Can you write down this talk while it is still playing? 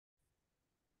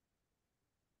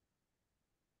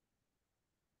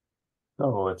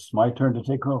So it's my turn to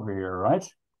take over here, right?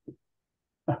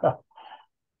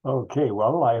 Okay,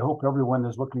 well, I hope everyone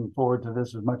is looking forward to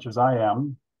this as much as I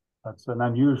am. That's an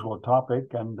unusual topic,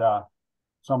 and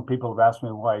some people have asked me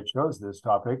why I chose this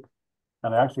topic,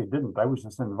 and I actually didn't. I was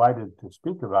just invited to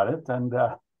speak about it, and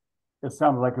it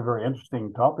sounded like a very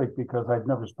interesting topic because I'd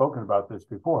never spoken about this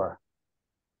before.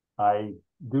 I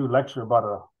do lecture about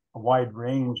a wide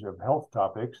range of health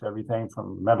topics, everything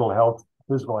from mental health,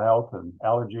 physical health, and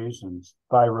allergies and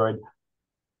thyroid.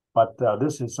 But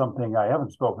this is something I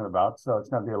haven't spoken about, so it's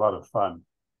going to be a lot of fun.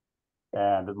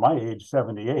 And at my age,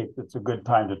 78, it's a good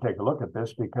time to take a look at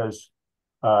this because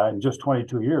in just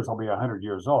 22 years, I'll be 100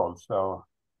 years old. So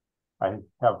I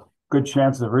have good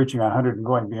chances of reaching 100 and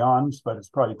going beyond, but it's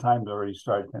probably time to already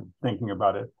start thinking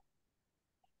about it.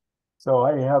 So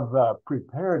I have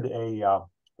prepared a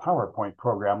PowerPoint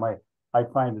program. I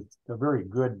find it's very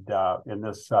good in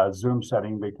this Zoom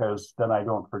setting because then I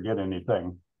don't forget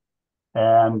anything.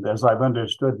 And as I've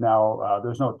understood now,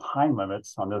 there's no time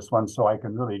limits on this one, so I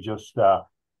can really just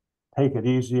take it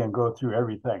easy and go through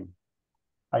everything.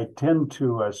 I tend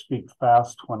to speak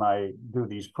fast when I do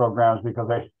these programs because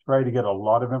I try to get a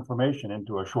lot of information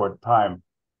into a short time.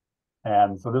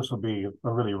 And so this will be a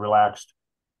really relaxed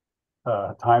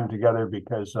time together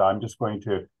because I'm just going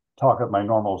to talk at my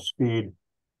normal speed.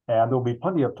 And there'll be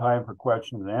plenty of time for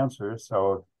questions and answers.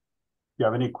 So if you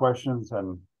have any questions,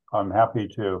 and I'm happy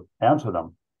to answer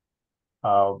them.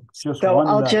 I'll just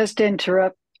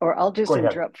interrupt, Go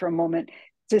ahead. for a moment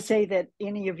to say that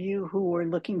any of you who are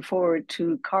looking forward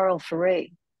to Carl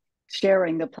Ferret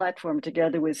sharing the platform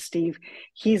together with Steve,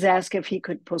 he's asked if he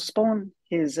could postpone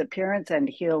his appearance and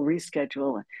he'll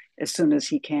reschedule as soon as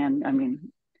he can. I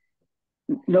mean,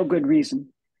 no good reason.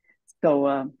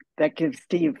 So that gives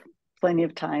Steve plenty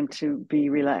of time to be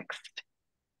relaxed.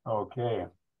 Okay.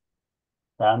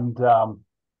 And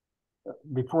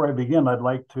before I begin, I'd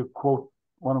like to quote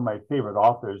one of my favorite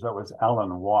authors. That was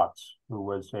Alan Watts, who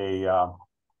was a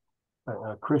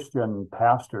Christian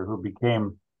pastor who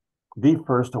became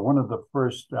one of the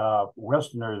first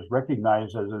Westerners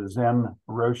recognized as a Zen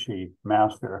Roshi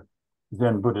master,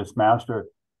 Zen Buddhist master.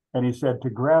 And he said,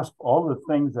 to grasp all the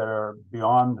things that are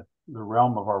beyond the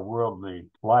realm of our worldly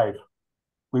life,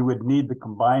 we would need the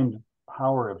combined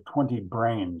power of 20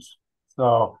 brains.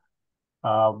 So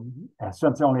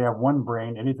since I only have one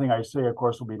brain, anything I say, of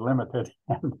course, will be limited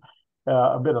and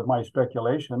a bit of my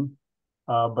speculation,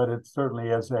 but it certainly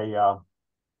is I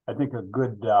think, a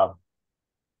good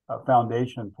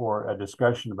foundation for a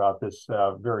discussion about this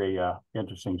very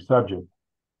interesting subject.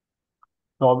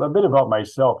 So a bit about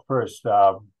myself first.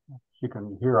 You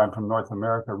can hear I'm from North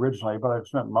America originally, but I've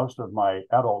spent most of my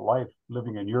adult life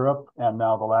living in Europe, and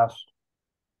now the last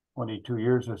 22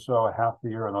 years or so, half the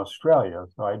year in Australia.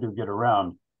 So I do get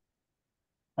around.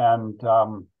 And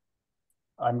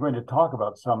I'm going to talk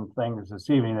about some things this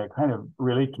evening that kind of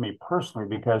relate to me personally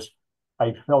because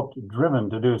I felt driven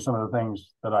to do some of the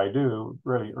things that I do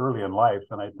really early in life.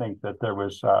 And I think that there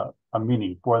was a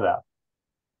meaning for that.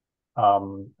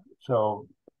 So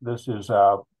this is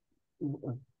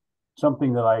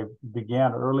something that I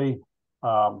began early.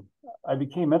 I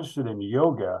became interested in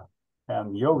yoga,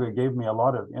 and yoga gave me a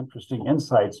lot of interesting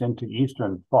insights into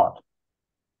Eastern thought.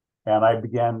 And I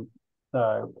began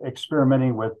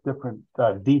experimenting with different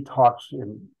detox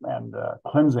and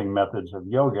cleansing methods of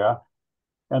yoga.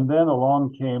 And then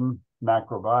along came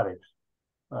macrobiotics,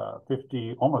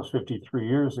 almost 53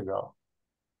 years ago.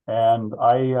 And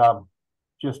I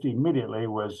just immediately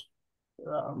was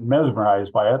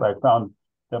mesmerized by it. I found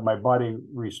that my body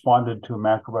responded to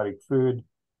macrobiotic food,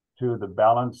 to the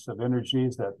balance of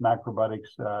energies that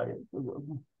macrobiotics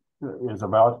is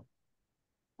about.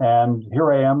 And here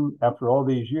I am after all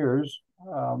these years.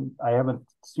 I haven't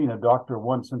seen a doctor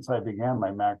once since I began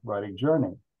my macrobiotic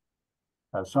journey.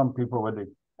 Some people would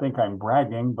think I'm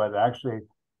bragging, but actually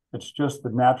it's just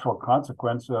the natural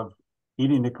consequence of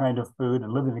eating the kind of food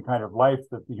and living the kind of life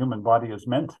that the human body is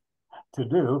meant to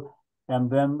do, and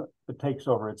then it takes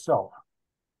over itself.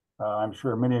 I'm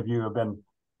sure many of you have been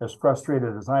as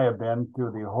frustrated as I have been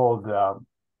through the whole,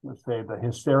 let's say, the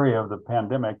hysteria of the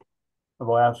pandemic of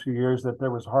the last few years, that there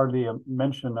was hardly a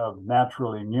mention of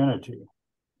natural immunity,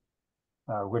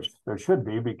 which there should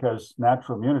be, because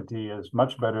natural immunity is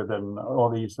much better than all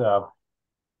these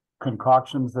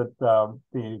concoctions that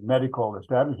the medical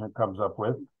establishment comes up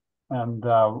with. And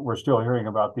we're still hearing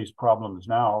about these problems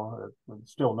now,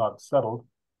 it's still not settled.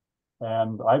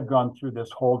 And I've gone through this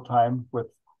whole time with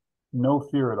no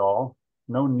fear at all,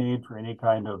 no need for any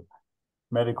kind of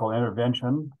medical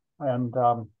intervention, and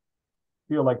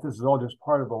feel like this is all just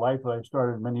part of the life that I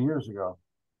started many years ago.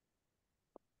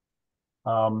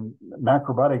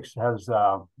 Macrobiotics has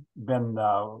been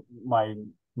my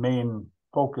main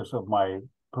focus of my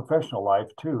professional life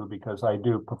too, because I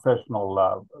do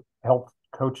professional health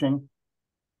coaching,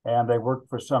 and I worked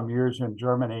for some years in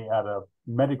Germany at a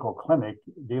medical clinic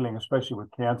dealing especially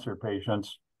with cancer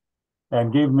patients,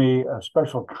 and gave me a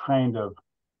special kind of,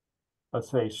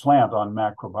 let's say, slant on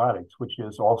macrobiotics, which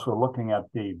is also looking at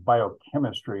the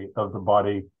biochemistry of the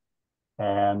body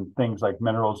and things like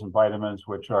minerals and vitamins,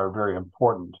 which are very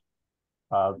important.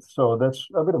 So that's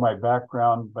a bit of my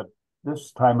background, but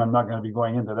this time I'm not going to be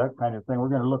going into that kind of thing. We're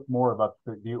going to look more about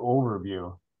the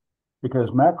overview, because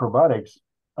macrobiotics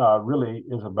really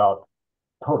is about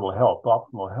total health,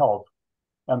 optimal health.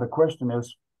 And the question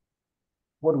is,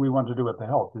 what do we want to do with the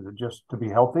health? Is it just to be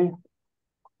healthy?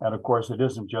 And of course, it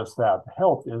isn't just that.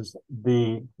 Health is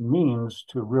the means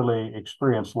to really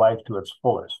experience life to its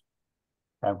fullest.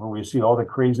 And when we see all the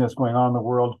craziness going on in the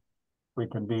world, we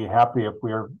can be happy if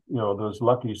we're, those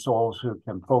lucky souls who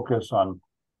can focus on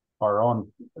our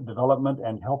own development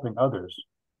and helping others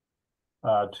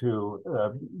to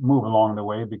move along the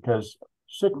way, because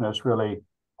sickness really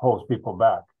holds people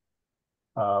back.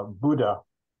 Buddha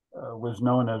was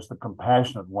known as the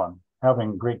compassionate one,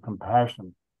 having great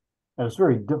compassion. And it's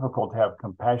very difficult to have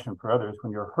compassion for others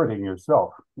when you're hurting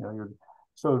yourself. You're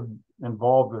so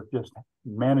involved with just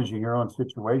managing your own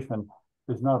situation.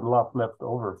 There's not a lot left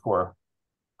over for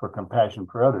compassion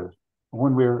for others.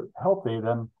 When we're healthy,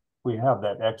 then we have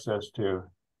that access to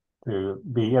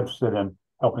be interested in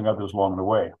helping others along the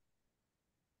way.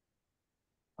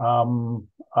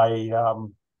 I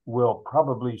will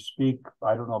probably speak,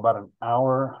 I don't know, about an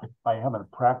hour. I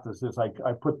haven't practiced this. I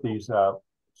put these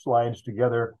slides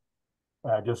together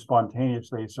just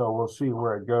spontaneously, so we'll see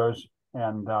where it goes.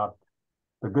 And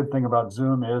the good thing about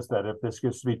Zoom is that if this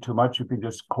gets to be too much, you can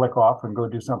just click off and go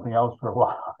do something else for a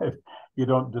while if you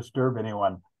don't disturb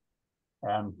anyone.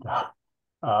 And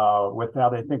with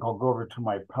that, I think I'll go over to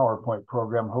my PowerPoint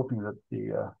program, hoping that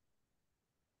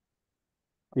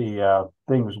the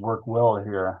things work well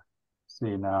here. Let's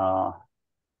see now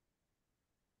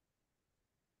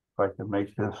if I can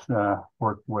make this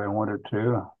work the way I want it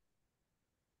to.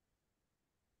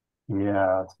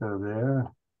 Yeah, so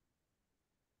there.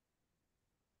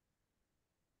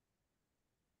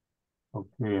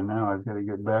 Okay, now I've got to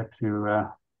get back to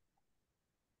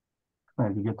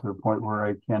trying to get to the point where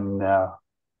I can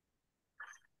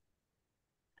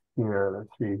here, let's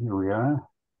see, here we are.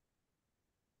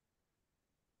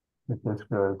 If this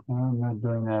goes, no, I'm not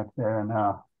doing that there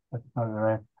now. That's not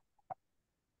right.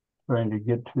 Trying to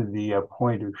get to the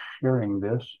point of sharing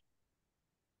this.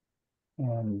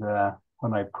 And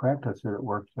when I practice it, it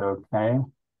works okay.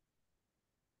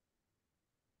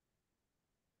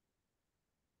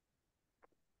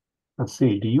 Let's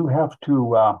see, do you have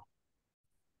to,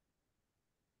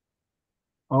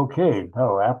 okay,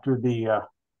 after the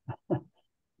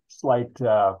slight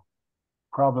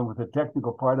problem with the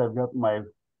technical part, I've got my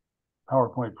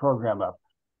PowerPoint program up.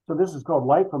 So this is called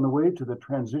Life on the Way to the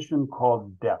Transition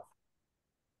Called Death.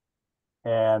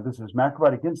 And this is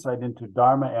macrobiotic insight into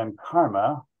Dharma and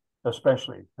Karma,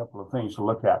 especially a couple of things to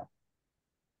look at.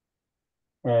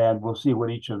 And we'll see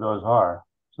what each of those are.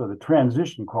 So the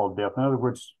transition called death, in other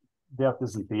words, death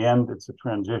isn't the end, it's a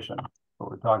transition, what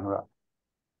we're talking about.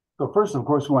 So first, of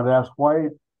course, we want to ask, why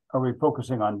are we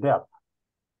focusing on death?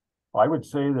 Well, I would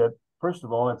say that, first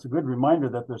of all, it's a good reminder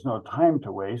that there's no time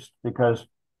to waste, because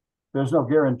there's no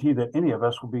guarantee that any of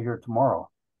us will be here tomorrow.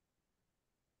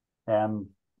 And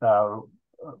a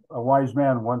wise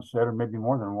man once said, or maybe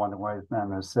more than one wise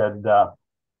man has said,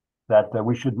 that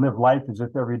we should live life as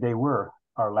if every day were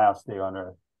our last day on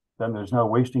earth. Then there's no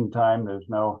wasting time. There's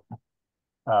no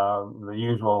the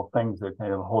usual things that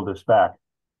kind of hold us back.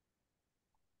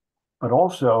 But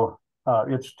also,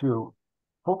 it's to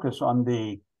focus on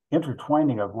the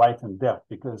intertwining of life and death,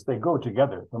 because they go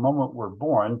together. The moment we're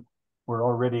born, we're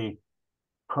already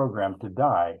programmed to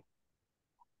die.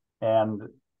 And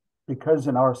because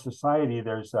in our society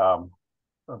there's an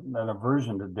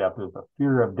aversion to death, there's a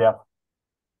fear of death,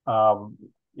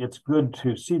 it's good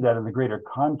to see that in the greater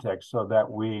context so that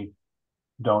we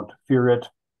don't fear it.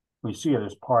 We see it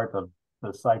as part of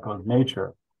the cycle of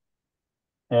nature.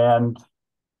 And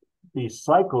the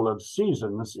cycle of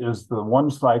seasons is the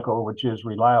one cycle which is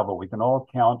reliable. We can all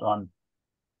count on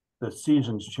the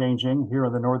seasons changing. Here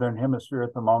in the Northern Hemisphere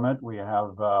at the moment, we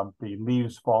have the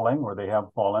leaves falling, or they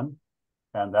have fallen,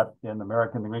 and that in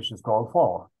American English is called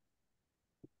fall.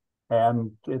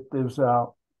 And it is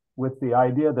with the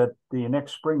idea that the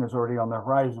next spring is already on the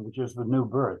horizon, which is the new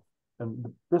birth.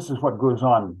 And this is what goes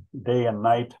on day and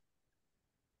night,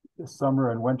 summer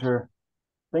and winter.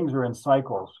 Things are in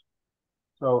cycles.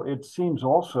 So it seems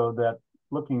also that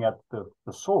looking at the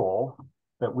soul,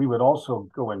 that we would also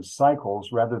go in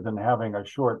cycles rather than having a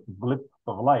short blip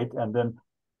of light and then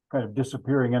kind of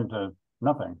disappearing into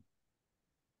nothing.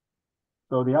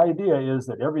 So the idea is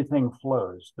that everything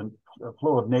flows, the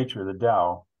flow of nature, the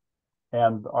Tao,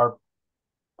 and our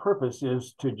purpose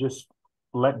is to just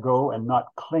let go and not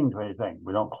cling to anything.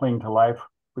 We don't cling to life,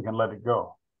 we can let it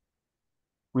go.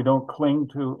 We don't cling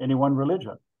to any one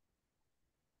religion,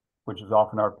 which is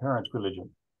often our parents' religion.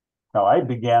 Now, I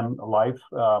began life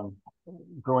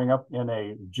growing up in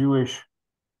a Jewish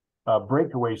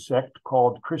breakaway sect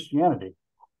called Christianity.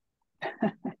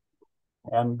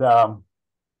 And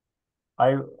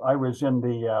I was in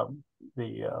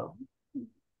the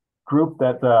group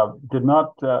that did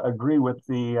not agree with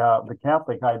the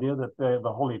Catholic idea that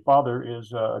the Holy Father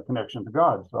is a connection to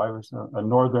God. So I was a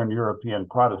Northern European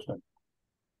Protestant.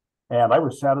 And I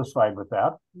was satisfied with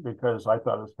that because I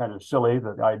thought it was kind of silly,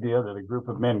 the idea that a group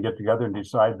of men get together and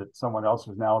decide that someone else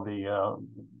is now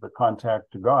the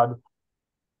contact to God.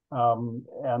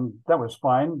 And that was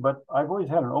fine, but I've always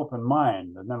had an open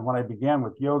mind. And then when I began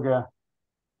with yoga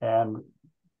and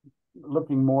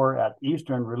looking more at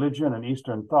Eastern religion and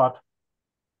Eastern thought,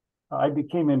 I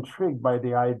became intrigued by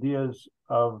the ideas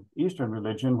of Eastern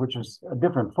religion, which is a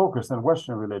different focus than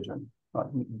Western religion.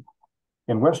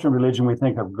 In Western religion, we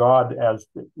think of God as,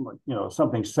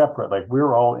 something separate, like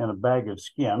we're all in a bag of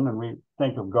skin, and we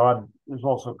think of God as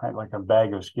also kind of like a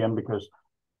bag of skin because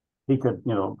he could,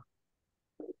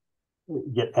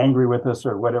 get angry with us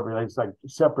or whatever. It's like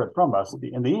separate from us.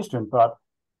 In the Eastern thought,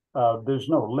 there's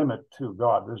no limit to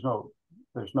God. There's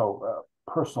no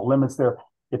personal limits there.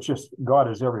 It's just God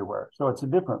is everywhere. So it's a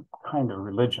different kind of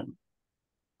religion.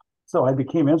 So I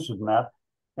became interested in that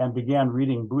and began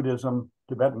reading Buddhism,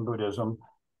 Tibetan Buddhism,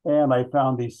 and I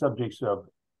found these subjects of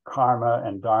karma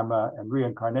and dharma and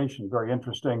reincarnation very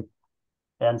interesting.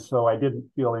 And so I didn't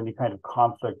feel any kind of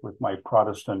conflict with my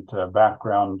Protestant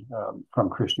background from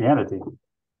Christianity.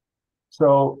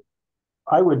 So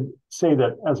I would say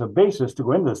that as a basis to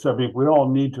go into the subject, we all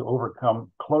need to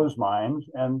overcome closed minds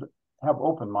and have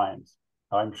open minds.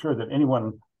 I'm sure that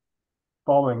anyone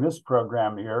following this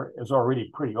program here is already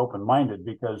pretty open-minded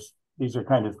because these are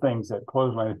kind of things that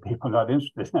closed-minded people are not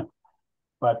interested in.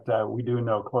 But we do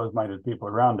know closed-minded people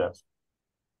around us.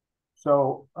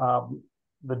 So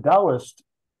the Taoist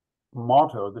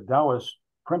motto, the Taoist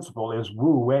principle is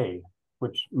Wu Wei,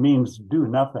 which means do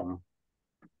nothing.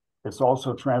 It's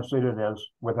also translated as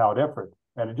without effort.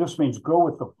 And it just means go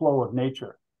with the flow of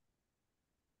nature.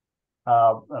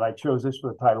 And I chose this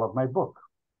for the title of my book.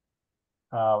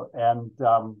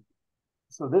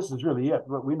 So this is really it.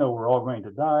 But we know we're all going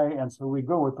to die, and so we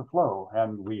go with the flow,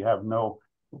 and we have no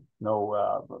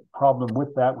problem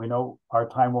with that. We know our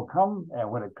time will come, and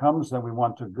when it comes, then we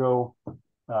want to go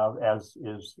as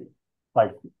is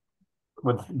like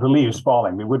with the leaves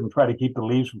falling. We wouldn't try to keep the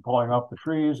leaves from falling off the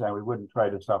trees, and we wouldn't try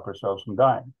to stop ourselves from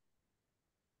dying.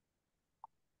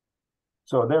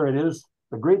 So there it is,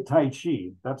 the great Tai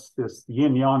Chi. That's this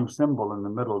yin-yang symbol in the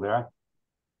middle there.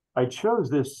 I chose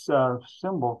this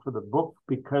symbol for the book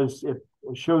because it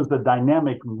shows the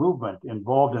dynamic movement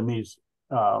involved in these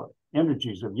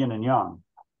energies of yin and yang.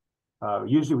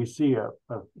 Usually we see a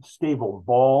stable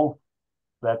ball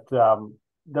that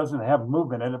doesn't have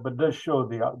movement in it, but does show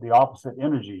the opposite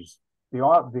energies. The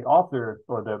author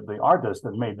or the artist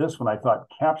that made this one, I thought,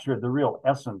 captured the real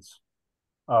essence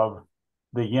of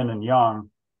the yin and yang,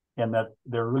 and that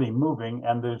they're really moving,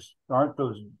 and there aren't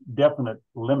those definite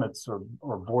limits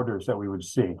or borders that we would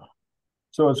see.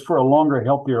 So it's for a longer,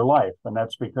 healthier life, and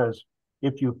that's because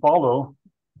if you follow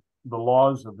the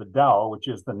laws of the Tao, which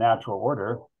is the natural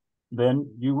order, then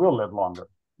you will live longer,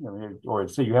 or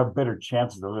so you have better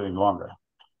chances of living longer.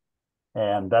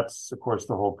 And that's, of course,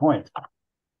 the whole point.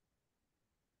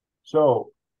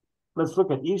 So let's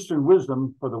look at Eastern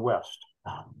wisdom for the West.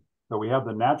 So we have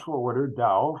the natural order,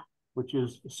 Tao, which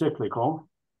is cyclical.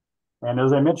 And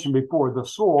as I mentioned before, the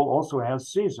soul also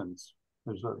has seasons.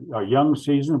 There's a young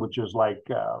season, which is like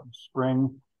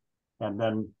spring, and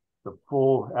then the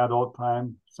full adult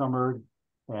time, summer,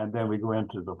 and then we go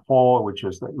into the fall, which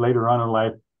is later on in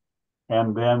life,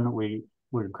 and then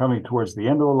we're coming towards the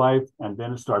end of life, and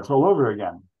then it starts all over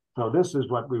again. So this is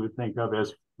what we would think of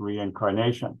as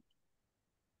reincarnation.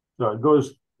 So it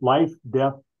goes life,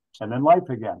 death, and then life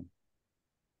again.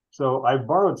 So I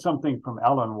borrowed something from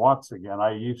Alan Watts again.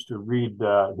 I used to read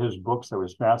his books. I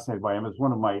was fascinated by him. It's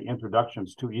one of my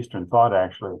introductions to Eastern thought,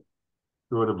 actually.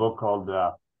 He wrote a book called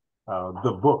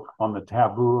The Book on the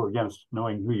Taboo Against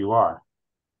Knowing Who You Are.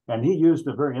 And he used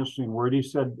a very interesting word. He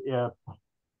said,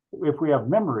 if we have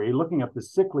memory, looking at the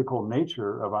cyclical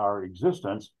nature of our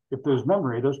existence, if there's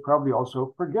memory, there's probably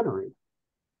also forgettery.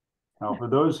 Now, for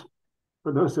those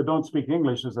that don't speak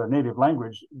English as a native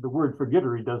language, the word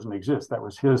forgettery doesn't exist. That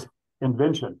was his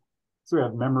invention. So we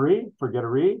have memory,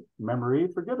 forgettery, memory,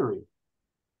 forgettery.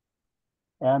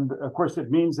 And of course, it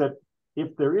means that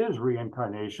if there is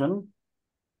reincarnation,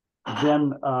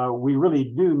 then we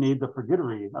really do need the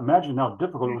forgettery. Imagine how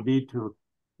difficult it would be to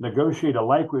negotiate a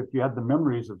life if you had the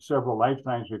memories of several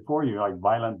lifetimes before you, like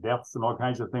violent deaths and all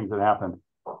kinds of things that happened.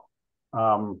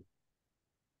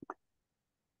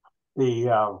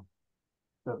 The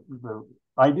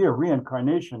idea of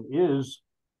reincarnation is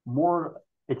more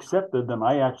accepted than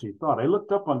I actually thought. I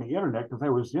looked up on the internet because I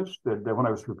was interested when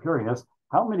I was preparing this,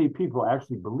 how many people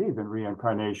actually believe in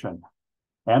reincarnation.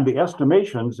 And the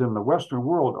estimations in the Western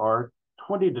world are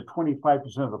 20 to 25%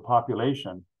 of the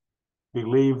population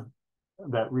believe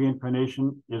that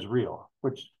reincarnation is real,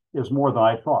 which is more than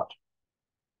I thought.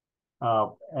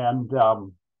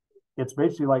 It's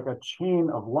basically like a chain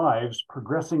of lives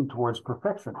progressing towards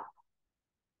perfection.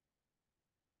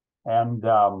 And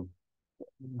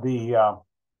the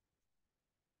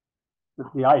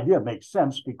idea makes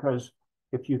sense because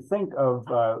if you think of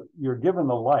you're given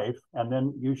a life and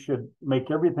then you should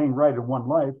make everything right in one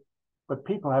life, but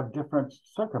people have different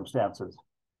circumstances.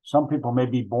 Some people may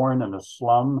be born in a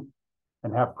slum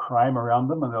and have crime around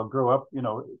them, and they'll grow up,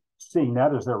 seeing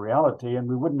that as their reality, and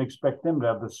we wouldn't expect them to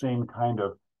have the same kind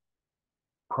of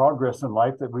progress in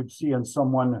life that we'd see in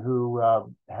someone who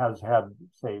has had,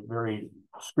 say, very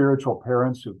spiritual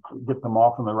parents who get them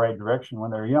off in the right direction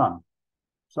when they're young.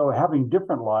 So having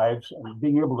different lives and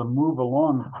being able to move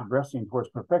along, progressing towards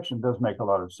perfection does make a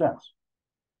lot of sense.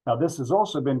 Now, this has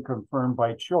also been confirmed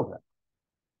by children.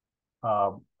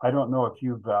 I don't know if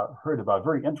you've heard about a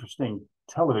very interesting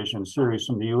television series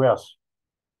from the US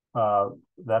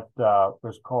that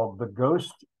was called The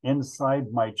Ghost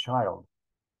Inside My Child.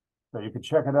 So you can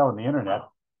check it out on the internet.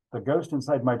 The Ghost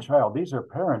Inside My Child. These are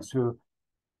parents who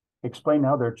explain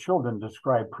how their children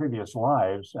describe previous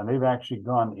lives, and they've actually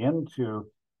gone into,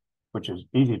 which is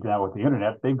easy now with the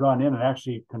internet, they've gone in and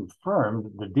actually confirmed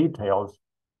the details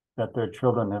that their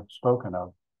children have spoken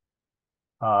of.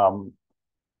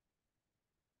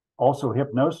 Also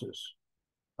hypnosis.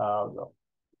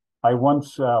 I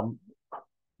once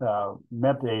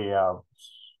met a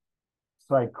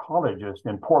psychologist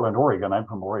in Portland, Oregon. I'm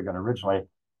from Oregon originally.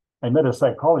 I met a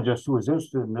psychologist who was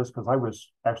interested in this because I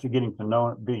was actually getting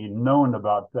to be known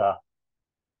about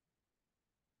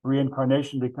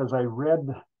reincarnation because I read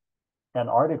an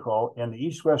article in the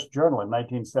East-West Journal in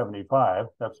 1975.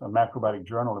 That's a macrobiotic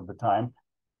journal at the time.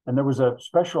 And there was a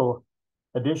special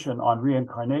edition on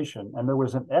reincarnation. And there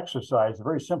was an exercise, a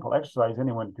very simple exercise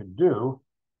anyone could do.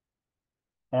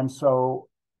 And so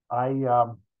I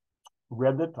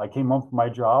read it. I came home from my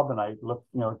job and I looked,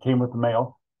 it came with the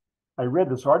mail. I read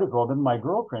this article. Then my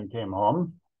girlfriend came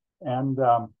home and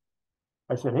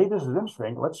I said, hey, this is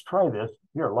interesting. Let's try this.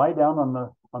 Here, lie down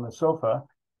on the sofa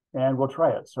and we'll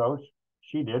try it. So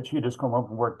she did. She just come home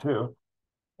from work too.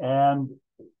 And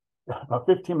about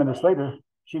 15 minutes later,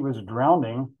 she was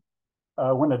drowning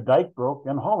when a dike broke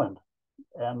in Holland.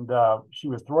 And she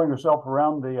was throwing herself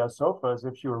around the sofa as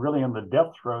if she were really in the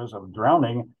death throes of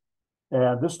drowning.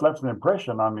 And this left an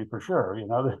impression on me for sure.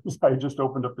 I just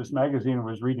opened up this magazine and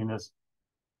was reading this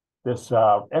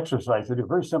exercise. They do a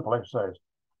very simple exercise.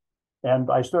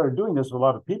 And I started doing this with a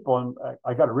lot of people, and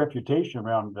I got a reputation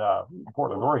around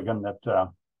Portland, Oregon,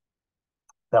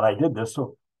 that I did this.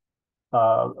 So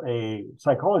a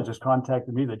psychologist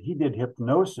contacted me that he did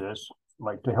hypnosis,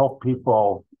 like to help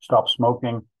people stop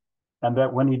smoking, and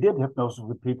that when he did hypnosis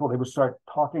with people, they would start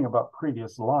talking about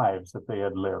previous lives that they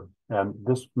had lived, and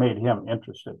this made him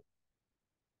interested.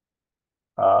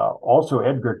 Also,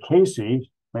 Edgar Cayce,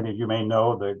 many of you may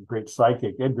know the great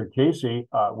psychic Edgar Cayce,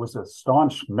 was a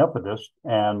staunch Methodist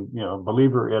and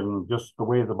believer in just the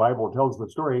way the Bible tells the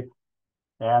story,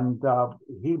 and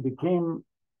he became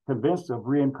convinced of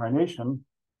reincarnation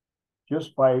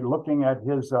just by looking at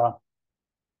his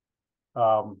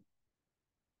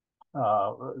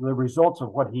the results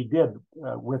of what he did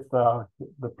with the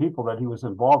people that he was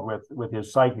involved with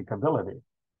his psychic ability.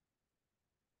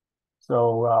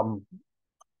 So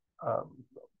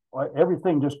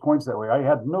everything just points that way. I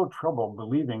had no trouble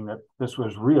believing that this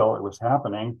was real, it was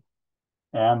happening.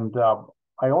 And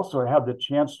I also had the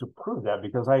chance to prove that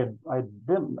because I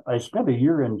spent a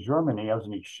year in Germany as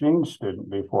an exchange student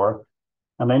before,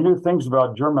 and I knew things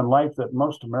about German life that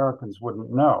most Americans wouldn't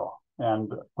know.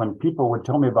 And when people would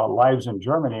tell me about lives in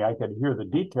Germany, I could hear the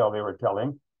detail they were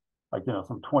telling, like,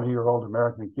 some 20-year-old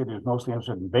American kid who's mostly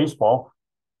interested in baseball.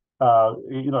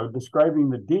 describing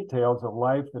the details of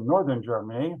life in northern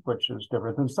Germany, which is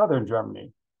different than southern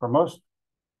Germany. For most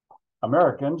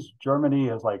Americans, Germany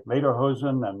is like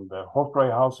Lederhosen and the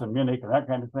Hofbräuhaus in Munich and that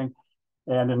kind of thing.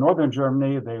 And in northern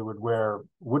Germany, they would wear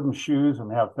wooden shoes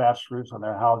and have thatched roofs on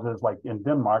their houses, like in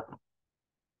Denmark.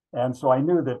 And so I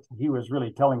knew that he was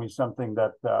really telling me something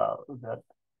that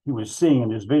he was seeing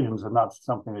in his visions and not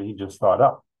something that he just thought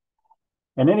up.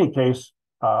 In any case,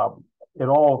 it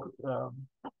all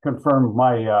confirmed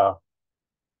my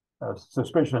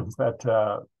suspicions that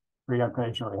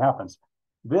reincarnation really happens.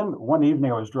 Then one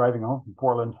evening I was driving home from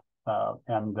Portland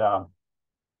and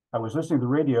I was listening to the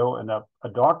radio, and a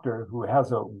doctor who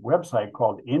has a website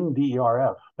called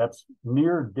NDRF, that's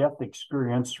Near Death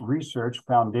Experience Research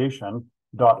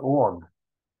Foundation.org.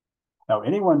 Now,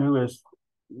 anyone who is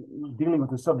dealing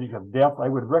with the subject of death, I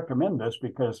would recommend this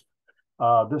because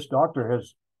this doctor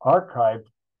has archived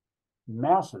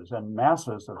masses and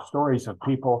masses of stories of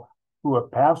people who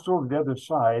have passed over the other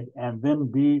side and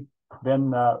then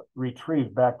been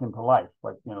retrieved back into life,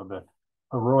 like, the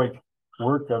heroic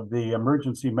work of the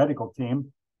emergency medical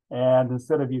team. And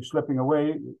instead of you slipping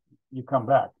away, you come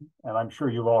back. And I'm sure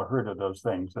you've all heard of those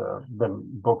things, been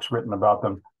books written about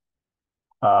them.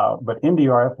 But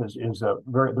NDRF is there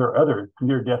are other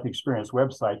near-death experience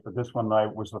websites, but this one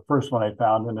was the first one I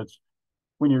found. And it's,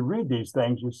 when you read these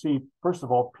things, you see, first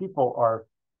of all, people are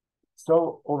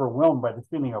so overwhelmed by the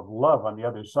feeling of love on the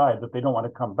other side that they don't want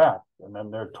to come back. And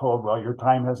then they're told, well, your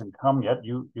time hasn't come yet,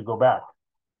 you go back.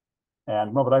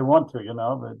 And well, but I want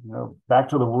to, back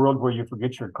to the world where you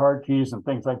forget your car keys and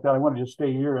things like that. I want to just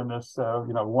stay here in this,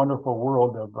 wonderful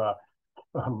world of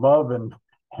love and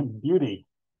beauty.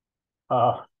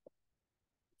 Also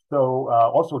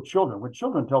children. When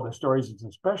children tell their stories, it's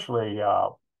especially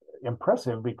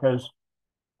impressive because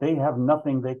they have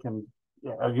nothing they can,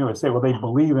 say, well, they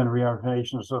believe in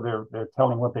reincarnation, so they're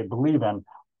telling what they believe in.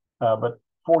 But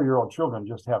 4-year-old children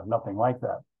just have nothing like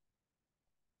that.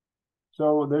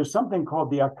 So there's something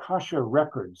called the Akasha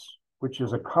Records, which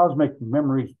is a cosmic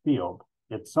memory field.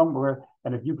 It's somewhere,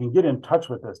 and if you can get in touch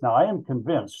with this. Now, I am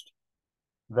convinced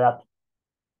that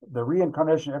the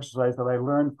reincarnation exercise that I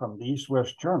learned from the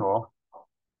East-West Journal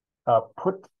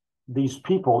put these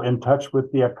people in touch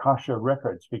with the Akasha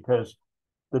Records, because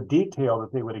the detail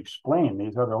that they would explain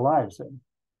these other lives in.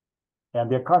 And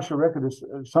the Akasha Record is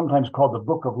sometimes called the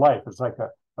Book of Life. It's like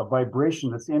a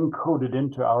vibration that's encoded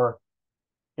into our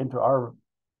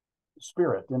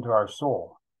spirit, into our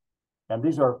soul. And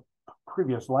these are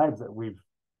previous lives that we've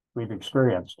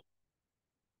experienced.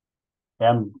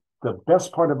 And the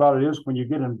best part about it is when you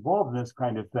get involved in this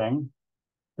kind of thing,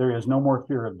 there is no more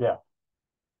fear of death.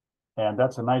 And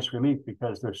that's a nice relief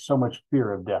because there's so much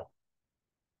fear of death.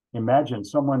 Imagine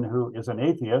someone who is an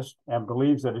atheist and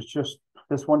believes that it's just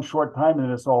this one short time and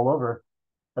it's all over.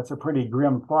 That's a pretty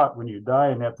grim thought when you die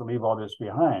and have to leave all this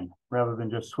behind, rather than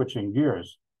just switching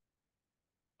gears.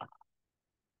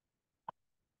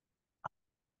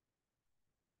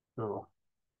 So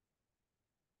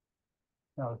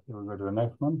now we'll go to the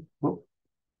next one. Whoop.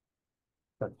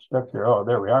 Got stuck here. Oh,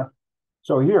 there we are.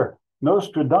 So here,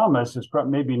 Nostradamus is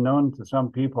maybe known to some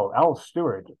people. Al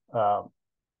Stewart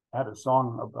had a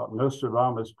song about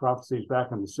Nostradamus prophecies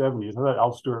back in the 70s. I thought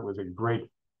Al Stewart was a great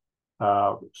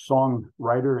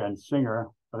songwriter and singer.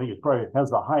 I think it probably has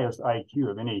the highest IQ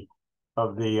of any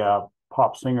of the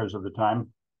pop singers of the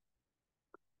time.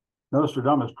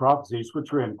 Nostradamus prophecies,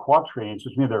 which were in quatrains,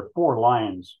 which means there are 4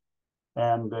 lines.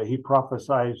 And he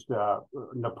prophesied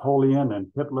Napoleon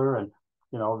and Hitler and,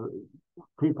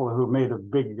 people who made a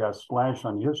big splash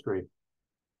on history.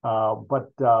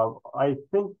 But I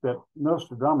think that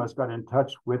Nostradamus got in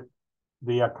touch with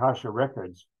the Akasha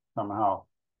Records somehow.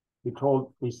 He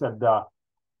said,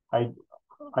 I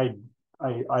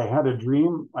had a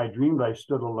dream. I dreamed I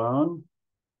stood alone,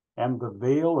 and the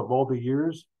veil of all the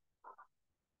years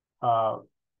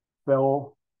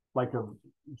fell like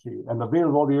and the veil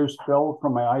of all the years fell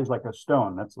from my eyes like a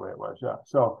stone. That's the way it was. Yeah.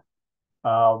 So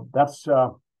that's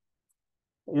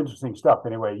interesting stuff.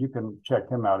 Anyway, you can check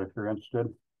him out if you're interested.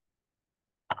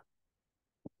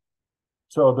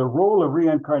 So the role of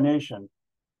reincarnation.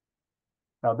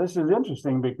 Now, this is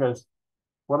interesting because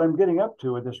what I'm getting up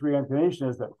to with this reincarnation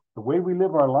is that the way we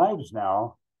live our lives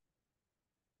now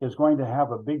is going to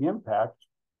have a big impact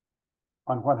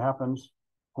on what happens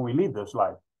when we leave this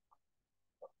life.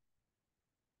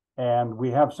 And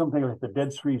we have something like the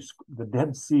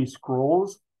Dead Sea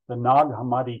Scrolls, the Nag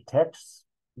Hammadi texts,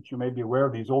 which you may be aware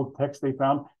of, these old texts they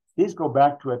found. These go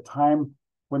back to a time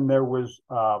when there was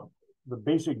the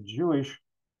basic Jewish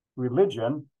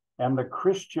religion, and the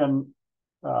Christian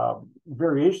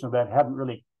variation of that hadn't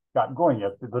really got going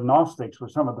yet. The Gnostics were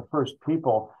some of the first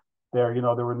people there.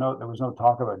 There was no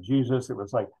talk about Jesus. It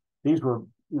was like these were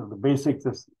the basic,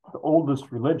 the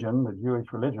oldest religion, the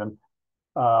Jewish religion,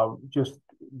 just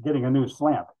getting a new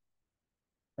slant.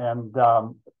 And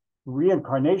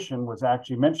reincarnation was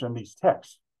actually mentioned in these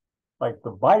texts. Like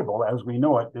the Bible, as we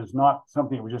know it, is not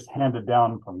something that was just handed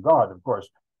down from God, of course.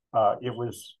 It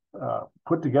was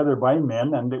put together by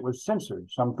men, and it was censored.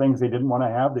 Some things they didn't want to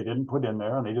have, they didn't put in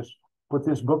there, and they just put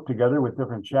this book together with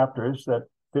different chapters that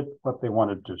fit what they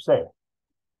wanted to say.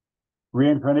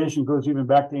 Reincarnation goes even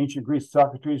back to ancient Greece.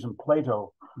 Socrates and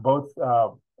Plato both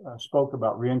spoke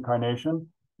about reincarnation.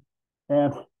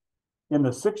 And in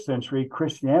the 6th century,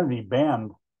 Christianity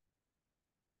banned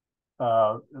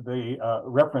the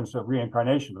reference of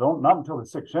reincarnation, but not until the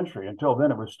 6th century. Until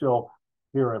then, it was still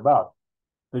here about.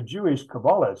 The Jewish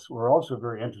Kabbalists were also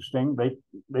very interesting.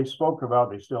 They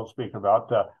still speak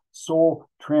about soul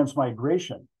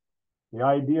transmigration. The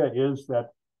idea is that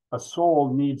a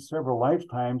soul needs several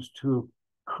lifetimes to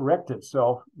correct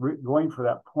itself, going for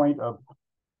that point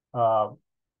of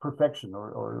perfection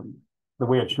or the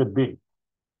way it should be.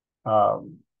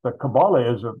 The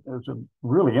Kabbalah is a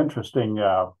really interesting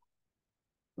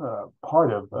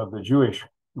part of the Jewish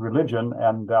religion,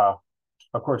 and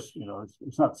of course,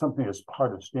 it's not something that's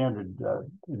part of standard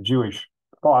Jewish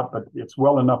thought, but it's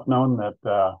well enough known that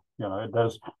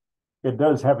it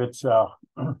does have its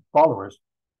followers.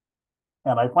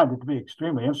 And I find it to be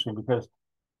extremely interesting because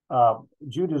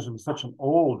Judaism is such an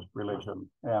old religion,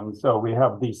 and so we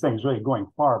have these things really going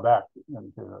far back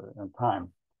in time.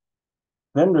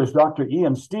 Then there's Dr.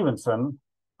 Ian Stevenson,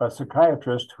 a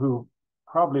psychiatrist who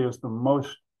probably is the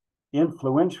most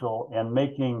influential in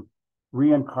making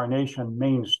reincarnation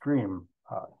mainstream.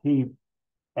 He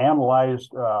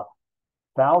analyzed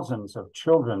thousands of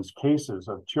children's cases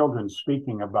of children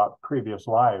speaking about previous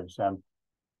lives, and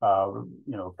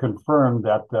confirmed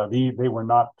that they were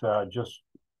not just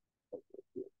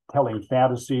telling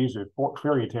fantasies or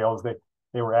fairy tales.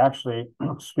 They were actually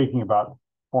speaking about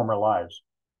former lives.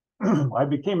 I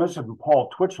became interested in Paul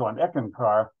Twitchell and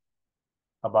Eckankar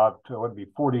about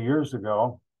 40 years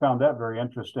ago. Found that very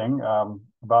interesting,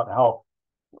 about how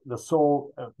the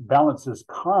soul balances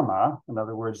karma. In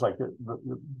other words, like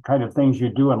the kind of things you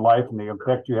do in life and the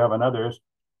effect you have on others.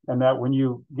 And that when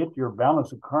you get your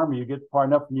balance of karma, you get far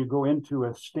enough and you go into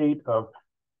a state of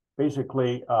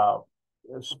basically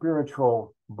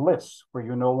spiritual bliss, where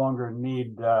you no longer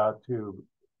need to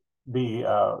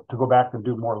go back and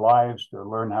do more lives, to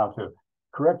learn how to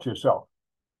correct yourself.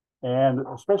 And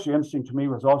especially interesting to me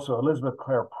was also Elizabeth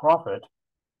Clare Prophet,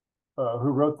 who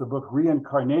wrote the book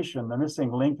Reincarnation, the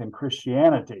Missing Link in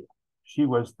Christianity. She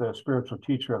was the spiritual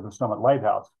teacher of the Summit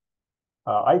Lighthouse.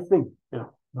 I think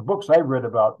the books I've read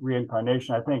about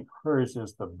reincarnation, I think hers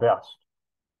is the best.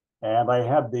 And I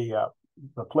had the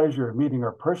pleasure of meeting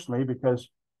her personally because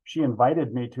she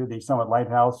invited me to the Summit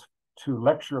Lighthouse to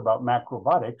lecture about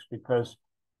macrobiotics, because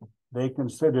they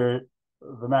consider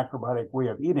the macrobiotic way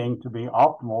of eating to be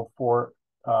optimal for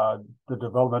the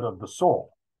development of the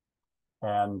soul.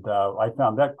 And I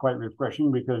found that quite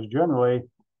refreshing, because generally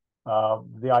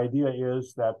the idea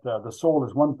is that the soul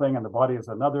is one thing and the body is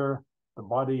another. The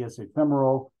body is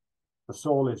ephemeral, the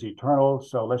soul is eternal.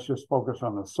 So let's just focus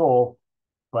on the soul,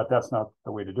 but that's not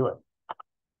the way to do it.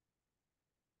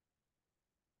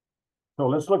 So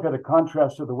let's look at a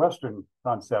contrast to the Western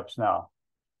concepts now.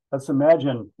 Let's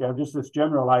imagine you have just this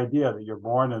general idea that you're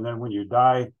born, and then when you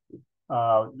die,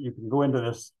 you can go into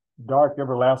this dark,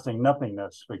 everlasting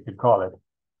nothingness, we could call it.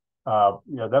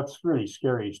 That's really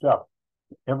scary stuff.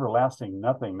 Everlasting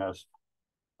nothingness.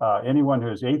 Anyone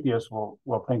who's atheist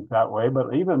will think that way,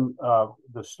 but even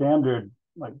the standard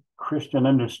Christian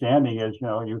understanding is,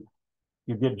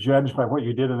 you get judged by what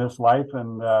you did in this life,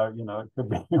 and it could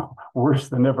be worse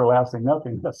than everlasting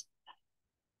nothingness.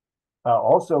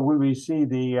 Also, we see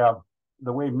the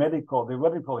way the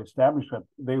medical establishment,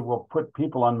 they will put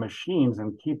people on machines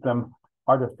and keep them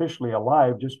artificially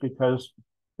alive just because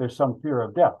there's some fear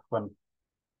of death, when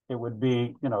it would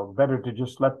be better to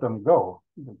just let them go,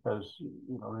 because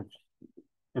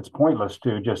it's pointless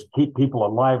to just keep people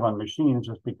alive on machines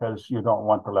just because you don't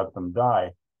want to let them die.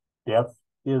 Death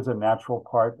is a natural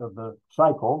part of the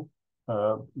cycle.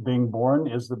 Being born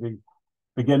is the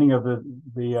beginning of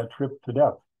the trip to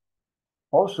death.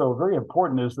 Also, very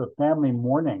important is the family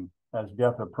mourning as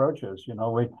death approaches.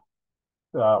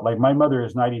 Like my mother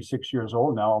is 96 years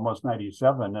old now, almost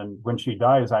 97, and when she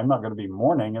dies, I'm not going to be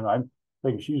mourning, and I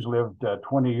think she's lived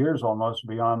 20 years almost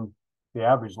beyond the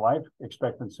average life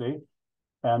expectancy.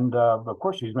 And of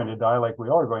course, she's going to die like we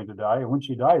all are going to die. And when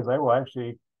she dies, I will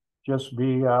actually just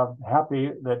be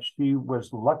happy that she was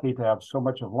lucky to have so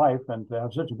much of life and to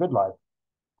have such a good life.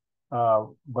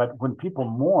 But when people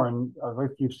mourn,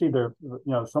 if you see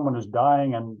someone is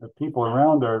dying and the people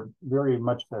around are very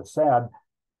much sad,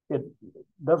 it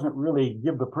doesn't really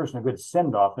give the person a good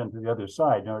send off into the other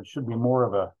side. It should be more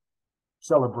of a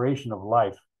celebration of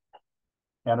life.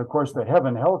 And of course, the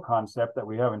heaven hell concept that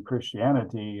we have in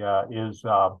Christianity is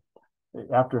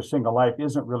after a single life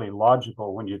isn't really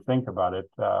logical when you think about it.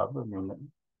 I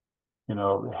mean,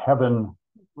 heaven,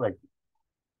 like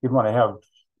you want to have,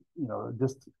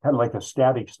 just kind of like a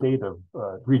static state of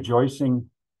rejoicing,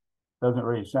 doesn't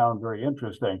really sound very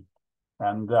interesting.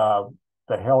 And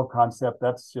the hell concept,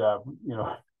 that's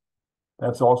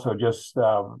that's also just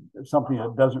something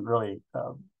that doesn't really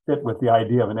fit with the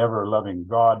idea of an ever-loving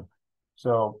God.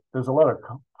 So there's a lot of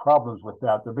problems with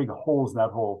that. There are big holes in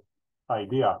that whole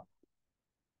idea.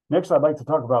 Next, I'd like to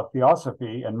talk about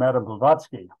theosophy and Madame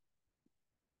Blavatsky.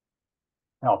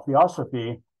 Now,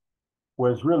 theosophy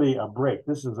was really a break.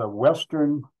 This is a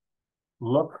Western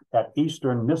look at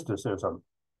Eastern mysticism.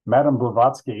 Madame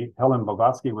Blavatsky, Helen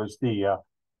Blavatsky, was the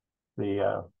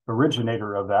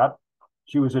originator of that.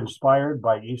 She was inspired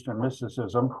by Eastern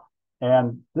mysticism,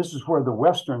 and this is where the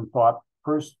Western thought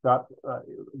first got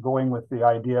going with the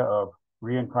idea of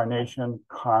reincarnation,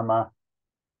 karma,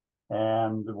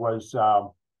 and was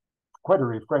quite a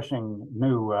refreshing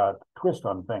new twist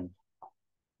on things.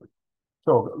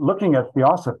 So looking at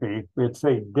theosophy, we'd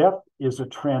say death is a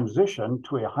transition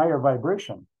to a higher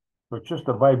vibration. So it's just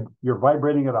you're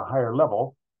vibrating at a higher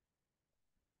level.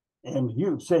 And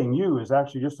you is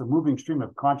actually just a moving stream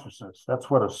of consciousness.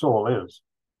 That's what a soul is.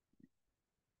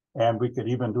 And we could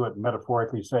even do it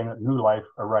metaphorically, saying that new life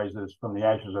arises from the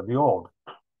ashes of the old.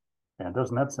 And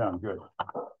doesn't that sound good?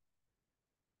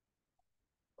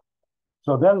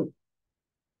 So then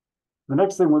the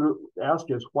next thing we ask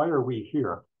is, why are we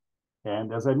here?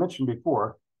 And as I mentioned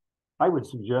before, I would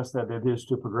suggest that it is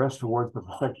to progress towards the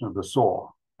perfection of the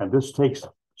soul. And this takes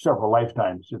several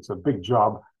lifetimes. It's a big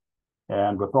job.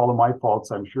 And with all of my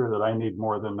faults, I'm sure that I need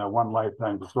more than one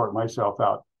lifetime to sort myself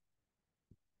out.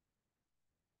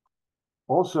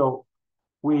 Also,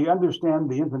 we understand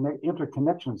the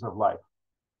interconnections of life.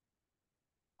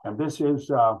 And this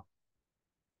is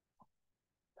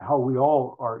how we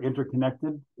all are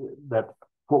interconnected, that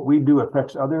what we do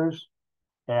affects others,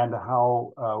 and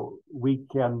how we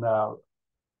can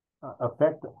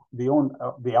affect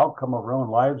the outcome of our own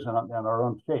lives and our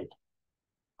own fate.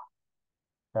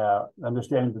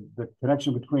 Understanding the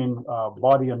connection between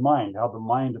body and mind, how the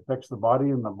mind affects the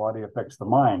body and the body affects the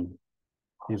mind.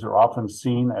 These are often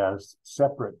seen as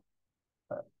separate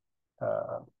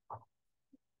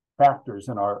factors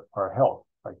in our health.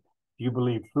 Like, do you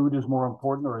believe food is more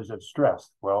important or is it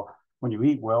stress? Well, when you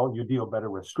eat well, you deal better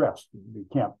with stress. You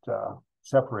can't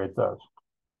separate those.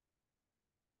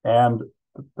 And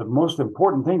the most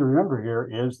important thing to remember here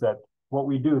is that what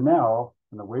we do now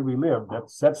and the way we live, that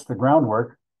sets the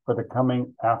groundwork for the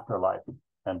coming afterlife.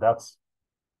 And that's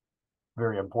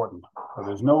very important. So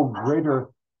there's no greater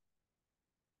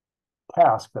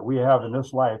task that we have in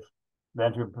this life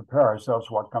than to prepare ourselves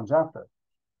for what comes after.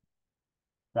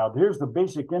 Now, here's the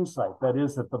basic insight. That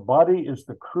is that the body is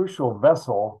the crucial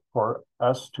vessel for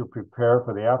us to prepare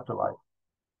for the afterlife.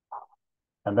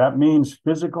 And that means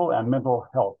physical and mental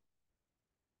health.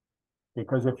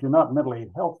 Because if you're not mentally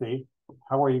healthy,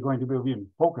 how are you going to be able to even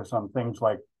focus on things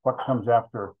like what comes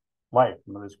after life?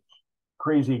 This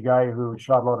crazy guy who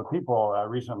shot a lot of people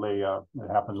recently,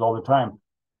 it happens all the time.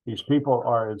 These people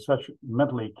are in such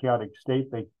mentally chaotic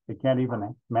state, they can't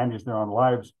even manage their own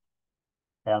lives.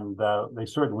 And they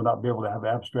certainly will not be able to have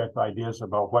abstract ideas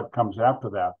about what comes after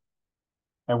that.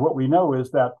 And what we know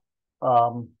is that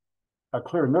a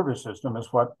clear nervous system is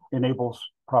what enables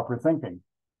proper thinking.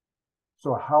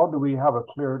 So how do we have a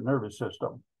clear nervous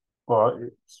system? Well,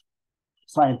 it's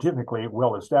scientifically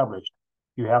well established.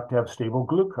 You have to have stable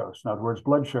glucose, in other words,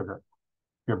 blood sugar.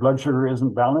 If your blood sugar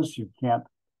isn't balanced, you can't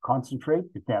concentrate,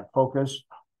 you can't focus,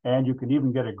 and you can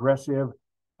even get aggressive,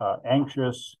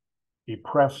 anxious,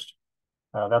 depressed.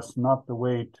 That's not the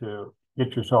way to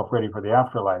get yourself ready for the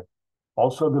afterlife.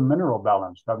 Also, the mineral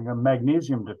balance. Having a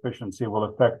magnesium deficiency will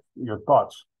affect your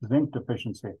thoughts, zinc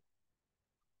deficiency.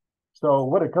 So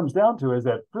what it comes down to is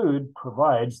that food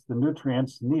provides the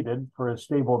nutrients needed for a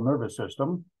stable nervous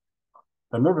system.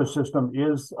 The nervous system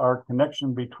is our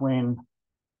connection between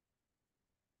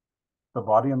the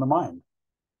body and the mind.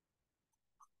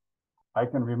 I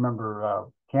can remember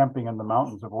camping in the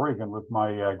mountains of Oregon with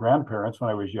my grandparents when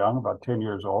I was young, about 10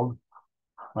 years old.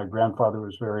 My grandfather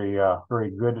was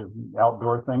very good at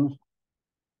outdoor things.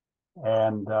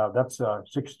 And that's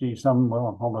 60 some,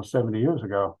 well, almost 70 years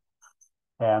ago.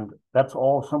 And that's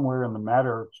all somewhere in the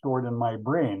matter stored in my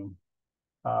brain.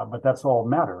 But that's all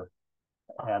matter.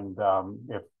 And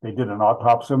if they did an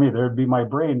autopsy of me, there'd be my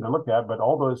brain to look at, but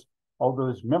all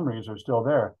those memories are still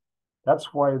there.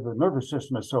 That's why the nervous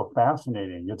system is so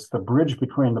fascinating. It's the bridge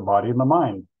between the body and the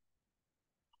mind.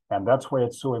 And that's why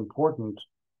it's so important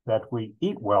that we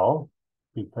eat well,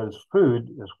 because food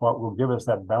is what will give us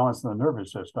that balance in the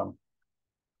nervous system.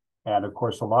 And of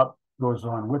course, a lot goes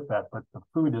on with that, but the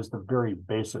food is the very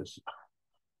basis.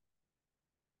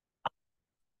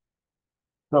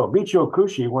 So Michio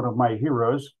Kushi, one of my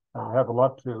heroes, I have a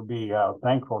lot to be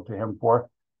thankful to him for.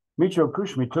 Michio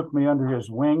Kushi took me under his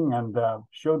wing and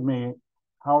showed me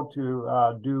how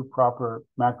to do proper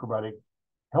macrobiotic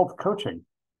health coaching.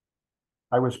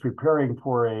 I was preparing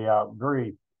for a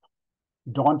very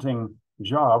daunting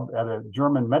job at a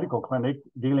German medical clinic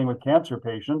dealing with cancer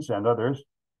patients and others.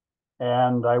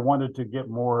 And I wanted to get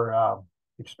more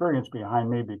experience behind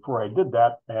me before I did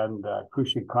that. And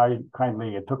Kushi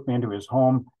kindly took me into his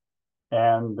home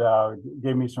and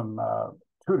gave me some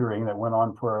tutoring that went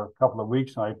on for a couple of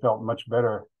weeks. And I felt much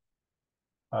better,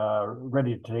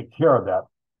 ready to take care of that.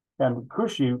 And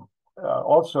Kushi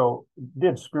also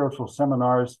did spiritual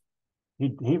seminars.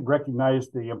 He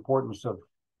recognized the importance of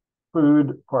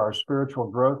food for our spiritual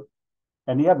growth.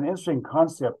 And he had an interesting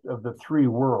concept of the three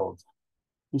worlds.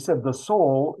 He said the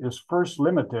soul is first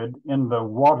limited in the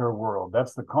water world.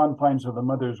 That's the confines of the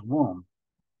mother's womb.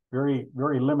 Very,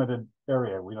 very limited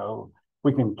area. You know,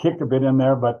 we can kick a bit in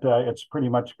there, but it's pretty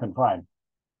much confined.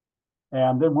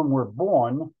 And then when we're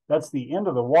born, that's the end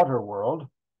of the water world.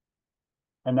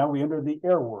 And now we enter the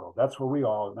air world. That's where we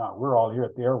all now. We're all here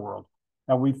at the air world.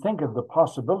 And we think of the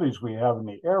possibilities we have in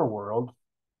the air world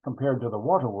compared to the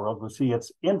water world. We see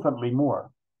it's infinitely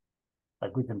more.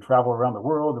 Like we can travel around the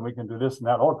world and we can do this and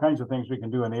that, all kinds of things we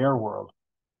can do in the air world.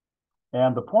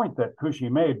 And the point that Kushi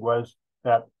made was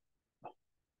that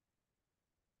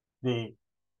the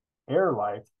air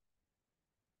life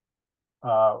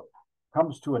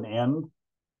comes to an end.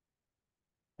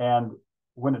 And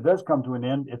when it does come to an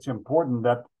end, it's important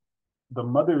that the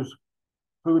mother's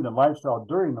food and lifestyle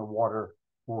during the water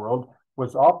world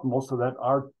was optimal so that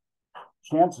our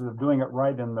chances of doing it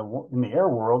right in the air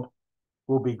world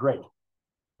will be great.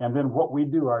 And then what we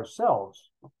do ourselves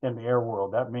in the air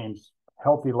world, that means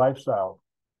healthy lifestyle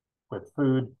with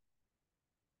food,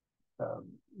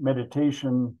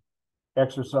 meditation,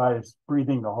 exercise,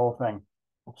 breathing, the whole thing,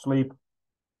 sleep.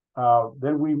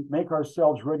 Then we make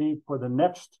ourselves ready for the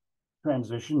next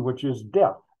transition, which is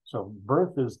death. So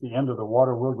birth is the end of the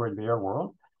water world going to the air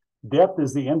world. Death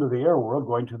is the end of the air world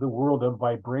going to the world of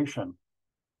vibration.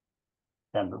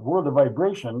 And the world of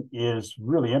vibration is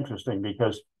really interesting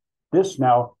because this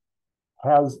now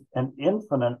has an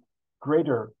infinite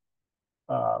greater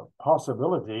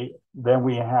possibility than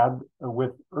we had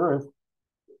with Earth,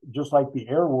 just like the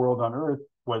air world on Earth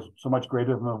was so much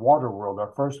greater than the water world,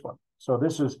 our first one. So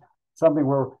this is something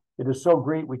where it is so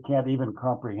great we can't even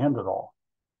comprehend it all.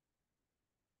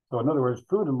 So in other words,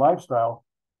 food and lifestyle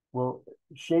will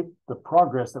shape the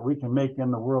progress that we can make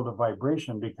in the world of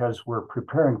vibration because we're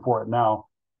preparing for it now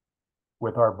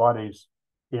with our bodies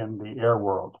in the air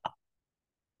world.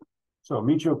 So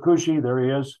Michio Kushi, there he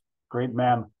is, great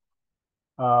man.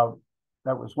 That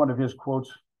was one of his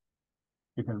quotes.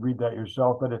 You can read that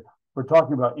yourself, but we're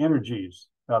talking about energies,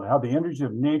 about how the energy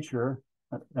of nature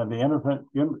and the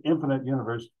infinite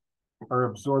universe are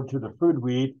absorbed to the food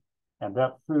we eat, and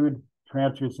that food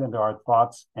transfers into our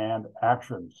thoughts and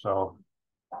actions. So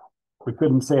we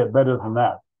couldn't say it better than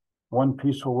that. One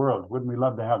peaceful world. Wouldn't we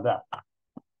love to have that?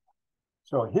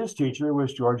 So his teacher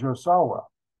was George Osawa,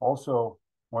 also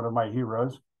one of my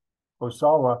heroes.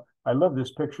 Osawa, I love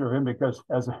this picture of him because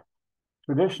as a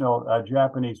traditional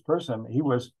Japanese person, he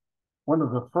was one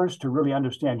of the first to really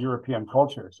understand European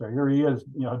culture. So here he is,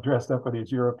 you know, dressed up with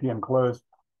his European clothes,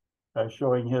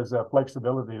 showing his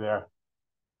flexibility there.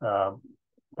 In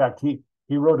fact, he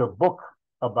wrote a book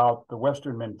about the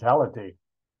Western mentality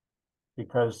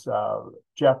because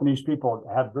Japanese people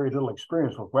had very little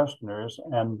experience with Westerners,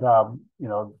 and you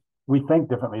know, we think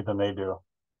differently than they do.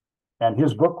 And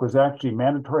his book was actually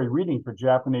mandatory reading for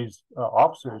Japanese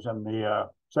officers in the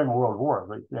Second World War.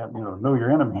 Like, you know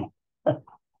your enemy.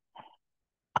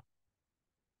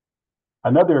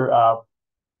 Another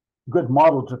good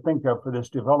model to think of for this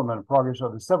development and progress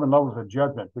are the 7 levels of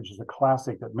judgment, which is a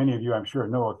classic that many of you, I'm sure,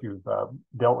 know if you've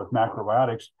dealt with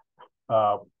macrobiotics.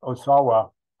 Osawa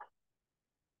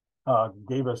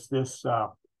gave us this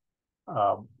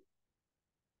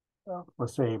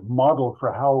let's say, model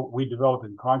for how we develop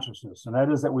in consciousness. And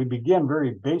that is that we begin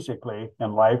very basically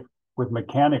in life with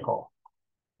mechanical.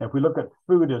 If we look at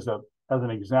food as an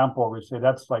example, we say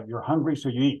that's like you're hungry, so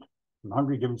you eat. I'm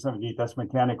hungry, give me something to eat. That's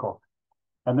mechanical.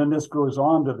 And then this goes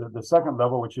on to the second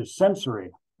level, which is sensory.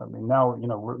 I mean, now,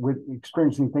 we're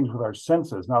experiencing things with our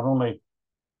senses. Not only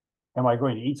am I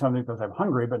going to eat something because I'm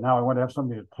hungry, but now I want to have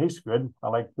something that tastes good. I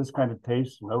like this kind of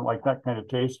taste, I don't like that kind of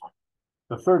taste.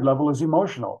 The third level is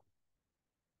emotional.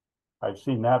 I've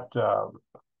seen that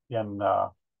in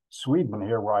Sweden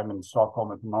here, where I'm in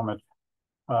Stockholm at the moment,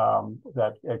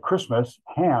 that at Christmas,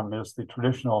 ham is the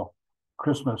traditional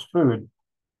Christmas food.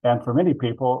 And for many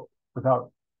people,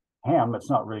 without ham, it's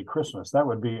not really Christmas. That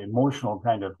would be emotional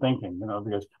kind of thinking,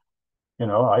 because,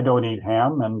 I don't eat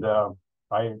ham, and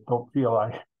I don't feel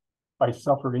I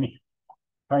suffer any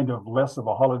kind of less of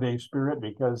a holiday spirit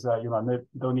because, I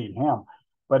don't eat ham.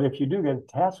 But if you do get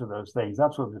attached to those things,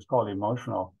 that's what is called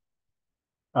emotional.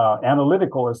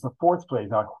 Analytical is the fourth phase.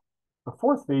 Now, the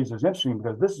fourth phase is interesting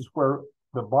because this is where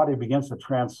the body begins to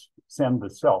transcend the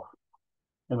self.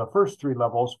 In the first three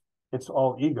levels, it's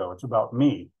all ego. It's about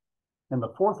me. In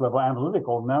the fourth level,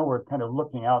 analytical, now we're kind of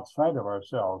looking outside of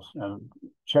ourselves and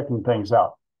checking things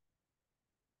out.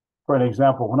 For an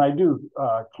example, when I do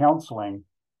counseling,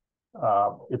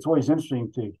 it's always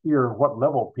interesting to hear what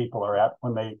level people are at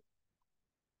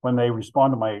when they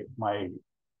respond to my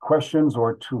questions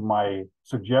or to my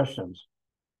suggestions.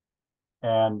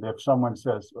 And if someone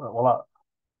says, well,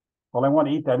 I want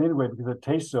to eat that anyway because it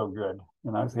tastes so good.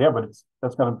 And I say, yeah, but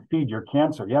that's going to feed your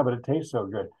cancer. Yeah, but it tastes so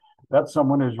good. That's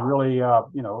someone who's really,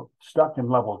 stuck in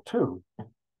level 2.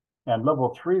 And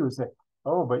level 3 was that,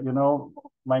 oh, but,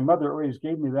 my mother always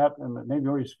gave me that and it made me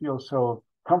always feel so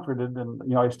comforted. And,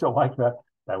 I still like that.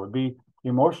 That would be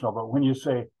emotional. But when you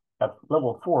say at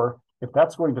level 4, if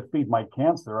that's going to feed my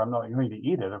cancer, I'm not going to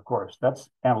eat it, of course. That's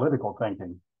analytical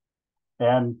thinking.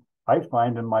 And I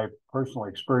find in my personal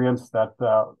experience that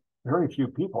very few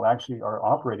people actually are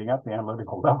operating at the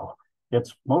analytical level.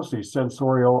 It's mostly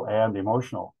sensorial and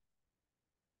emotional.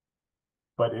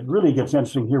 But it really gets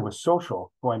interesting here with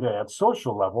social. Going to at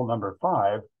social level, number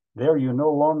 5, there you no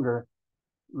longer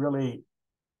really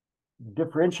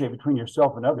differentiate between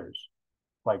yourself and others.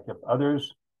 Like if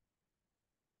others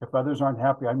aren't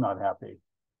happy, I'm not happy.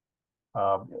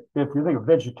 If you think of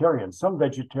vegetarians, some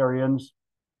vegetarians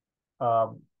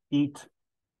eat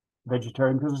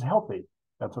vegetarian because it's healthy.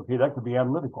 That's okay. That could be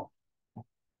analytical.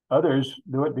 Others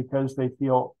do it because they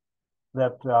feel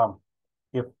that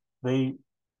if they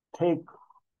take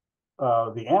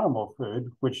the animal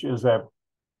food, which is a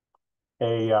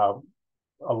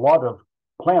lot of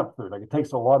plant food, like it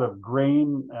takes a lot of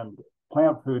grain and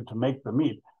plant food to make the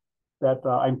meat, that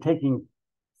I'm taking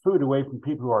food away from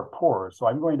people who are poor. So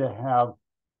I'm going to have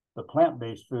the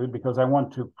plant-based food because I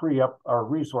want to free up our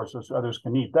resources so others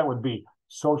can eat. That would be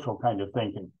social kind of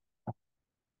thinking.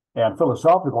 And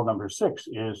philosophical, number 6,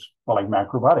 is like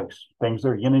macrobiotics. Things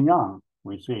are yin and yang.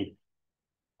 We see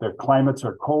the climates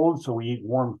are cold, so we eat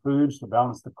warm foods to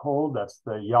balance the cold. That's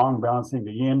the yang balancing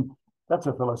the yin. That's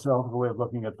a philosophical way of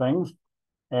looking at things.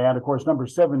 And of course, number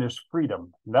 7 is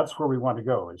freedom. And that's where we want to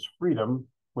go, is freedom,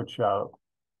 which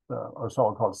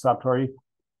Aristotle called satori.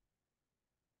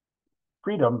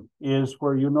 Freedom is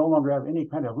where you no longer have any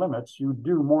kind of limits. You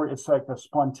do more, it's like a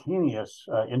spontaneous,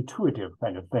 intuitive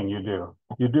kind of thing you do.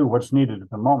 You do what's needed at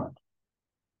the moment.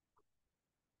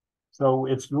 So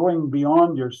it's going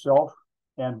beyond yourself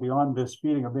and beyond this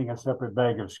feeling of being a separate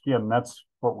bag of skin. That's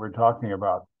what we're talking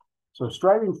about. So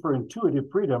striving for intuitive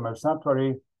freedom of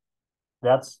satori,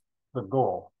 that's the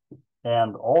goal.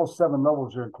 And all 7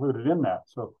 levels are included in that.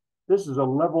 So this is a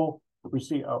level we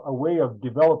see a way of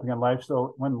developing in life.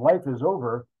 So when life is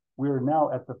over, we are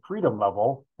now at the freedom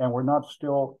level, and we're not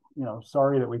still,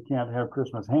 sorry that we can't have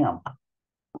Christmas ham.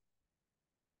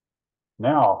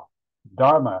 Now,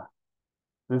 Dharma.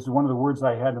 This is one of the words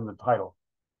I had in the title.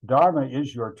 Dharma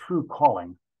is your true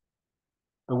calling.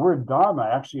 The word Dharma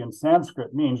actually in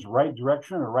Sanskrit means right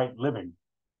direction or right living.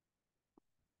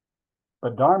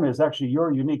 But Dharma is actually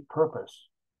your unique purpose.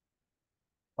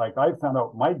 Like I found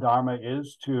out my Dharma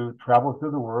is to travel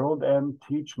through the world and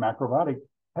teach macrobiotic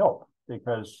health,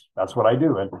 because that's what I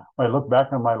do. And when I look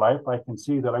back on my life, I can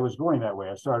see that I was going that way.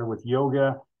 I started with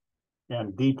yoga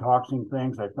and detoxing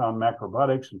things. I found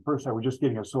macrobiotics, and first I was just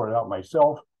getting it sorted out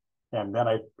myself. And then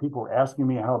people were asking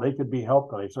me how they could be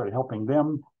helped, and I started helping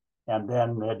them. And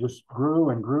then it just grew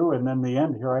and grew. And then in the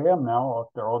end, here I am now,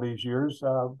 after all these years,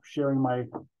 sharing my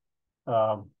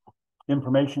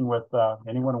information with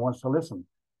anyone who wants to listen.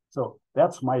 So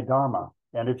that's my Dharma.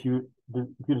 And if you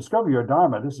discover your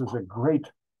Dharma, this is a great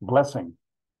blessing.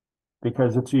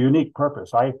 because it's a unique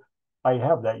purpose. I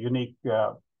have that unique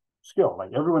skill.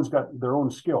 Like everyone's got their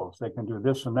own skills. They can do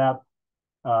this and that.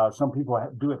 Some people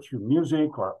do it through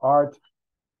music or art.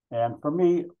 And for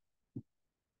me,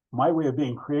 my way of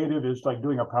being creative is like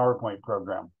doing a PowerPoint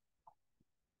program.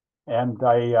 And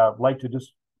I like to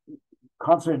just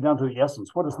concentrate down to the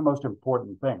essence. What is the most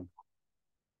important thing?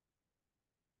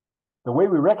 The way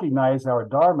we recognize our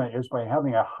Dharma is by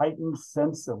having a heightened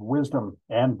sense of wisdom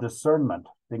and discernment,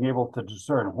 being able to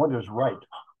discern what is right.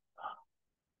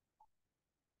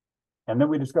 And then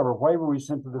we discover, why were we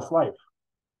sent to this life?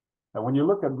 And when you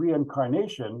look at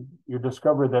reincarnation, you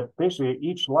discover that basically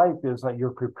each life is like you're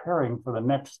preparing for the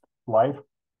next life.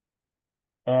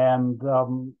 And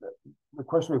the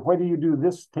question is, why do you do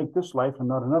this, take this life and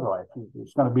not another life?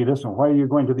 It's going to be this one. Why are you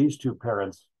going to these two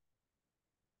parents?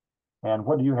 And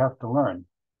what do you have to learn?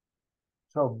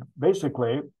 So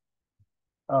basically,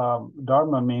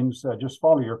 Dharma means just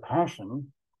follow your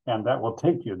passion, and that will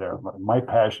take you there. My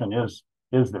passion is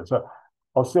this. So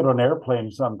I'll sit on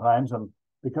airplanes sometimes, and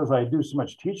because I do so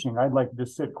much teaching, I'd like to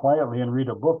just sit quietly and read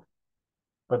a book.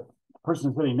 But the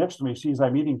person sitting next to me sees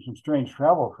I'm eating some strange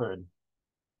travel food,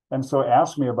 and so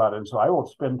asks me about it. And so I will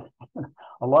spend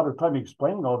a lot of time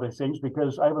explaining all these things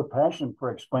because I have a passion for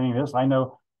explaining this. I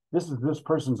know this is this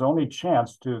person's only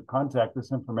chance to contact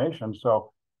this information,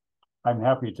 so I'm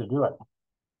happy to do it.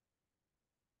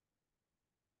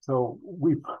 So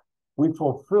we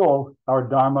fulfill our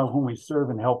Dharma when we serve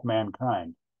and help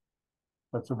mankind.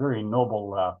 That's a very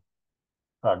noble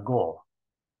goal.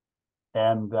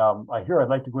 And I'd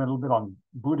like to go in a little bit on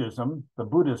Buddhism, the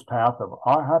Buddhist path of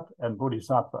Arhat and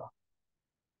Bodhisattva.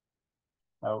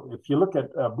 Now, if you look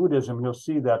at Buddhism, you'll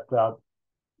see that there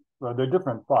are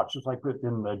different thoughts, just like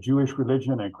in the Jewish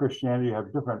religion and Christianity, you have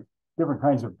different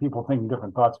kinds of people thinking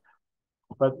different thoughts.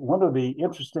 But one of the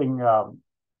interesting, you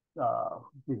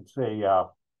could say,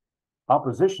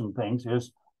 opposition things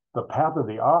is the path of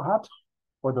the Arhat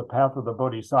or the path of the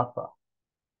Bodhisattva.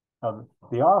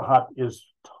 The Arhat is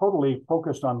totally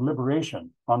focused on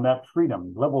liberation, on that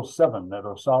freedom, level 7 that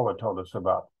Osawa told us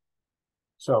about.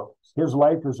 So his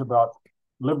life is about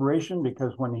liberation,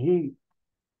 because when he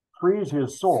frees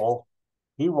his soul,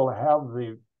 he will have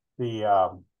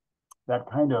that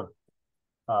kind of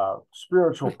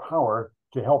spiritual power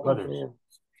to help others.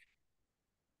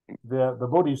 The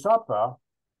Bodhisattva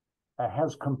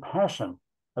has compassion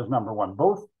as number one.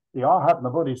 Both the Arhat and the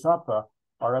Bodhisattva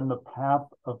are in the path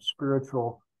of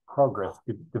spiritual progress,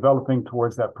 developing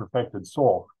towards that perfected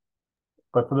soul.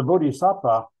 But for the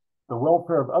Bodhisattva, the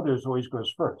welfare of others always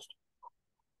goes first.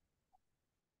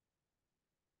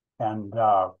 And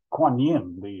Kuan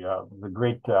Yin, the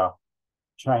great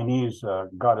Chinese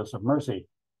goddess of mercy,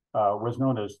 was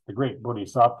known as the great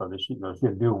Bodhisattva, that she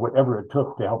would do whatever it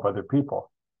took to help other people.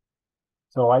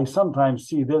 So I sometimes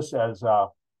see this as a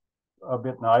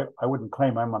bit, now I wouldn't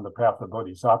claim I'm on the path of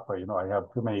Bodhisattva, I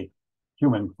have too many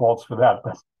human faults for that,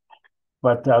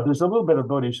 but there's a little bit of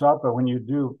Bodhisattva when you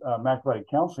do macrobiotic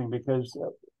counseling, because,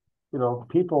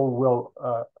 people will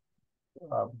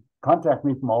contact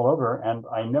me from all over, and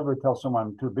I never tell someone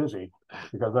I'm too busy,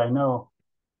 because I know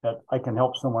that I can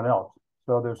help someone else.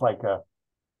 So there's like a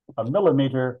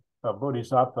millimeter of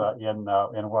Bodhisattva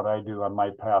in what I do on my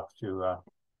path to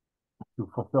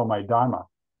fulfill my Dharma.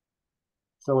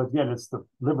 So again, it's the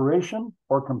liberation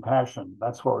or compassion.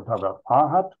 That's what we're talking about.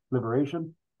 Arhat,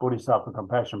 liberation, Bodhisattva,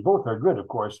 compassion. Both are good, of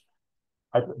course.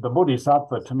 The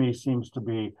Bodhisattva, to me, seems to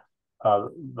be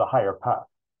the higher path.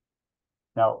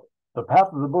 Now, the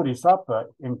path of the Bodhisattva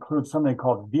includes something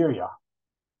called virya.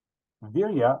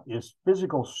 Virya is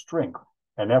physical strength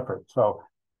and effort. So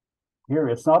here,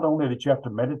 it's not only that you have to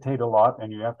meditate a lot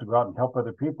and you have to go out and help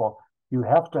other people, you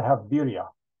have to have virya.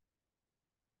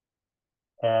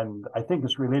 And I think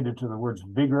it's related to the words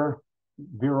vigor,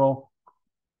 virile.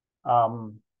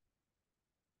 The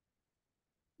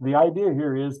idea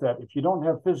here is that if you don't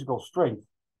have physical strength,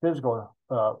 physical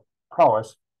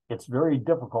prowess, it's very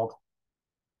difficult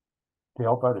to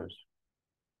help others.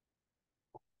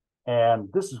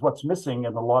 And this is what's missing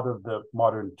in a lot of the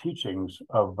modern teachings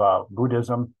of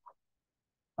Buddhism.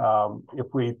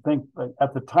 If we think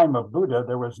at the time of Buddha,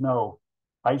 there was no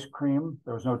ice cream,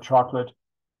 there was no chocolate.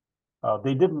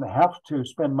 They didn't have to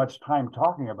spend much time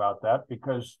talking about that,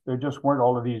 because there just weren't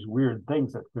all of these weird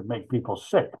things that could make people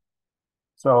sick.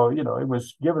 So, it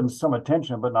was given some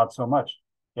attention, but not so much.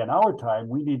 In our time,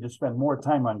 we need to spend more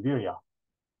time on virya,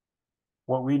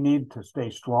 what we need to stay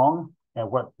strong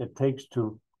and what it takes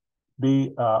to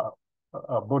be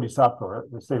a bodhisattva.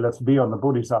 Let's be on the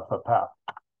bodhisattva path.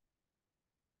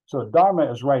 So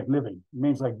Dharma is right living. It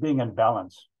means like being in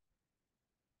balance.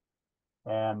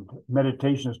 And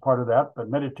meditation is part of that, but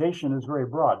meditation is very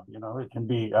broad. It can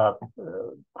be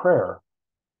prayer,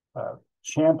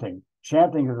 chanting.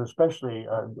 Chanting is especially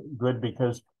good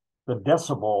because the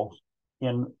decibels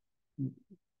in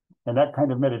that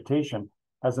kind of meditation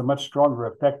has a much stronger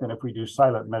effect than if we do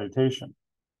silent meditation.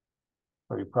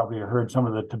 So you probably heard some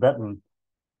of the Tibetan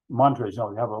mantras.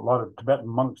 You have a lot of Tibetan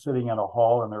monks sitting in a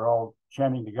hall and they're all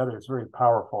chanting together. It's very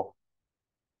powerful.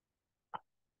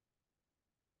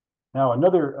 Now,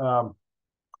 another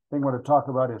thing I want to talk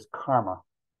about is karma.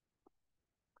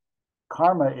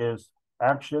 Karma is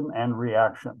action and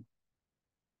reaction.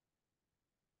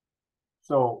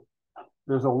 So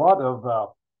there's a lot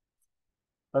of,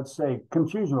 let's say,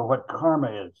 confusion of what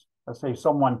karma is. Let's say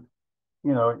someone,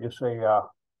 you say,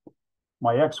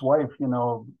 my ex-wife,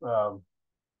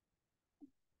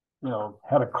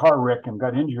 had a car wreck and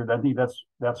got injured. I think that's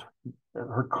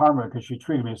her karma because she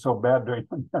treated me so bad during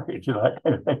the marriage, that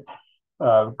kind of thing.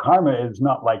 Karma is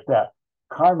not like that.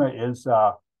 Karma is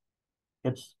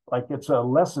it's a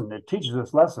lesson. It teaches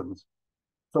us lessons,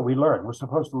 so we learn. We're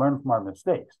supposed to learn from our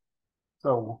mistakes.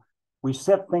 So we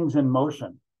set things in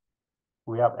motion.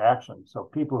 We have actions. So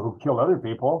people who kill other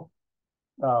people,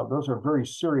 those are very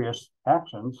serious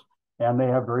actions, and they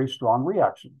have very strong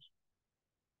reactions.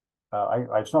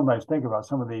 I sometimes think about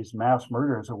some of these mass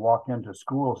murderers who walk into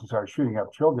schools and start shooting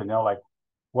up children, like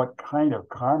what kind of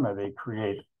karma they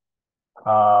create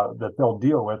that they'll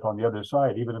deal with on the other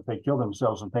side, even if they kill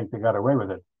themselves and think they got away with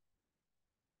it.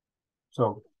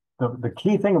 So the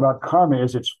key thing about karma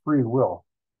is it's free will.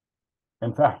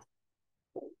 In fact,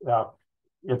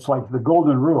 it's like the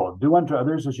golden rule: do unto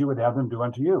others as you would have them do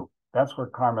unto you. That's where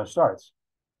karma starts.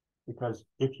 Because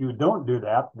if you don't do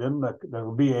that, then there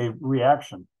will be a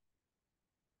reaction.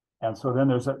 And so then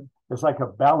there's like a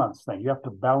balance thing. You have to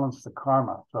balance the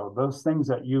karma. So those things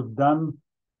that you've done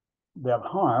that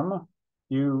harm,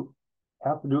 you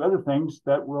have to do other things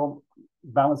that will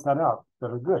balance that out,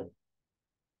 that are good.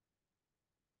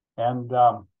 And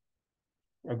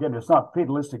again, it's not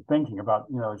fatalistic thinking about,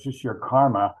 it's just your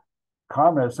karma.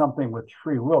 Karma is something with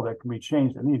free will that can be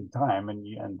changed at any time,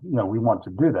 and we want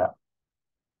to do that.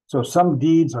 So some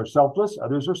deeds are selfless,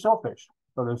 others are selfish.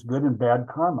 So there's good and bad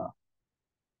karma.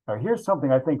 Now, here's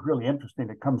something I think really interesting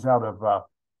that comes out of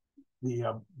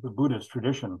the Buddhist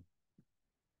tradition.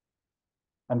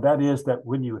 And that is that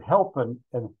when you help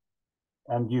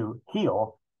and you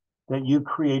heal, that you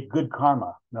create good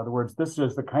karma. In other words, this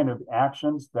is the kind of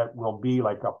actions that will be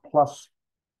like a plus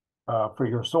for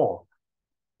your soul.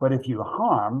 But if you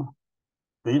harm,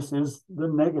 this is the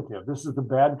negative. This is the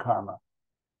bad karma.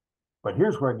 But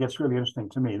here's where it gets really interesting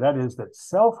to me. That is that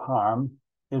self-harm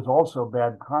is also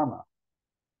bad karma.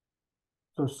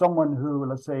 So someone who,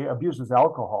 let's say, abuses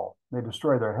alcohol, they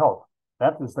destroy their health.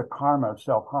 That is the karma of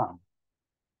self-harm.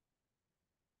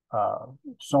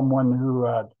 Someone who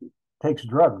takes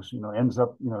drugs, ends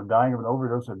up, dying of an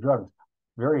overdose of drugs.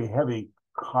 Very heavy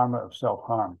karma of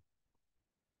self-harm.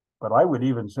 But I would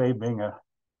even say, being a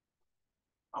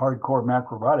hardcore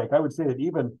macrobiotic, I would say that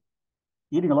even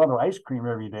eating a lot of ice cream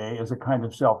every day is a kind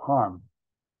of self-harm.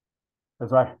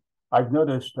 As I've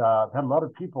noticed, I've had a lot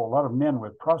of people, a lot of men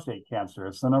with prostate cancer.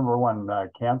 It's the #1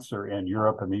 cancer in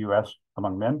Europe and the US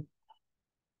among men.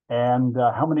 And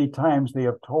how many times they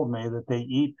have told me that they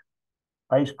eat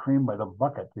ice cream by the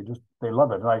bucket. They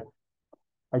love it. And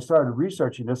I started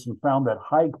researching this and found that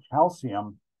high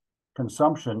calcium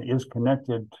consumption is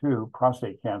connected to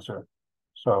prostate cancer.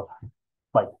 So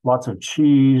like lots of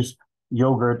cheese,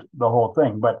 yogurt, the whole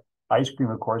thing. But ice cream,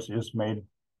 of course, is made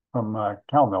from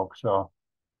cow milk. So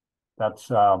that's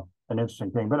an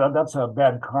interesting thing. But that's a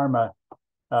bad karma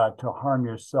to harm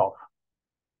yourself.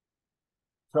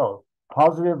 So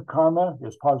positive karma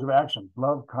is positive action: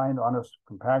 love, kind, honest,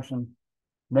 compassion.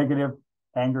 Negative,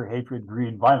 anger, hatred,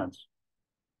 greed, violence.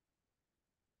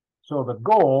 So the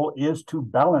goal is to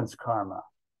balance karma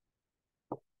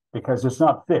because it's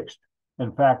not fixed.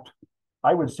 In fact,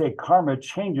 I would say karma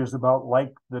changes about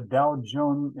like the Dow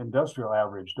Jones Industrial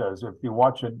Average does. If you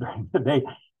watch it during the day,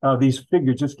 these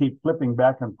figures just keep flipping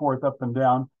back and forth, up and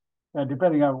down, and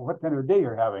depending on what kind of a day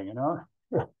you're having,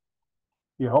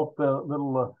 You hope the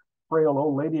little frail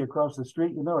old lady across the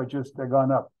street, it just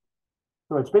gone up.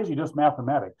 So it's basically just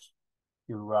mathematics.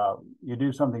 You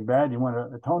do something bad, you want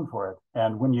to atone for it.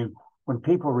 And when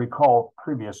people recall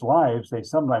previous lives, they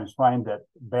sometimes find that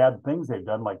bad things they've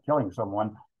done, like killing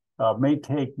someone, may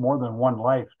take more than one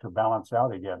life to balance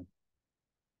out again.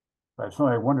 So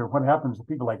I wonder what happens to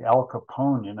people like Al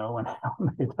Capone,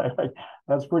 when they die.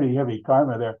 That's pretty heavy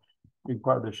karma there, big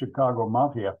part of the Chicago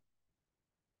Mafia.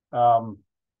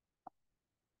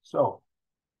 So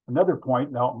another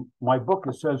point, now my book,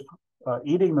 it says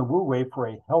eating the Wu Wei for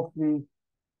a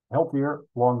healthier,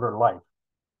 longer life.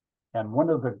 And one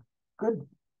of the good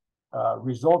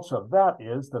results of that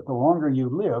is that the longer you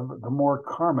live, the more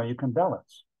karma you can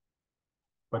balance.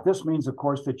 But this means, of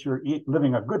course, that you're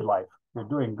living a good life. You're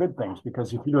doing good things,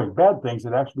 because if you're doing bad things,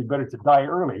 it'd actually be better to die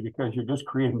early, because you're just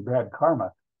creating bad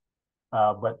karma.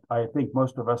 But I think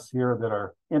most of us here that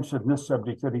are interested in this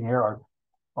subject sitting here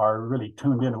are really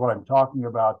tuned into what I'm talking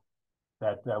about,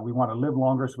 that we want to live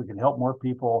longer so we can help more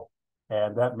people.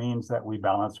 And that means that we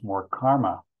balance more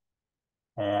karma.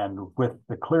 And with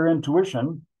the clear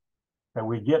intuition that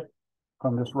we get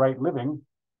from this right living,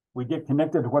 we get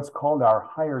connected to what's called our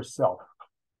higher self.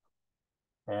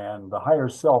 And the higher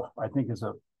self, I think, is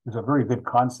a very good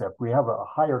concept. We have a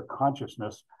higher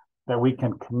consciousness that we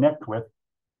can connect with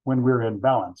when we're in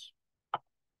balance.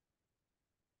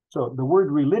 So the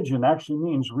word religion actually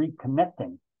means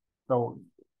reconnecting. So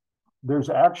there's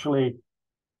actually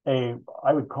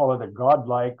I would call it a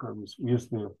godlike, or we use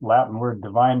the Latin word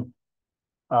divine,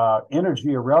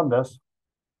 energy around us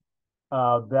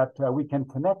that we can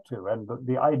connect to. And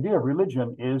the idea of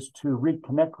religion is to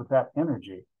reconnect with that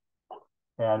energy.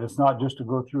 And it's not just to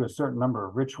go through a certain number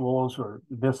of rituals or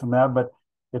this and that, but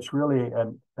it's really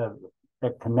a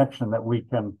connection that we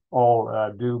can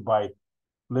all do by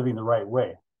living the right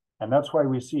way. And that's why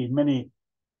we see many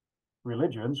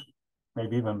religions,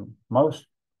 maybe even most,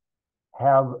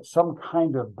 have some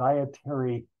kind of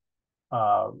dietary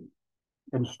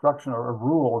instruction or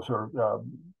rules or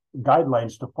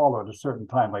guidelines to follow at a certain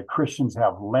time. Like Christians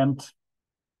have Lent,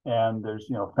 and there's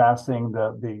fasting.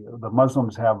 The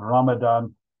Muslims have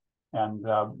Ramadan, and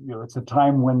it's a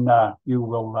time when you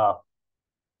will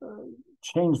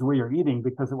change the way you're eating,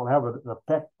 because it will have an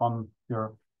effect on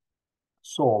your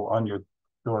soul, on your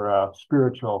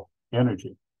spiritual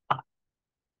energy.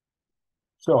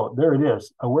 So there it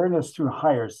is, awareness through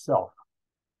higher self.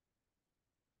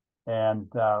 And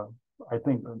I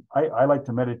think I like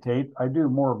to meditate. I do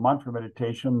more mantra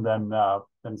meditation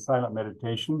than silent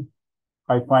meditation.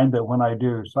 I find that when I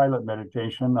do silent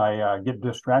meditation, I get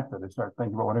distracted. I start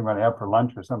thinking about what I'm going to have for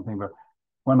lunch or something. But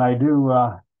when I do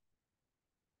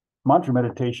mantra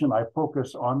meditation, I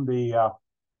focus on the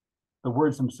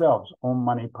words themselves: Om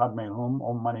Mani Padme Hum,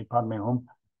 Om Mani Padme Hum.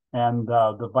 And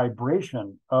the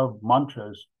vibration of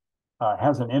mantras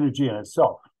has an energy in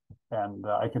itself. And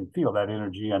I can feel that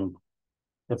energy. And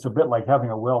it's a bit like having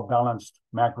a well-balanced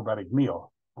macrobiotic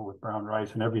meal with brown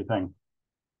rice and everything.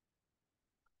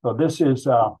 So this is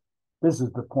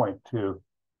the point, to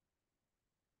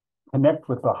connect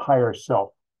with the higher self.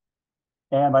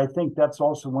 And I think that's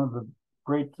also one of the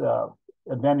great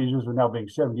advantages of now being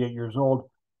 78 years old.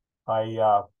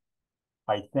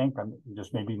 I think, I'm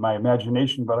just maybe my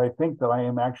imagination, but I think that I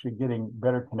am actually getting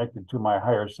better connected to my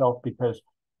higher self, because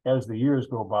as the years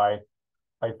go by,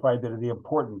 I find that the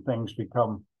important things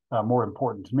become more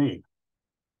important to me.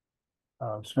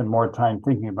 Spend more time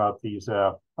thinking about these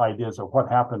ideas of what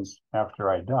happens after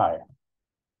I die.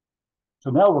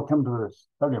 So now we'll come to the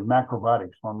study of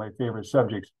macrobiotics, one of my favorite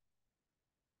subjects.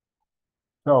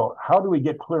 So how do we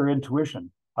get clear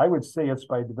intuition? I would say it's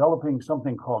by developing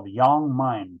something called yang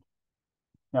mind.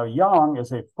 Now, yang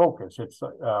is a focus. It's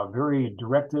very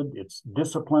directed. It's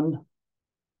disciplined.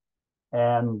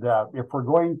 And if we're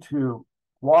going to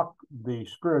walk the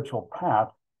spiritual path,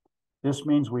 this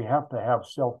means we have to have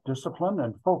self-discipline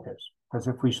and focus. Because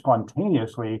if we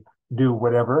spontaneously do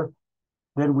whatever,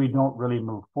 then we don't really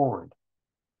move forward.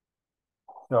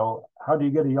 So how do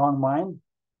you get a yang mind?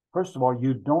 First of all,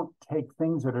 you don't take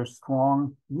things that are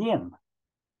strong yin.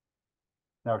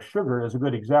 Now, sugar is a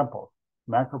good example.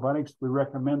 Macrobiotics, we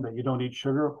recommend that you don't eat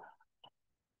sugar.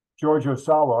 George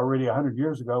Osawa, already 100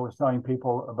 years ago, was telling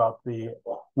people about the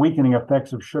weakening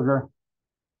effects of sugar.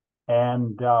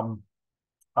 And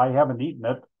I haven't eaten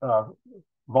it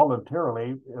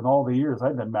voluntarily in all the years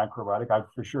I've been macrobiotic.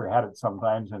 I've for sure had it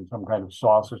sometimes in some kind of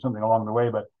sauce or something along the way.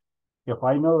 But if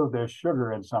I know there's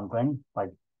sugar in something, like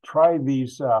try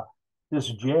this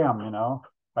jam,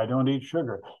 I don't eat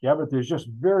sugar. Yeah, but there's just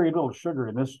very little sugar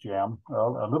in this jam.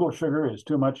 Well, a little sugar is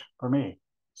too much for me,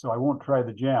 so I won't try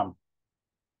the jam.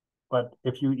 But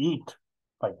if you eat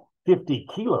like 50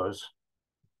 kilos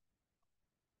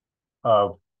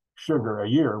of sugar a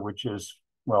year, which is,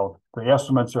 well, the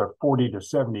estimates are 40 to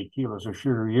 70 kilos of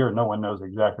sugar a year. No one knows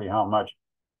exactly how much.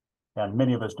 And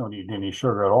many of us don't eat any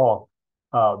sugar at all.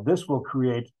 This will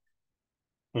create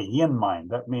a yin mind.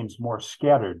 That means more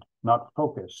scattered, not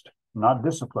focused, not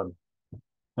disciplined.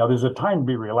 Now, there's a time to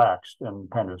be relaxed and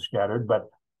kind of scattered, but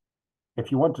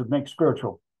if you want to make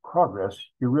spiritual progress,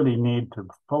 you really need to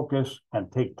focus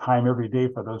and take time every day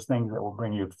for those things that will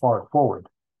bring you far forward.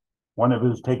 One of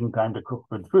it is taking time to cook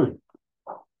good food.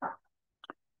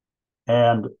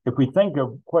 And if we think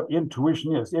of what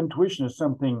intuition is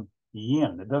something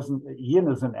yin. Yin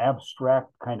is an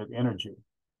abstract kind of energy.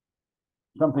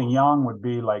 Something yang would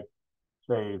be like,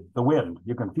 say, the wind.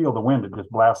 You can feel the wind, it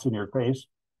just blasts in your face.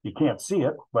 You can't see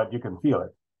it, but you can feel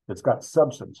it. It's got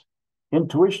substance.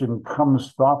 Intuition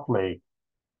comes softly,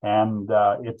 and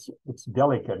it's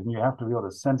delicate, and you have to be able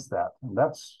to sense that. And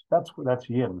that's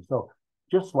yin. So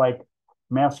just like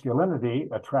masculinity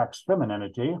attracts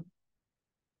femininity,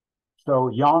 so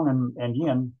yang and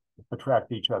yin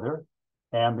attract each other,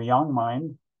 and the yang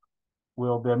mind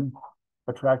will then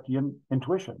attract yin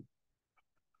intuition.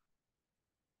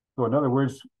 So in other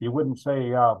words, you wouldn't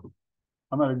say,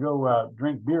 I'm going to go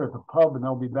drink beer at the pub and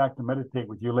I'll be back to meditate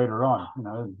with you later on. You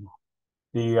know,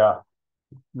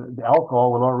 the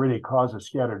alcohol will already cause a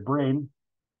scattered brain,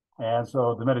 and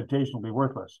so the meditation will be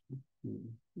worthless.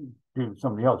 Do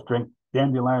something else. Drink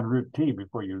dandelion root tea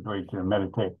before you're going to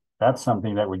meditate. That's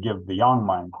something that would give the yang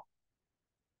mind.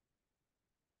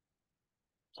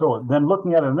 So then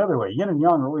looking at it another way, yin and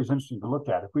yang are always interesting to look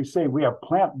at. If we say we have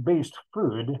plant-based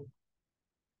food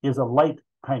is a light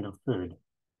kind of food,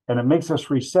 and it makes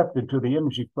us receptive to the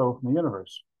energy flow from the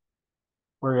universe.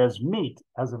 Whereas meat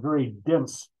has a very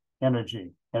dense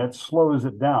energy, and it slows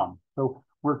it down. So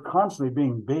we're constantly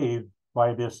being bathed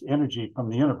by this energy from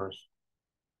the universe.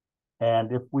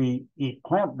 And if we eat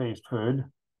plant-based food,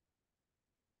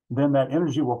 then that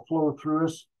energy will flow through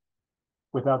us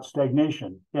without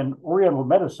stagnation. In Oriental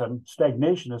medicine,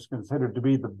 stagnation is considered to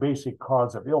be the basic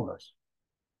cause of illness.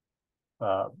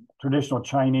 Traditional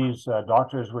Chinese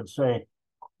doctors would say,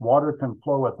 water can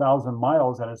flow 1,000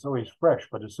 miles and it's always fresh,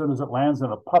 but as soon as it lands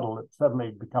in a puddle, it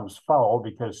suddenly becomes foul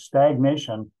because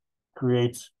stagnation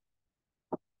creates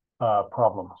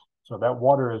problems. So that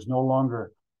water is no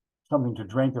longer something to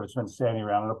drink if it's been standing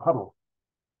around in a puddle.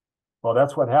 Well,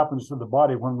 that's what happens to the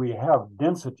body when we have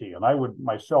density. And I would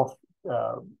myself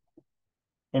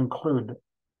include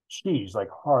cheese, like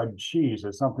hard cheese,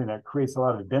 as something that creates a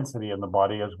lot of density in the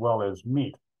body, as well as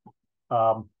meat.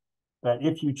 That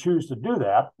if you choose to do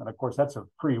that, and of course that's a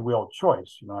free will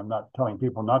choice, you know, I'm not telling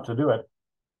people not to do it,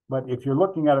 but if you're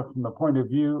looking at it from the point of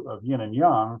view of yin and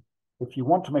yang, if you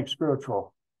want to make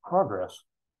spiritual progress,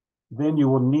 then you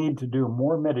will need to do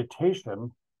more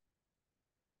meditation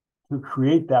to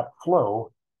create that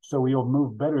flow, so you'll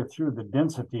move better through the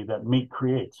density that meat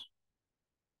creates.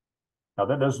 Now,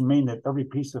 that doesn't mean that every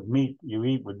piece of meat you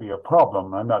eat would be a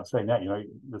problem. I'm not saying that, you know,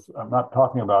 I'm not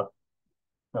talking about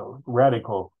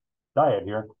radical diet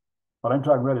here. What I'm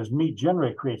talking about is meat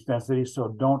generally creates density, so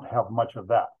don't have much of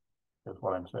that, is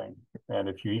what I'm saying. And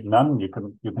if you eat none, you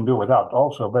can do it without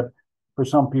also, but for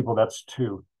some people that's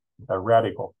too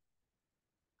radical.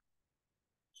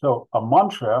 So a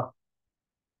mantra,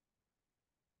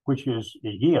 which is a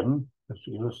yin,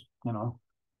 you know,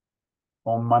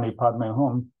 Om Mani Padme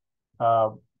Hum,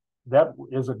 that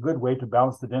is a good way to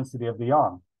balance the density of the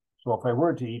yang. So if I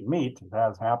were to eat meat, it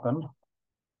has happened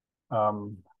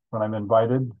when I'm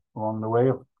invited along the way,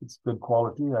 if it's good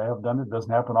quality, I have done it. It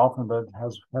doesn't happen often, but it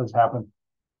has happened.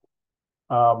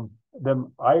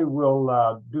 Then I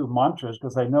will do mantras,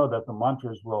 because I know that the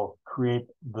mantras will create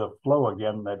the flow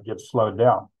again that gets slowed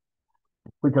down.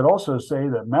 We could also say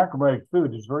that macrobiotic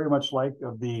food is very much like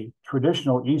of the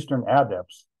traditional Eastern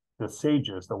adepts, the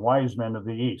sages, the wise men of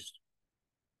the East.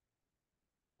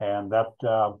 And that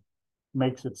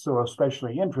makes it so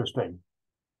especially interesting.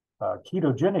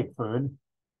 Ketogenic food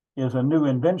is a new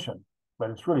invention, but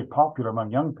it's really popular among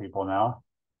young people now.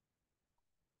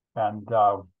 And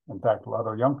in fact, a lot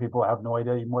of young people have no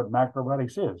idea even what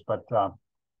macrobiotics is, but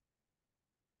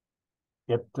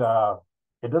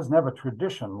it doesn't have a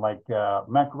tradition like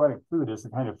macrobiotic food is the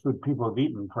kind of food people have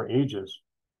eaten for ages.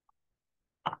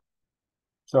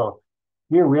 So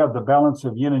here we have the balance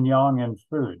of yin and yang in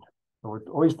food. So we're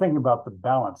always thinking about the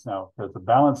balance now, because the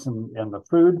balance in the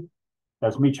food,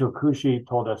 as Michio Kushi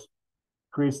told us,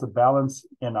 creates the balance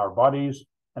in our bodies,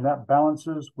 and that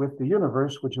balances with the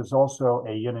universe, which is also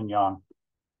a yin and yang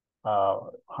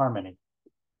harmony.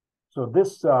 So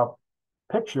this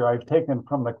picture I've taken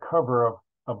from the cover of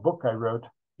a book I wrote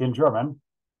in German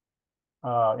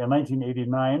in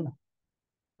 1989.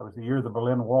 That was the year the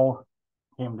Berlin Wall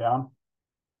came down.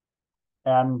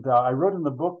 And I wrote in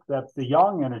the book that the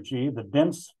yang energy, the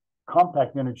dense,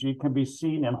 compact energy, can be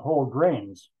seen in whole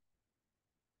grains.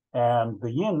 And the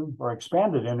yin, or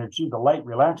expanded energy, the light,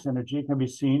 relaxed energy, can be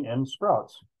seen in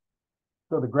sprouts.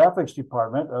 So the graphics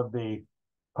department of the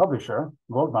publisher,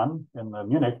 Goldman, in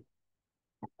Munich,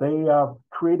 they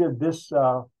created this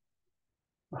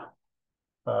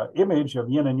image of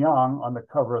yin and yang on the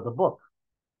cover of the book.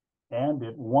 and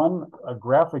it won a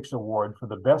graphics award for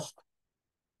the best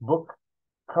book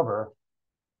cover,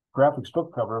 graphics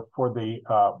book cover for the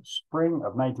spring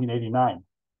of 1989.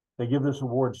 They give this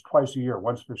awards twice a year,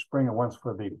 once for spring and once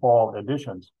for the fall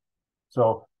editions.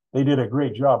 So they did a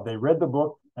great job. They read the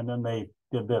book and then they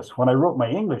did this. When I wrote my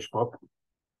English book,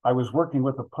 I was working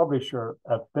with a publisher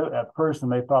at first,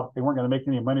 and they thought they weren't going to make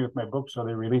any money with my book, so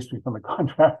they released me from the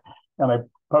contract, and I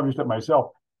published it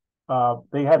myself.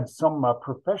 They had some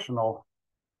professional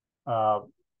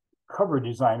cover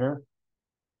designer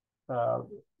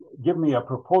give me a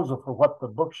proposal for what the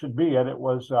book should be, and it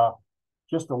was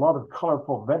just a lot of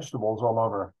colorful vegetables all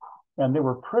over. And they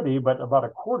were pretty, but about a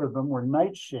quarter of them were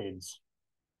nightshades.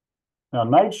 Now,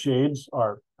 nightshades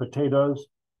are potatoes,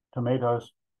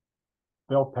 tomatoes,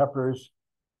 bell peppers,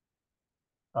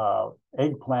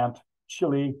 eggplant,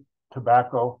 chili,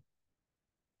 tobacco,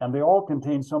 and they all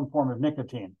contain some form of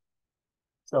nicotine.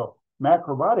 So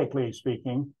macrobiotically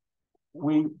speaking,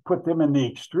 we put them in the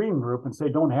extreme group and say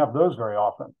don't have those very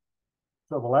often.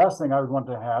 So the last thing I would want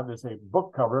to have is a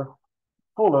book cover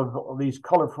full of these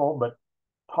colorful but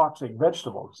toxic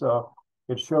vegetables. So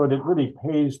it showed it really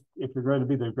pays, if you're going to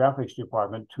be the graphics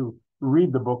department, to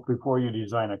read the book before you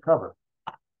design a cover.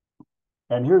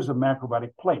 And here's a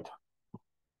macrobiotic plate.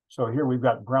 So here we've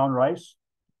got brown rice,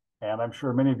 and I'm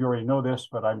sure many of you already know this,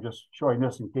 but I'm just showing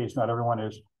this in case not everyone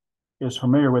is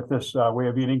familiar with this way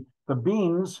of eating. The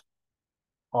beans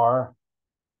are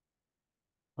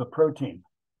the protein,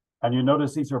 and you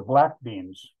notice these are black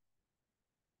beans.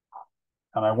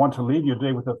 And I want to leave you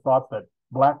today with the thought that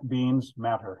black beans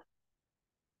matter.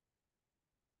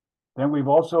 Then we've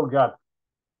also got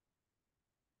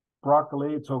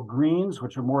broccoli, so greens,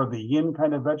 which are more of the yin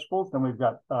kind of vegetables. Then we've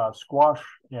got squash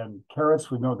and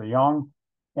carrots, we know the yang,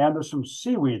 and there's some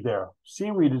seaweed there.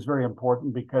 Seaweed is very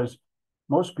important because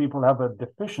most people have a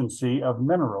deficiency of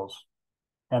minerals,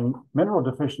 and mineral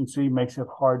deficiency makes it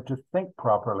hard to think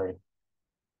properly.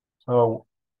 So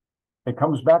it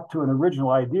comes back to an original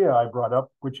idea I brought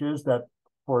up, which is that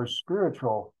for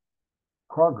spiritual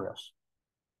progress,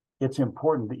 it's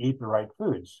important to eat the right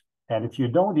foods. And if you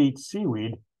don't eat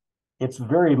seaweed, it's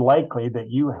very likely that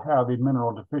you have a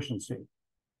mineral deficiency.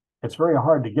 It's very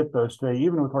hard to get those today,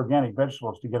 even with organic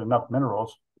vegetables, to get enough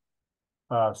minerals.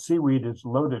 Seaweed is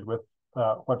loaded with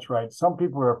what's right. Some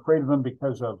people are afraid of them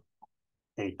because of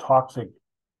a toxic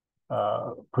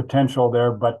potential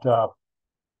there, but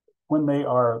when they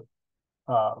are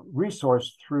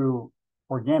resourced through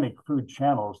organic food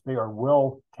channels, they are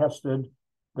well tested,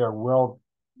 they're well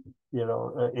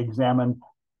examined,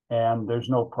 and there's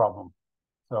no problem.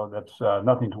 So that's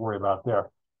nothing to worry about there.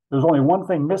 There's only one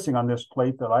thing missing on this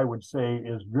plate that I would say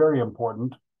is very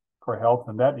important for health,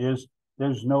 and that is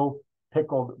there's no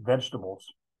pickled vegetables.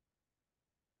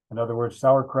 In other words,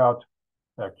 sauerkraut,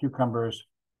 cucumbers,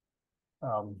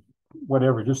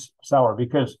 whatever, just sour,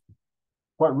 because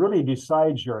what really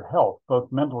decides your health,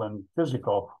 both mental and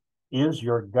physical, is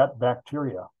your gut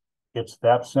bacteria. It's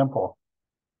that simple.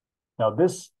 Now,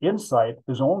 this insight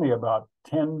is only about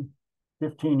 10,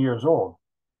 15 years old.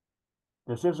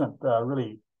 This isn't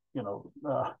really,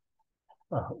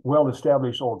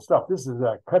 well-established old stuff. This is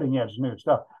cutting-edge new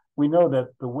stuff. We know that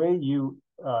the way you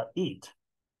eat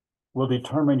will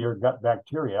determine your gut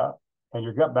bacteria, and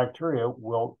your gut bacteria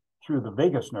will, through the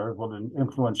vagus nerve, will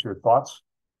influence your thoughts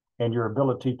and your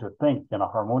ability to think in a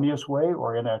harmonious way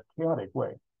or in a chaotic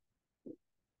way.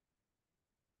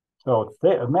 So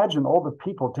imagine all the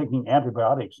people taking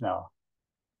antibiotics now.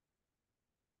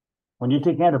 When you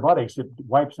take antibiotics, it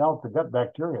wipes out the gut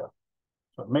bacteria.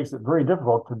 So it makes it very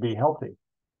difficult to be healthy.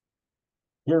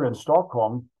 Here in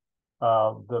Stockholm,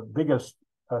 the biggest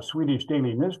Swedish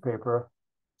daily newspaper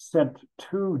sent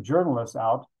 2 journalists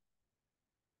out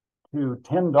to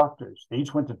 10 doctors. They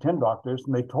each went to 10 doctors,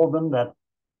 and they told them that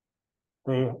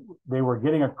they were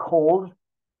getting a cold,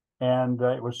 and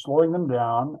it was slowing them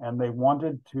down, and they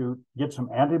wanted to get some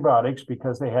antibiotics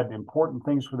because they had important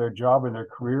things for their job and their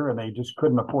career, and they just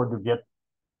couldn't afford to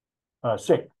get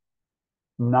sick.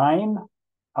 9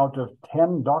 out of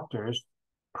 10 doctors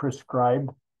prescribed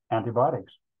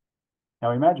antibiotics.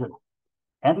 Now imagine,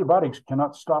 antibiotics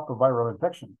cannot stop a viral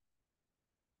infection.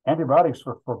 Antibiotics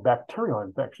are for bacterial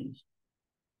infections.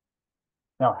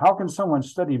 Now, how can someone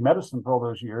study medicine for all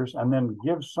those years and then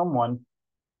give someone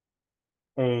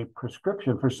a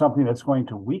prescription for something that's going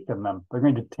to weaken them? They're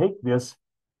going to take this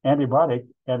antibiotic,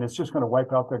 and it's just going to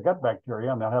wipe out their gut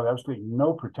bacteria, and they'll have absolutely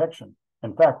no protection.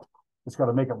 In fact, it's going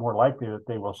to make it more likely that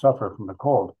they will suffer from the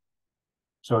cold.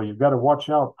 So you've got to watch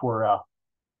out for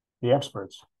the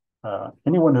experts.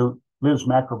 Anyone who lives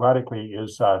macrobiotically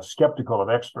is skeptical of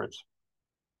experts.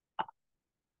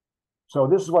 So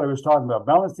this is what I was talking about,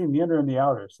 balancing the inner and the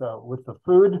outer. So with the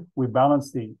food, we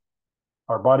balance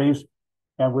our bodies.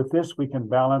 And with this, we can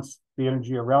balance the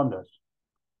energy around us.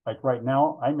 Like right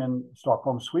now, I'm in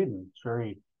Stockholm, Sweden. It's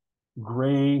very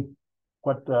gray,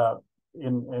 what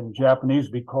in Japanese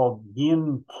would be called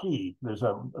yin ki. There's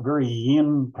a very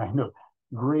yin kind of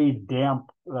gray,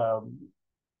 damp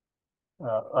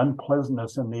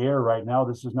unpleasantness in the air right now.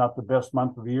 This is not the best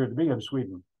month of the year to be in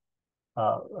Sweden.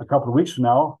 A couple of weeks from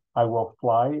now, I will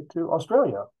fly to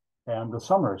Australia, and the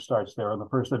summer starts there on the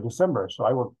 1st of December. So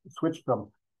I will switch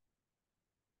from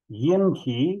yin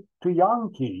ki to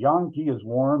yang ki. Yang ki is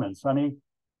warm and sunny.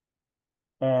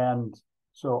 And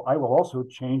so I will also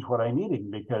change what I'm eating,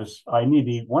 because I need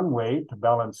to eat one way to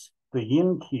balance the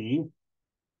yin ki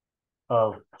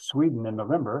of Sweden in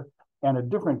November, and a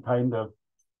different kind of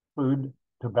food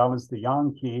to balance the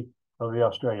yang ki of the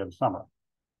Australian summer.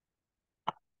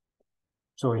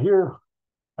 So here,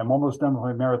 I'm almost done with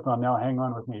my marathon now. Hang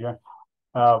on with me here.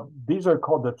 These are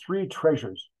called the three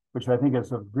treasures, which I think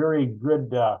is a very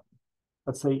good,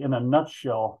 let's say in a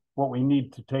nutshell, what we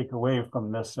need to take away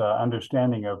from this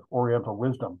understanding of Oriental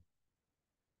wisdom.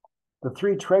 The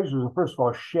three treasures are, first of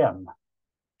all, Shen.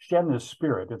 Shen is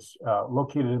spirit. It's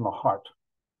located in the heart.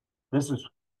 This is,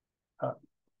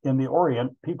 in the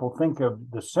Orient, people think of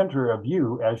the center of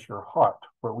you as your heart,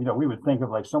 where we would think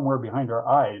of like somewhere behind our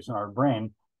eyes and our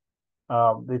brain.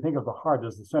 They think of the heart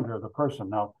as the center of the person.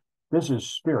 Now, this is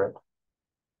spirit,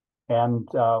 and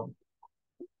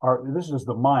this is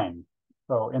the mind.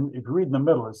 So, and if you read in the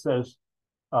middle, it says,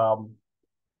 if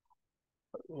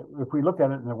we look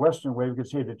at it in the Western way, we could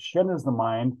say that Shen is the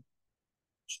mind,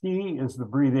 Qi is the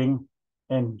breathing,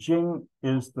 and Jing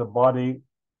is the body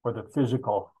or the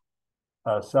physical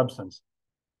substance.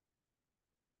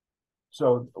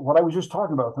 So what I was just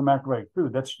talking about, the macrobiotic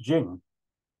food, that's Jing.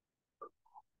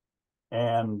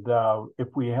 And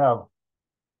if we have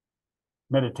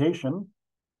meditation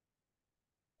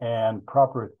and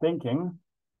proper thinking,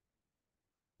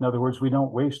 in other words, we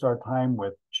don't waste our time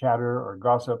with chatter or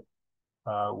gossip.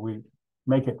 We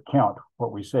make it count.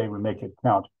 What we say, we make it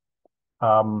count.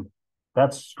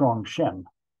 That's strong Shen.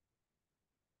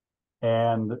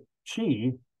 And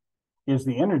Qi is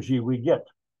the energy we get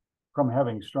from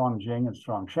having strong Jing and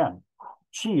strong Shen.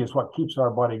 Qi is what keeps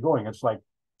our body going. It's like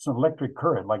it's an electric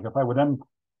current. Like if I would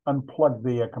unplug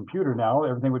the computer now,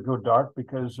 everything would go dark,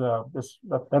 because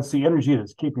that's the energy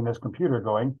that's keeping this computer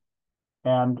going.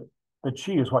 And the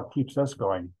Qi is what keeps us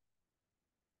going.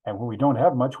 And when we don't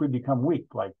have much, we become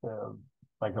weak, like a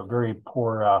very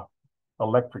poor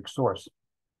electric source.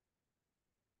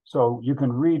 So you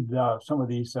can read some of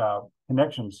these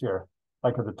connections here,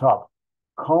 like at the top.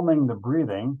 Calming the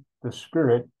breathing, the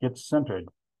spirit gets centered.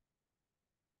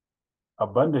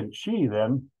 Abundant Qi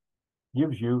then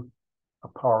gives you a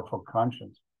powerful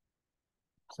conscience.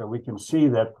 So we can see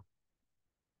that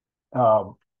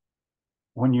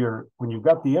when you've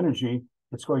got the energy,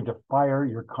 it's going to fire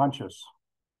your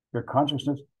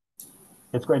consciousness.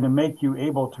 It's going to make you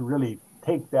able to really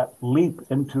take that leap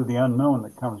into the unknown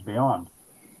that comes beyond.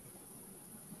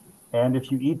 And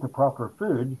if you eat the proper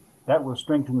food, that will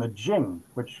strengthen the Jing,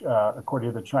 which,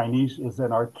 according to the Chinese, is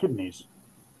in our kidneys.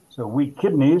 So weak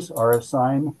kidneys are a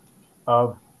sign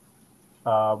of,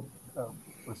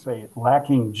 let's say,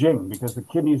 lacking Jing, because the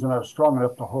kidneys are not strong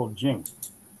enough to hold Jing.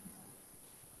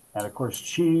 And of course,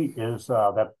 Qi is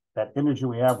that energy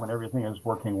we have when everything is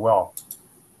working well.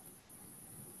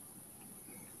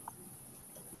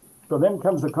 So then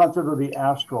comes the concept of the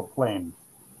astral plane.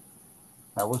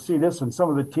 Now we'll see this in some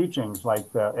of the teachings,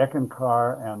 like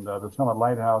Eckankar and the Summit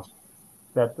Lighthouse,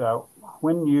 that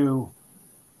when you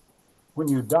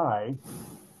die,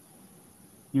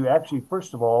 you actually,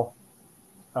 first of all,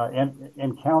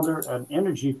 encounter an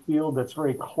energy field that's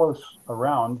very close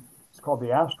around. It's called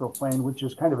the astral plane, which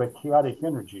is kind of a chaotic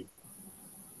energy.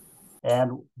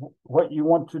 And what you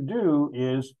want to do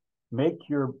is make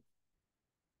your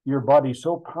body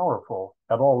so powerful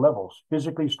at all levels,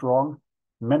 physically strong,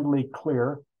 mentally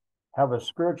clear, have a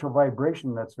spiritual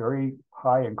vibration that's very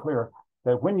high and clear,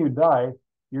 that when you die,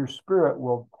 your spirit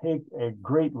will take a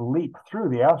great leap through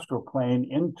the astral plane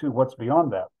into what's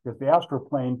beyond that, because the astral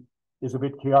plane is a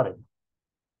bit chaotic.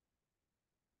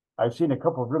 I've seen a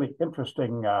couple of really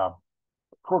interesting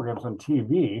programs on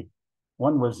TV.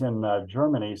 One was in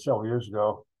Germany several years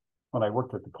ago when I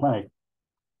worked at the clinic.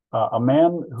 A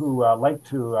man who liked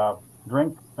to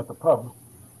drink at the pub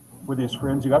with his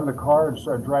friends, he got in the car and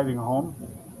started driving home,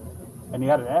 and he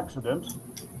had an accident,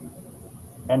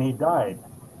 and he died.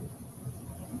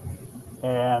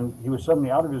 And he was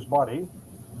suddenly out of his body,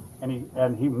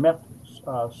 and he met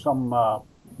some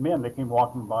men that came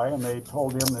walking by, and they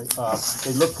told him that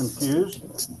they looked confused.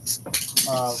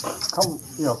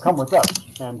 Come with us.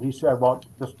 And he said, well,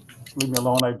 just leave me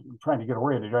alone. I'm trying to get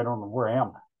away. I don't know where I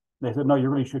am. They said, no, you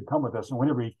really should come with us. And when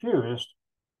he refused,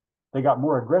 they got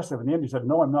more aggressive. In the end, he said,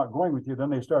 no, I'm not going with you. Then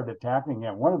they started attacking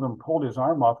him. One of them pulled his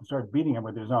arm off and started beating him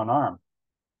with his own arm.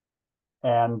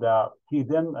 And he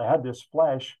then had this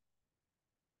flash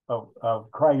of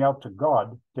crying out to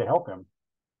God to help him.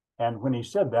 And when he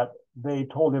said that, they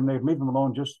told him they'd leave him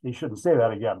alone, just he shouldn't say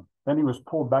that again. Then he was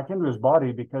pulled back into his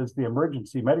body because the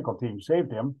emergency medical team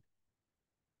saved him.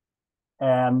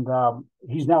 And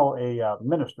he's now a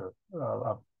minister,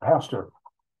 a pastor.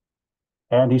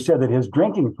 And he said that his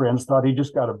drinking friends thought he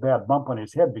just got a bad bump on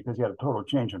his head because he had a total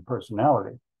change in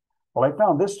personality. Well, I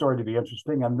found this story to be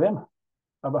interesting. And then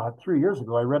about 3 years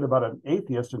ago, I read about an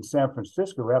atheist in San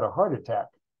Francisco who had a heart attack.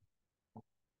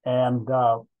 And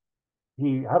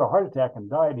he had a heart attack and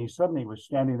died. He suddenly was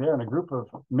standing there, and a group of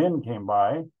men came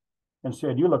by and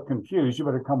said, you look confused. You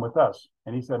better come with us.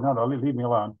 And he said, no, leave me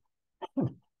alone.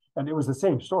 And it was the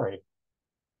same story,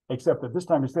 except that this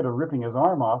time, instead of ripping his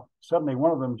arm off, suddenly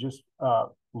one of them just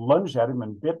lunged at him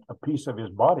and bit a piece of his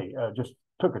body, just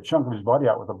took a chunk of his body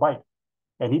out with a bite.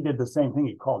 And he did the same thing.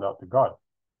 He called out to God.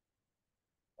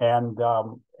 And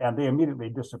they immediately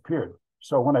disappeared.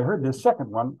 So when I heard this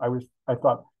second one, I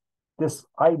thought, this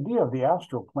idea of the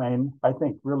astral plane, I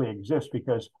think, really exists,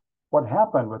 because what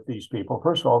happened with these people,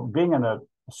 first of all, being in a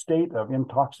state of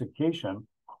intoxication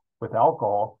with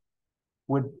alcohol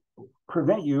would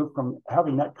prevent you from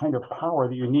having that kind of power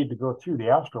that you need to go through the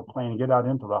astral plane and get out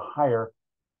into the higher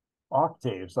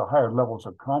octaves, the higher levels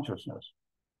of consciousness.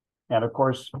 And of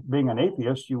course, being an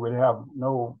atheist, you would have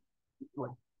no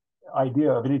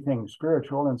idea of anything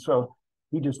spiritual. And so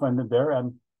he just landed there.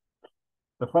 And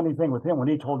the funny thing with him, when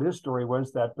he told his story,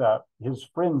 was that his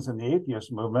friends in the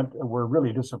atheist movement were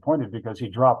really disappointed because he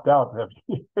dropped out.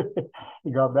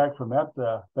 He got back from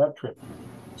that trip.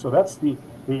 So that's the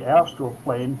astral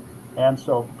plane. And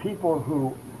so people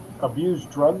who abuse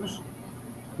drugs,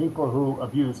 people who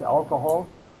abuse alcohol,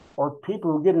 or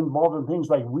people who get involved in things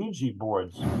like Ouija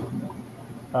boards,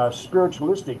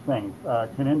 spiritualistic things,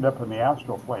 can end up in the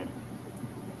astral plane.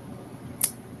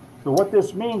 So what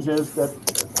this means is that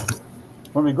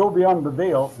when we go beyond the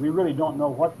veil, we really don't know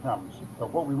what comes.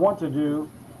 But what we want to do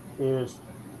is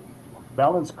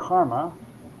balance karma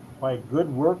by good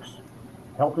works,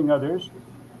 helping others,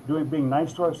 being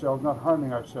nice to ourselves, not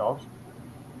harming ourselves,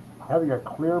 having a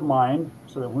clear mind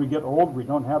so that when we get old, we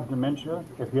don't have dementia.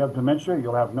 If you have dementia,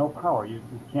 you'll have no power. You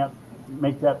can't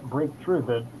make that break through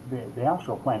the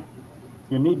astral plane.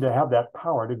 You need to have that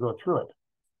power to go through it.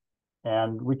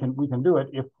 And we can do it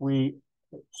if we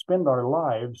spend our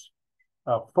lives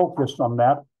focused on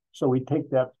that, so we take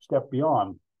that step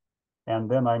beyond. And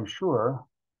then I'm sure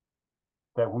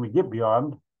that when we get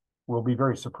beyond, we'll be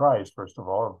very surprised, first of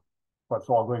all, of what's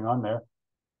all going on there.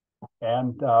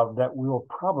 And that we will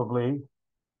probably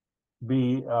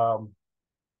be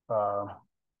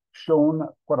shown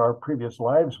what our previous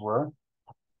lives were,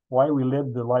 why we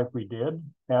lived the life we did,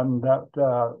 and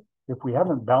that if we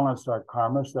haven't balanced our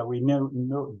karmas, that we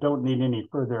don't need any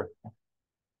further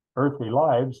earthly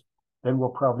lives, then we'll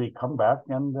probably come back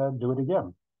and do it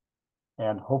again.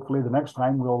 And hopefully the next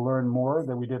time we'll learn more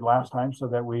than we did last time, so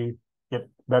that we get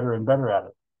better and better at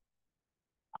it.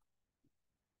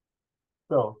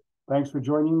 So thanks for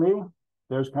joining me.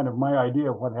 There's kind of my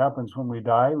idea of what happens when we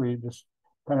die. We just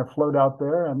kind of float out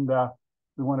there, and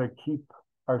we want to keep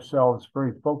ourselves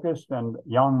very focused and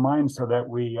young minds so that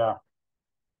we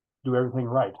do everything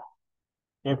right.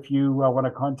 If you want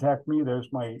to contact me,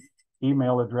 there's my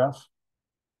email address.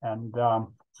 And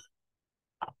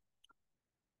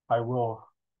I will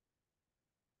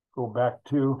go back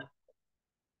to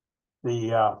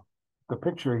the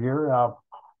picture here.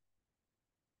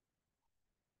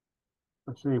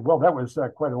 Let's see. Well, that was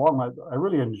quite a long one. I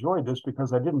really enjoyed this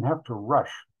because I didn't have to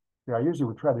rush. Yeah, I usually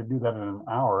would try to do that in an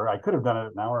hour. I could have done it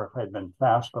in an hour if I'd been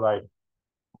fast, but I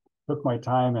took my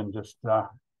time and just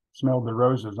smelled the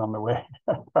roses on the way.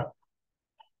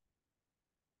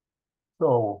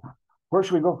 So where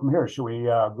should we go from here? Should we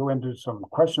go into some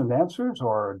questions and answers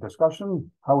or discussion?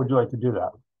 How would you like to do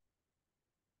that?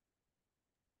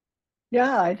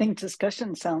 Yeah, I think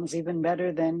discussion sounds even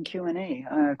better than Q&A.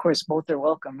 Of course, both are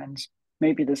welcome, and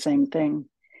maybe the same thing.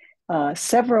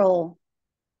 Several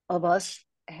of us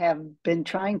have been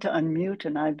trying to unmute,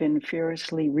 and I've been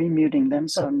furiously remuting them.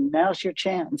 So now's your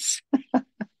chance.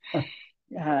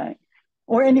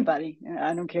 Or anybody,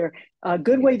 I don't care. A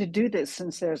good way to do this,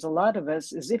 since there's a lot of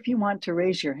us, is if you want to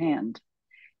raise your hand.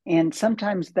 And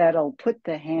sometimes that'll put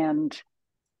the hand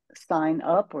sign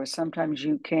up, or sometimes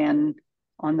you can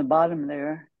on the bottom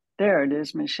there. There it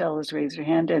is. Michelle has raised her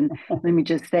hand. And let me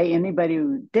just say, anybody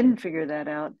who didn't figure that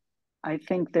out, I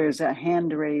think there's a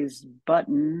hand raise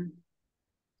button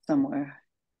somewhere.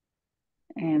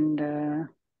 And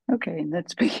okay,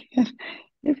 let's begin.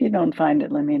 If you don't find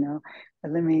it, let me know.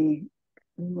 But let me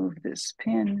remove this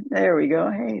pin. There we go.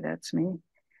 Hey, that's me.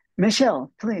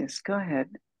 Michelle, please go ahead.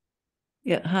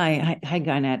 Yeah, hi,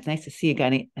 Garnett. Nice to see you,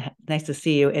 Garnett. Nice to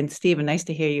see you, and Stephen. Nice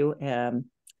to hear you.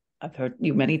 I've heard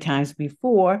you many times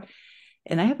before,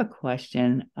 and I have a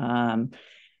question.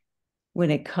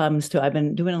 When it comes to, I've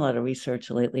been doing a lot of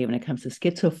research lately when it comes to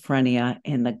schizophrenia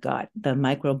in the gut, the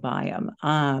microbiome.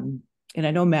 And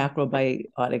I know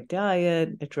macrobiotic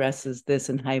diet addresses this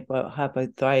in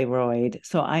hypothyroid.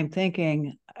 So I'm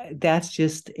thinking that's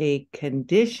just a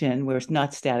condition where it's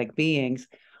not static beings.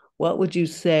 What would you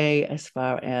say as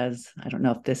far as, I don't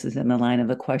know if this is in the line of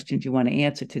the questions you want to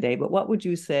answer today, but what would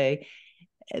you say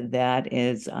that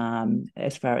is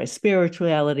as far as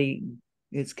spirituality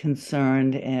is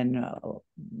concerned, and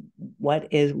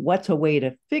what's a way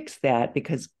to fix that?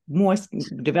 Because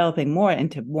developing more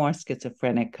into more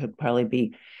schizophrenic could probably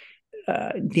be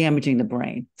damaging the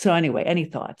brain. So anyway, any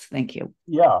thoughts? Thank you.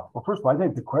 Yeah. Well, first of all, I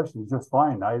think the question is just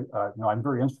fine. I'm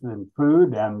very interested in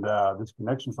food and this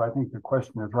connection, so I think the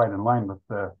question is right in line with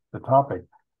the topic.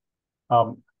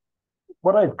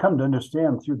 What I've come to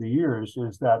understand through the years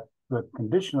is that the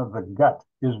condition of the gut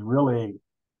is really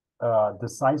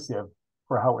decisive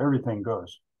for how everything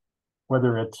goes,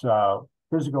 whether it's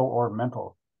physical or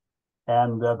mental.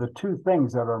 And the two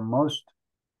things that are most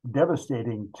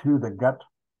devastating to the gut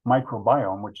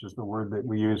microbiome, which is the word that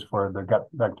we use for the gut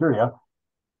bacteria,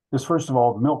 is first of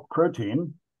all milk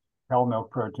protein, cow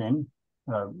milk protein.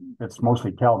 It's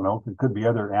mostly cow milk. It could be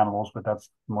other animals, but that's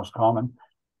the most common.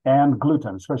 And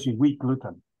gluten, especially wheat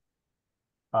gluten.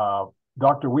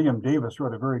 Dr. William Davis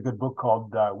wrote a very good book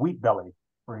called Wheat Belly,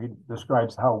 where he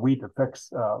describes how wheat affects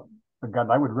the gut.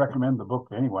 I would recommend the book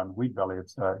to anyone, Wheat Belly.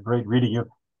 It's great reading.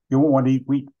 You won't want to eat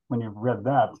wheat when you've read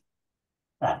that.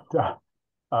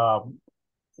 And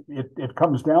it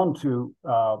comes down to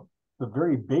the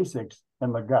very basics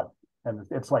in the gut, and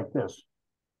it's like this: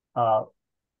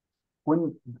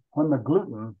 when the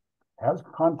gluten has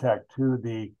contact to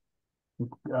the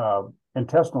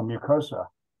intestinal mucosa,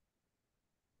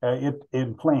 it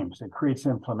inflames. It creates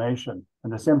inflammation,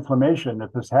 and this inflammation, if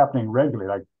it's happening regularly,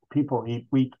 like people eat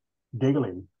wheat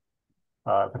daily,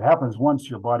 if it happens once,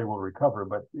 your body will recover.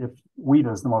 But if wheat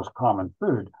is the most common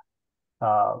food,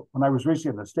 when I was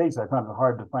recently in the States, I found it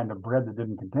hard to find a bread that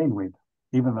didn't contain wheat.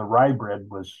 Even the rye bread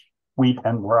was wheat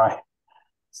and rye.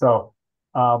 So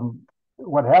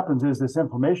what happens is this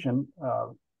inflammation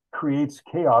creates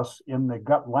chaos in the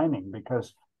gut lining,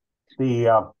 because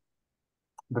the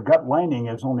gut lining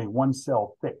is only one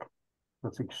cell thick.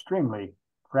 It's extremely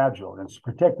fragile, and it's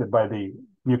protected by the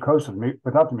mucosa.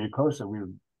 Without the mucosa, we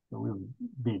would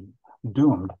be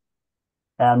doomed.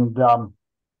 And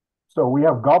so we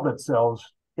have goblet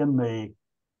cells in the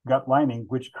gut lining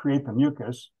which create the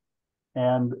mucus.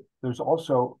 And there's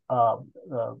also a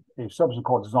substance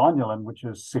called zonulin, which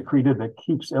is secreted, that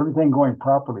keeps everything going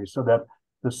properly, so that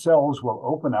the cells will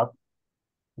open up.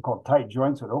 They're called tight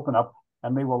joints that open up,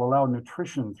 and they will allow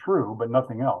nutrition through, but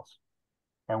nothing else.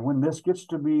 And when this gets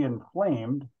to be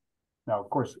inflamed, now, of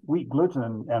course, wheat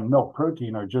gluten and milk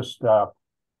protein are just a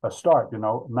start.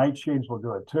 Nightshades will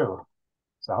do it too.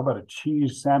 So how about a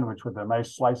cheese sandwich with a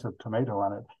nice slice of tomato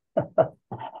on it?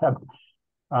 And,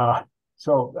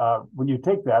 so when you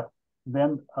take that,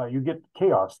 then you get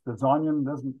chaos. The zonulin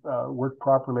doesn't work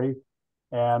properly,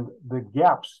 and the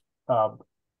gaps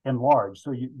enlarge.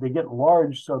 So they get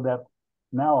large, so that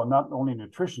now not only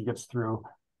nutrition gets through,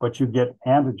 but you get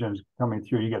antigens coming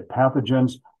through. You get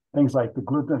pathogens, things like the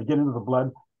gluten that get into the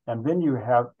blood, and then you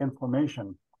have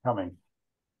inflammation coming.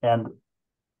 And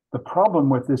the problem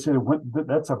with this is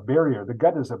that's a barrier. The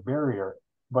gut is a barrier,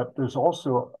 but there's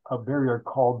also a barrier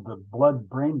called the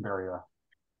blood-brain barrier.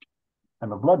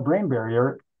 And the blood-brain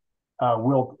barrier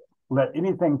will let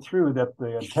anything through that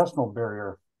the intestinal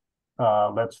barrier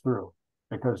lets through,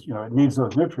 because it needs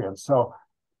those nutrients. So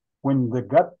when the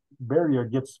gut barrier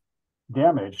gets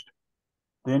damaged,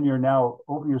 then you're now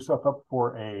opening yourself up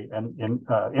for an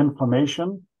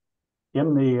inflammation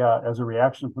in the as a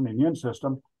reaction from the immune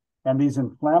system. And these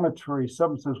inflammatory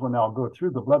substances will now go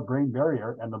through the blood-brain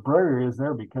barrier, and the barrier is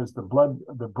there because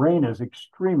the brain is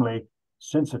extremely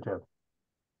sensitive.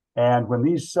 And when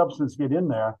these substances get in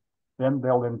there, then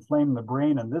they'll inflame the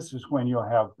brain, and this is when you'll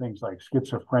have things like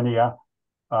schizophrenia,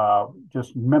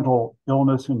 just mental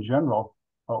illness in general,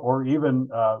 or even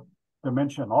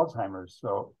dementia and Alzheimer's.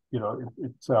 So,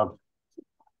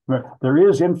 there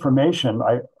is information.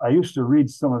 I used to read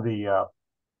some of the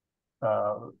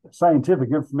scientific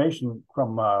information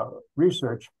from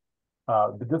research.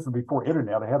 But this was before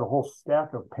internet. I had a whole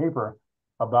stack of paper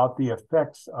about the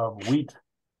effects of wheat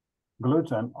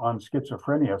gluten on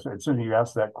schizophrenia. So as soon as you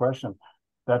asked that question,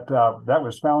 that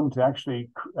was found to actually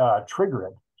trigger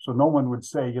it. So no one would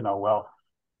say,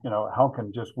 how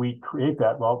can just wheat create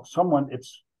that? Well,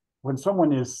 when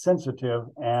someone is sensitive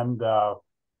and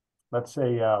let's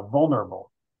say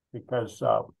vulnerable, because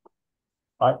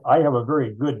I have a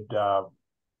very good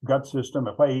gut system.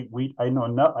 If I eat wheat, I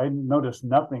notice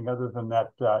nothing other than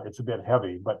that it's a bit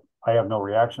heavy, but I have no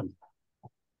reaction.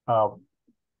 But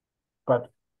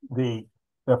the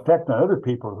effect on other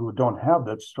people who don't have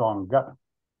that strong gut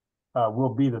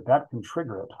will be that can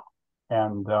trigger it.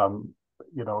 And,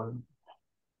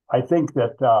 I think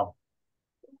that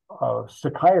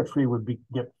psychiatry would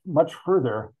get much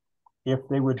further if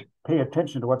they would pay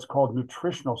attention to what's called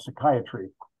nutritional psychiatry.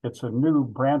 It's a new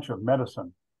branch of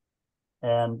medicine.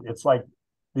 And it's like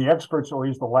the experts are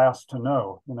always the last to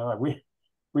know.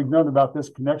 We've known about this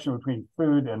connection between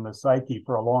food and the psyche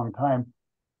for a long time,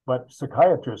 but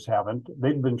psychiatrists haven't.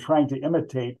 They've been trying to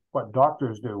imitate what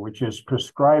doctors do, which is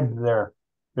prescribe their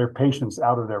patients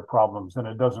out of their problems, and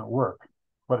it doesn't work.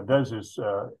 What it does is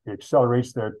it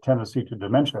accelerates their tendency to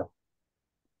dementia.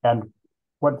 And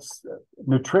what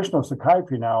nutritional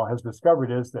psychiatry now has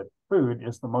discovered is that food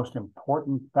is the most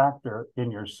important factor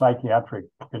in your psychiatric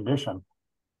condition.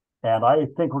 And I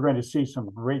think we're going to see some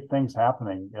great things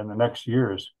happening in the next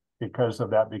years because of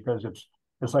that, because it's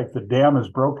like the dam is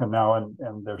broken now,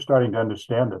 and they're starting to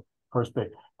understand it. Of course,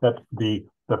 the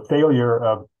failure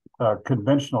of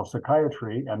conventional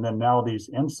psychiatry, and then now these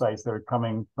insights that are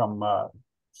coming from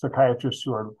psychiatrists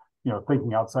who are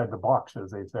thinking outside the box,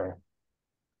 as they say.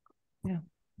 Yeah.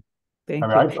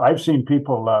 I've seen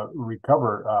people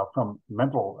recover from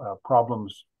mental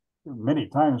problems many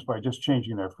times by just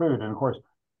changing their food. And of course,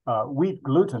 wheat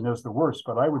gluten is the worst,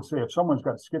 but I would say if someone's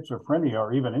got schizophrenia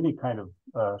or even any kind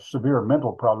of severe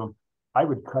mental problem, I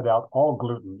would cut out all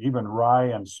gluten, even rye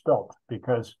and spelt,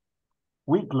 because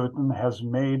wheat gluten has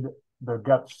made the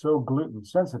gut so gluten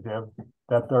sensitive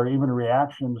that there are even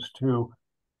reactions to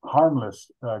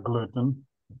harmless gluten.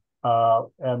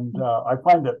 I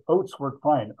find that oats work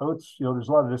fine. Oats, there's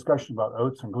a lot of discussion about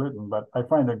oats and gluten, but I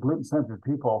find that gluten sensitive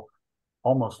people,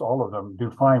 almost all of them,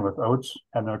 do fine with oats.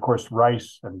 And then, of course,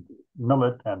 rice and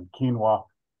millet and quinoa,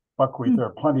 buckwheat. There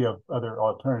are plenty of other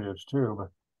alternatives too, but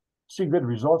see good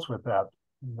results with that.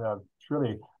 It's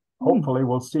really, hopefully,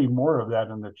 we'll see more of that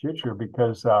in the future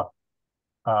because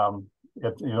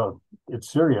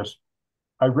it's serious.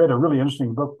 I read a really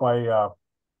interesting book by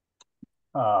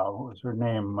what was her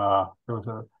name? There was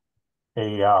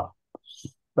a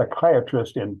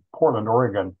psychiatrist in Portland,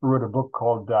 Oregon, who wrote a book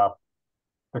called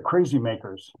The Crazy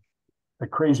Makers. The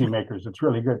Crazy Makers. It's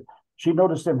really good. She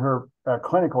noticed in her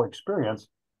clinical experience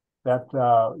that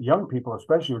young people,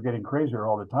 especially, were getting crazier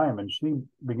all the time. And she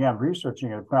began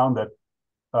researching and found that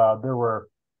there were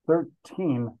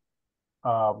 13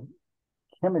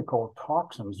 neurochemical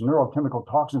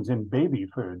toxins in baby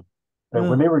food. That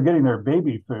when they were getting their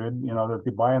baby food, that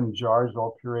they buy in jars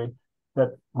all pureed,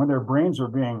 that when their brains were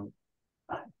being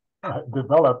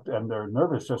developed and their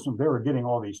nervous system, they were getting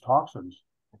all these toxins.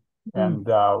 And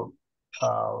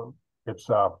it's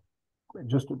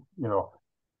just,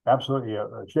 absolutely a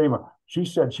shame. She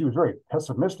said she was very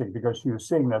pessimistic because she was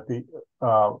seeing that the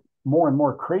more and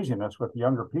more craziness with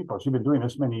younger people. She's been doing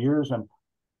this many years, and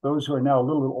those who are now a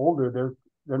little bit older,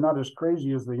 they're not as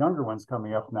crazy as the younger ones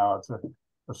coming up now. It's a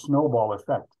snowball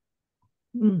effect.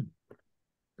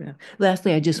 Yeah.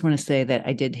 Lastly, I just want to say that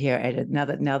I did hear now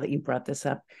that you brought this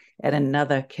up at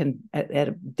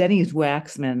Denny's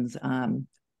Waxman's.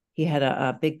 He had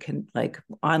a big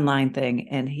online thing,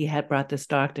 and he had brought this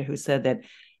doctor who said that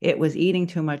it was eating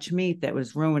too much meat that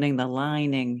was ruining the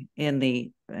lining in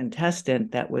the intestine.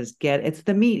 It's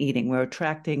the meat eating. We're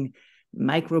attracting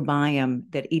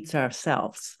microbiome that eats our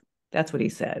cells. That's what he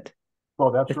said.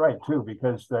 Well, that's right too,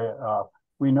 because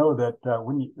we know that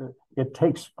it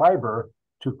takes fiber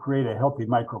to create a healthy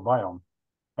microbiome,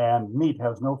 and meat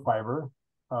has no fiber.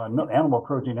 No animal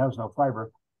protein has no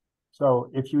fiber. So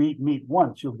if you eat meat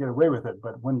once, you'll get away with it.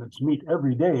 But when it's meat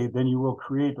every day, then you will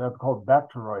create what's called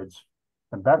bacteroids.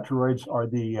 And bacteroids are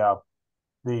the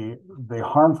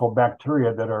harmful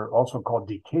bacteria that are also called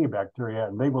decay bacteria,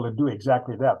 and they will do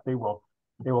exactly that. They will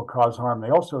cause harm. They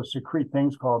also secrete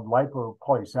things called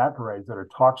lipopolysaccharides that are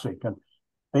toxic, and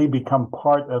they become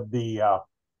part of the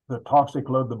toxic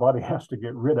load the body has to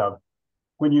get rid of.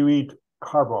 When you eat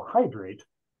carbohydrate,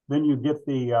 then you get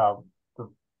the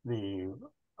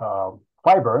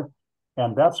fiber,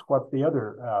 and that's what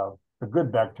the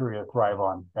good bacteria thrive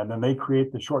on. And then they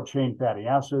create the short chain fatty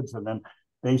acids, and then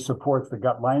they support the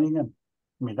gut lining. And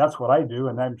I mean, that's what I do,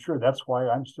 and I'm sure that's why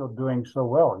I'm still doing so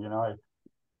well. You know,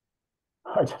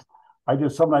 I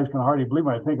just sometimes can hardly believe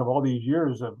when I think of all these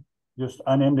years of just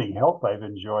unending health I've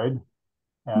enjoyed,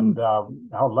 and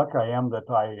how lucky I am that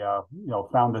I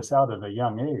found this out at a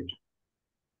young age.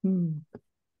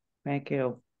 Thank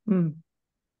you.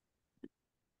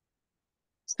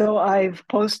 So I've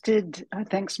posted,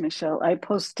 thanks, Michelle. I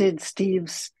posted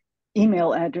Steve's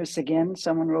email address again.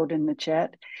 Someone wrote in the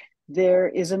chat. There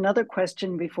is another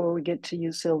question before we get to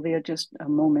you, Sylvia, just a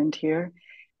moment here.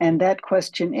 And that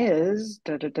question is,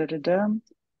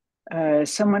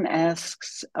 someone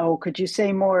asks, could you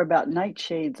say more about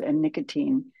nightshades and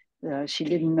nicotine? She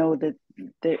didn't know that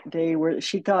they were,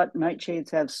 she thought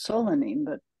nightshades have solanine,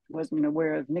 but wasn't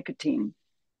aware of nicotine.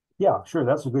 Yeah, sure.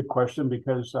 That's a good question,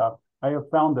 because I have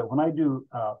found that when I do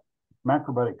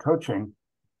macrobiotic coaching,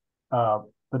 the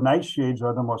nightshades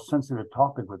are the most sensitive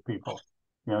topic with people.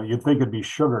 You know, you'd think it'd be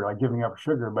sugar, like giving up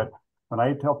sugar, but when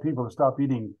I tell people to stop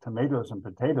eating tomatoes and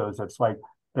potatoes, it's like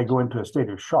they go into a state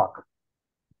of shock.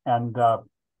 And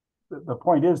the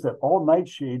point is that all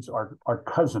nightshades are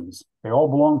cousins. They all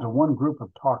belong to one group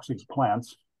of toxic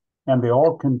plants, and they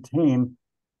all contain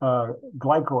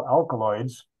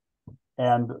glycoalkaloids,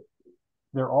 and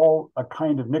they're all a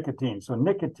kind of nicotine. So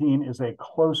nicotine is a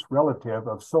close relative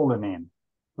of solanine.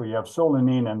 So you have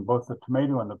solanine in both the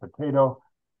tomato and the potato.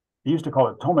 They used to call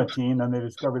it tomatine, and they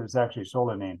discovered it's actually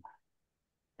solanine.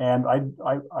 And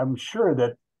I'm sure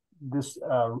that this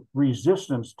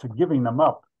resistance to giving them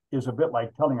up is a bit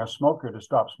like telling a smoker to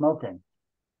stop smoking,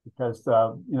 because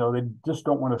they just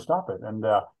don't want to stop it. And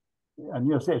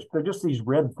say they're just these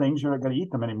red things. You're not going to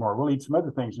eat them anymore. We'll eat some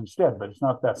other things instead, but it's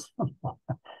not that simple.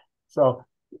 So,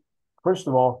 first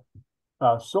of all,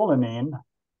 solanine,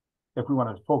 if we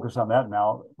want to focus on that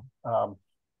now,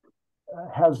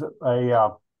 has a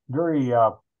very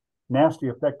nasty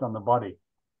effect on the body.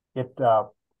 It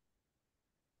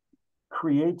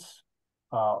creates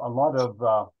a lot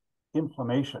of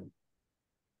inflammation.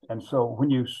 And so when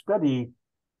you study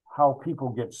how people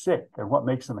get sick and what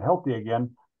makes them healthy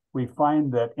again, we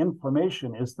find that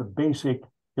inflammation is the basic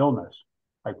illness.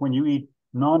 Like when you eat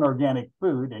non-organic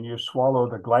food and you swallow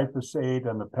the glyphosate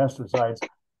and the pesticides,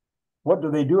 what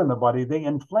do they do in the body? They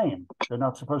inflame. They're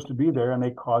not supposed to be there, and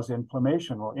they cause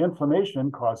inflammation. Well,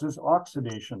 inflammation causes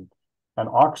oxidation, and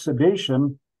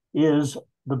oxidation is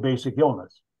the basic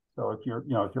illness. So if you're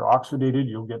oxidated,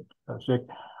 you'll get sick.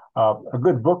 A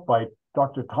good book by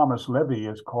Dr. Thomas Levy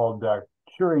is called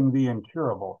Curing the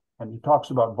Incurable, and he talks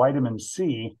about vitamin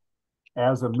C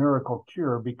as a miracle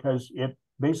cure, because it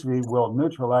basically will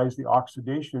neutralize the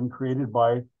oxidation created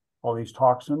by all these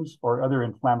toxins or other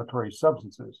inflammatory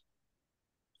substances.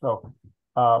 So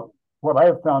what I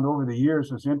have found over the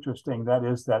years is interesting. That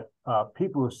is that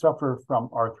people who suffer from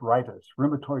arthritis,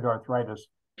 rheumatoid arthritis,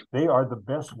 they are the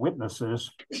best witnesses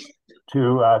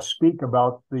to speak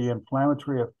about the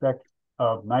inflammatory effect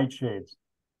of nightshades,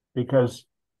 because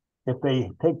if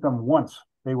they take them once,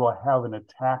 they will have an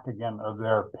attack again of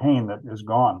their pain that is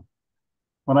gone.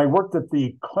 When I worked at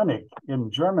the clinic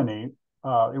in Germany,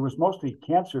 it was mostly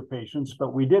cancer patients,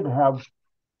 but we did have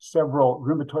several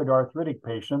rheumatoid arthritic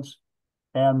patients,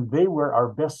 and they were our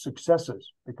best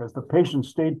successes because the patients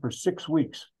stayed for 6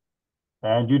 weeks.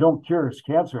 And you don't cure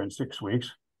cancer in 6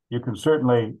 weeks. You can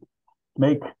certainly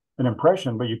make an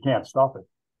impression, but you can't stop it.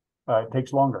 It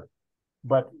takes longer.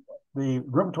 But the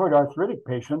rheumatoid arthritic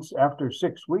patients, after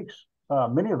 6 weeks,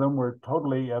 many of them were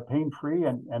totally pain-free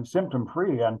and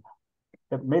symptom-free, and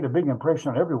it made a big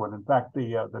impression on everyone. In fact,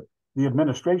 the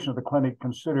administration of the clinic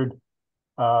considered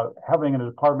having a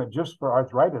department just for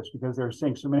arthritis, because they were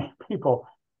seeing so many people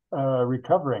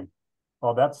recovering.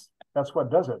 Well, that's what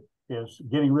does it, is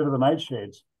getting rid of the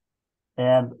nightshades.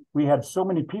 And we had so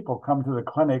many people come to the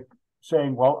clinic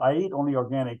saying, well, I eat only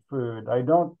organic food. I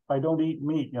don't eat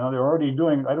meat. They're already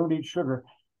doing, I don't eat sugar.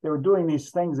 They were doing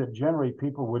these things that generally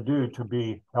people would do to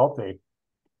be healthy.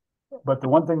 But the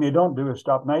one thing they don't do is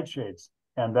stop nightshades.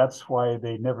 And that's why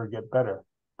they never get better.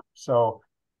 So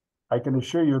I can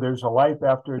assure you there's a life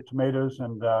after tomatoes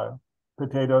and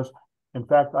potatoes. In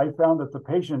fact, I found that the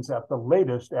patients at the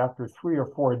latest, after 3 or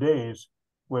 4 days,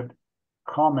 would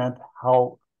comment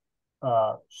how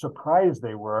surprised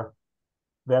they were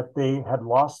that they had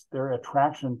lost their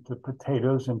attraction to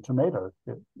potatoes and tomatoes.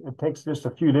 It takes just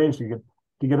a few days to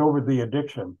get over the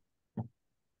addiction.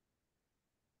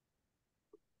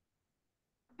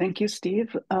 Thank you,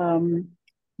 Steve.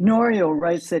 Norio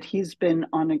writes that he's been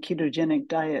on a ketogenic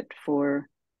diet for,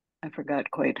 I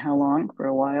forgot quite how long, for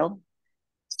a while.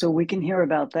 So we can hear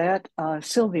about that.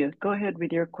 Sylvia, go ahead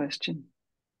with your question.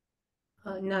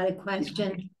 Not a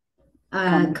question,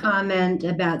 Comment. comment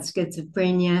about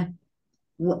schizophrenia.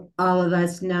 All of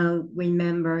us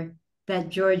remember that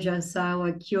George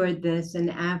Osawa cured this in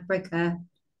Africa.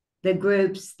 The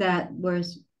groups that were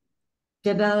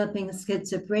developing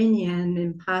schizophrenia and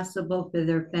impossible for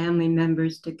their family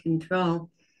members to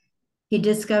control, he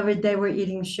discovered they were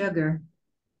eating sugar,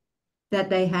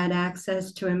 that they had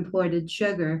access to imported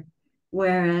sugar,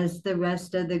 whereas the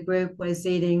rest of the group was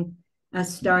eating a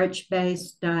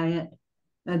starch-based diet,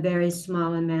 a very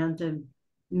small amount of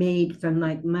meat from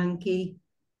like monkey.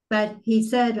 But he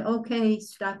said, okay,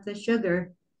 stop the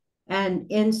sugar, and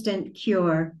instant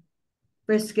cure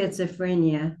for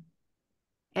schizophrenia.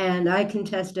 And I can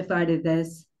testify to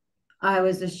this. I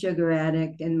was a sugar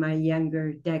addict in my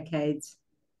younger decades,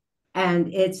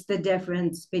 and it's the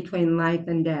difference between life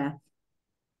and death.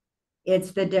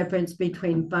 It's the difference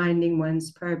between finding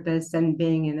one's purpose and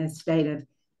being in a state of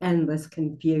endless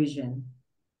confusion.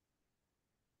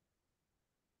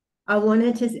 I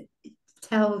wanted to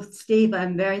tell Steve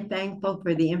I'm very thankful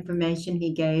for the information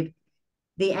he gave,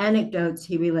 the anecdotes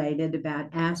he related about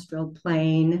astral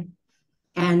plane,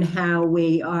 and how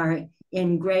we are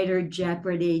in greater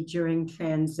jeopardy during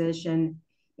transition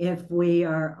if we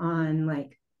are on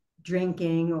like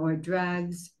drinking or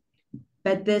drugs.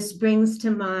 But this brings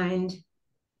to mind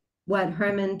what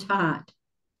Herman taught,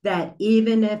 that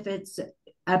even if it's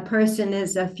a person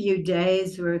is a few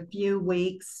days or a few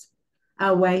weeks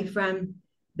away from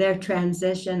their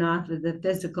transition off of the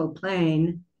physical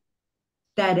plane,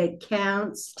 that it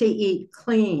counts to eat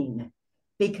clean.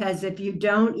 Because if you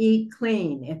don't eat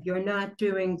clean, if you're not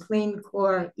doing clean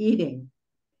core eating,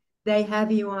 they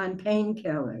have you on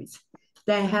painkillers.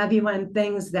 They have you on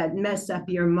things that mess up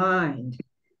your mind,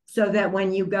 so that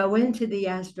when you go into the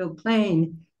astral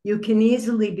plane, you can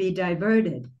easily be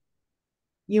diverted.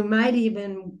 You might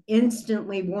even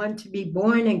instantly want to be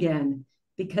born again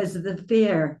because of the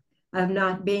fear of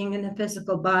not being in a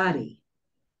physical body.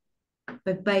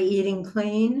 But by eating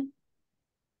clean,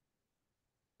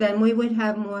 then we would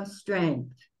have more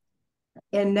strength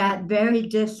in that very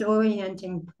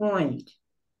disorienting point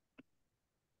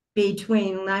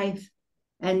between life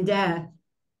and death,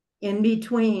 in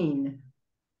between.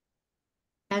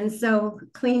 And so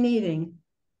clean eating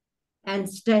and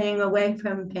staying away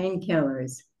from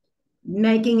painkillers,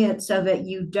 making it so that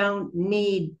you don't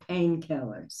need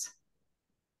painkillers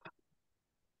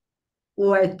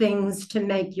or things to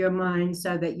make your mind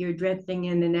so that you're drifting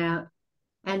in and out.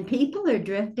 And people are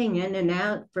drifting in and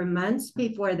out for months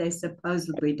before they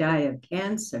supposedly die of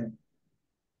cancer,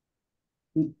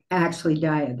 actually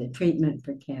die of the treatment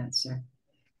for cancer.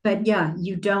 But yeah,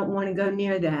 you don't want to go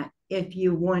near that if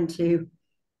you want to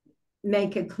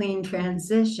make a clean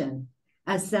transition,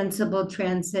 a sensible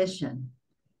transition,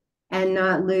 and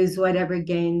not lose whatever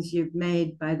gains you've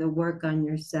made by the work on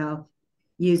yourself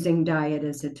using diet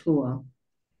as a tool.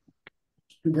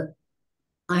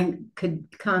 I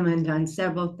could comment on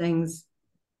several things,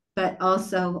 but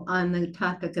also on the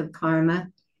topic of karma.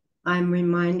 I'm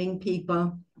reminding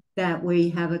people that we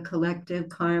have a collective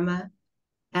karma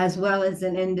as well as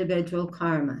an individual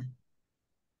karma.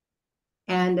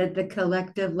 And at the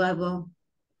collective level,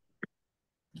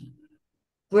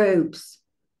 groups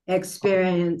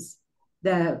experience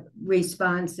the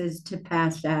responses to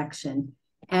past action.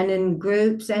 And in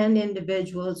groups and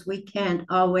individuals, we can't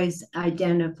always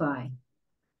identify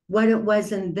what it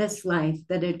was in this life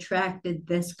that attracted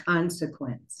this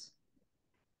consequence.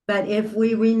 But if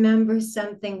we remember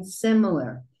something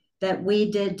similar that we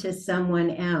did to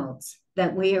someone else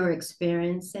that we are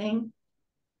experiencing,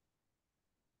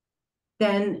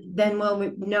 then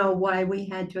we'll know why we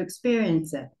had to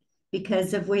experience it.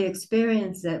 Because if we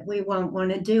experience it, we won't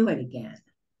want to do it again.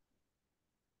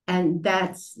 And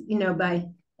that's, by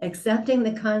accepting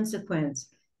the consequence,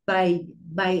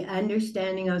 by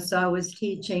understanding Osawa's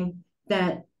teaching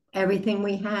that everything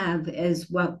we have is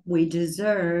what we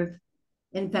deserve.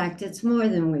 In fact, it's more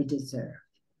than we deserve.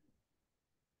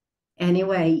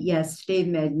 Anyway, yes, Steve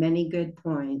made many good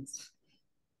points.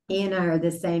 He and I are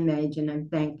the same age, and I'm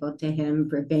thankful to him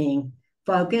for being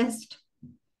focused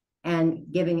and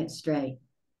giving it straight.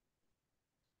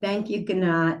 Thank you,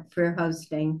 Ganat, for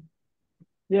hosting.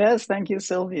 Yes, thank you,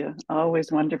 Sylvia.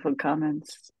 Always wonderful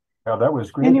comments. Yeah, that was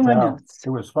great. Anyone else?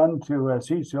 It was fun to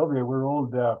see Sylvia. We're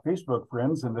old Facebook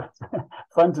friends, and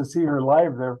fun to see her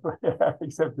live there.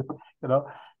 Except,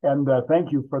 and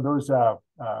thank you for those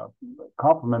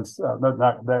compliments,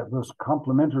 those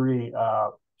complimentary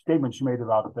statements you made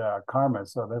about karma.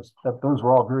 So those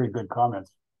were all very good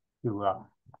comments to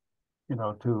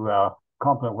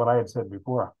complement what I had said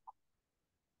before.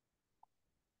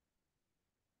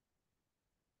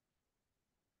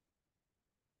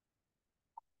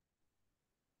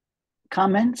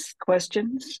 Comments,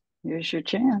 questions? Here's your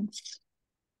chance.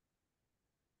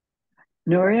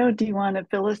 Norio, do you want to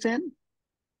fill us in?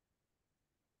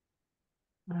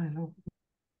 I know.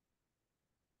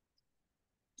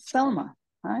 Selma,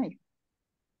 hi.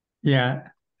 Yeah,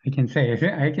 I can say a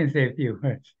few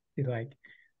words if you like.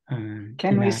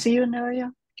 Can we see you,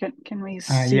 Norio? Can we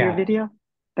see your yeah. video?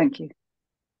 Thank you.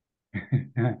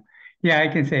 Yeah, I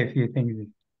can say a few things.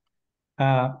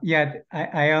 Yeah,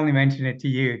 I only mentioned it to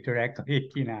you directly,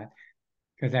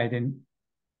 because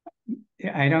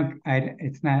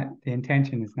it's not, the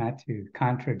intention is not to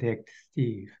contradict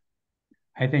Steve.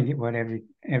 I think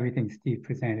everything Steve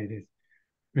presented is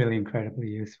really incredibly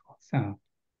useful. So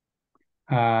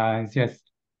it's just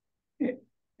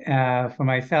for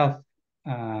myself,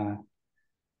 for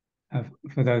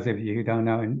those of you who don't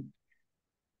know, in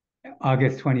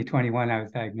August 2021, I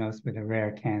was diagnosed with a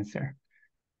rare cancer,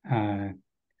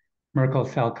 Merkel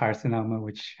cell carcinoma,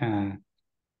 which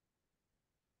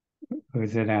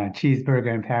was it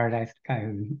Cheeseburger in Paradise, the guy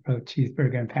who wrote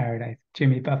Cheeseburger in Paradise,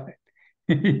 Jimmy Buffett.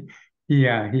 He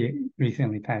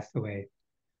recently passed away,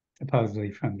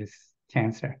 supposedly from this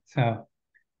cancer. So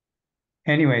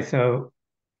anyway, so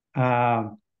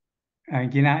Gina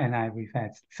and I, we've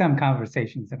had some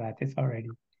conversations about this already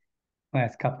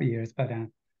last couple of years, but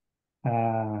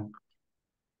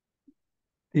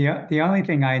the only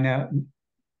thing I know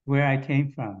where I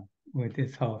came from with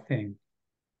this whole thing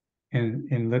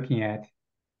in looking at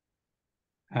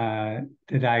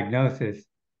the diagnosis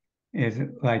is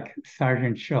like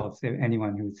Sergeant Schultz. If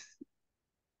anyone who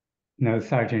knows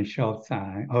Sergeant Schultz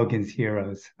on Hogan's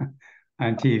Heroes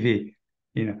on TV,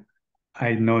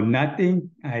 I know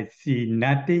nothing, I see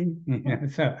nothing.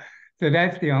 So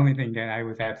that's the only thing that I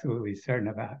was absolutely certain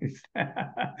about is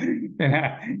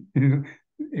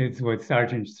it's what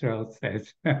Sergeant Schultz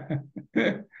says.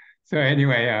 So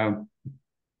anyway,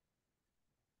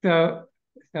 so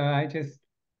I just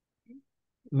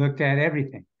looked at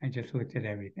everything.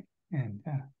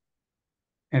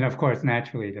 And of course,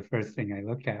 naturally, the first thing I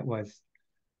looked at was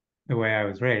the way I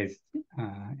was raised.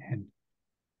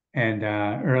 And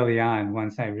early on,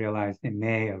 once I realized in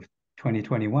May of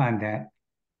 2021 that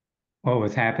what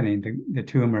was happening, the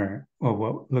tumor, or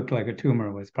what looked like a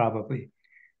tumor, was probably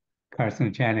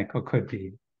carcinogenic, or could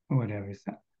be, or whatever,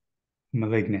 so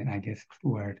malignant, I guess is the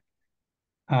word.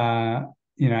 I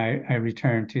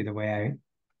returned to the way I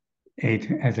ate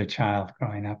as a child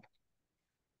growing up.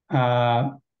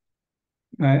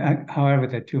 However,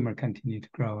 the tumor continued to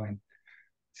grow, and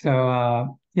so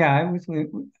I was,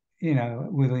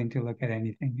 willing to look at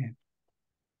anything.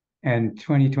 And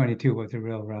 2022 was a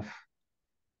real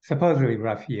supposedly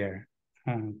rough year.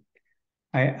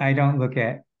 I don't look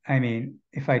at,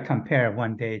 if I compare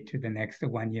one day to the next, or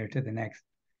 1 year to the next,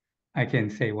 I can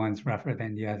say one's rougher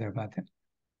than the other,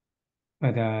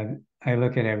 but I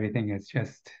look at everything as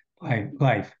just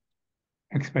life,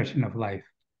 expression of life.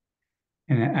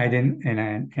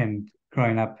 And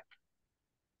growing up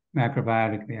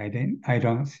macrobiotically, I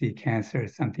don't see cancer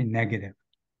as something negative,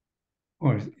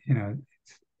 or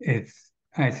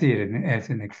I see it as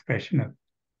an expression of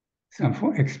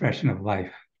expression of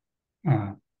life.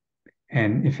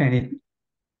 And if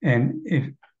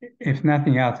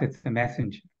nothing else, it's the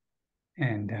messenger,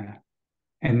 and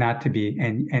not to be,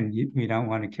 we don't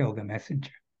want to kill the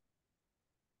messenger.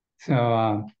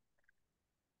 So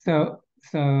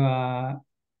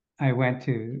I went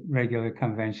to regular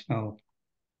conventional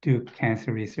Duke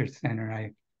Cancer Research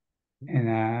Center.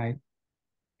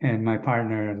 And my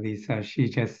partner Lisa, she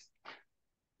just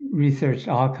researched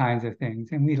all kinds of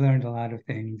things, and we learned a lot of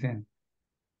things, and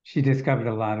she discovered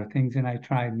a lot of things, and I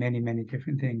tried many, many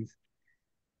different things.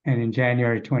 And in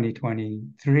January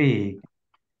 2023,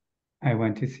 I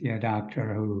went to see a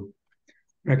doctor who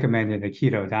recommended a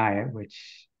keto diet,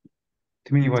 which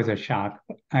to me was a shock.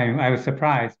 I was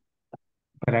surprised,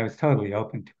 but I was totally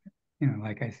open to it.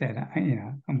 Like I said,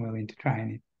 I'm willing to try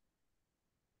anything.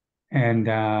 And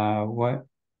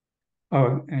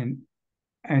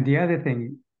and the other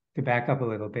thing, to back up a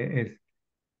little bit, is,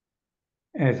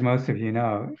 as most of you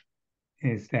know,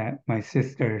 is that my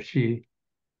sister, she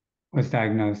was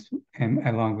diagnosed, and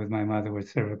along with my mother,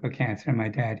 with cervical cancer. And my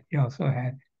dad, he also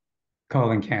had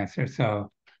colon cancer.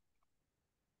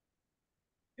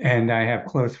 And I have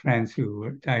close friends who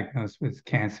were diagnosed with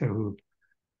cancer who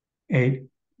ate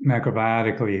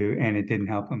macrobiotically, and it didn't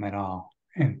help them at all.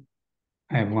 And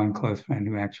I have one close friend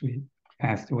who actually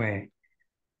passed away,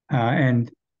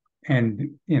 and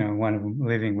one of them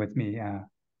living with me.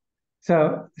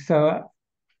 So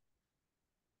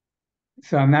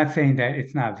I'm not saying that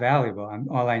it's not valuable.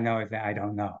 All I know is that I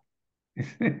don't know.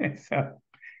 So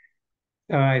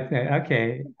I said,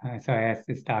 okay. So I asked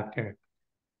this doctor,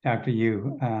 Dr.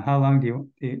 Yu, how long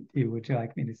would you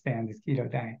like me to stay on this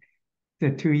keto diet? He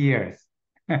said 2 years.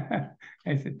 I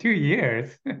said 2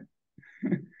 years.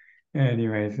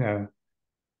 Anyway, so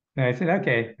I said,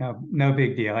 okay, no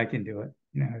big deal. I can do it.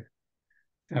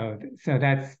 So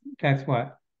that's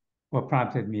what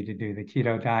prompted me to do the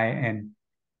keto diet, and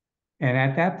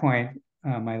at that point,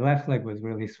 my left leg was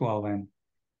really swollen.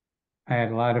 I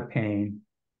had a lot of pain.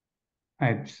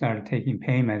 I started taking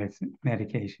pain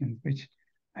medications, which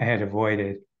I had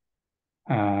avoided,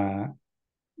 and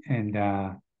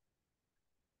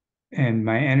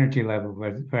my energy level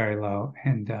was very low,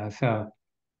 and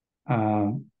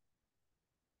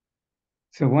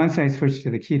so once I switched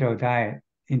to the keto diet,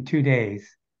 in 2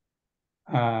 days,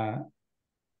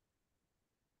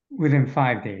 within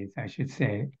 5 days, I should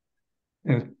say,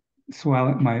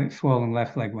 my swollen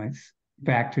left leg went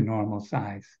back to normal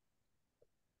size.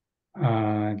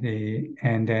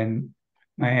 And then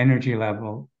my energy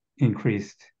level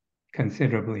increased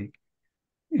considerably.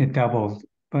 It doubled,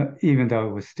 but even though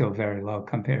it was still very low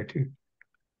compared to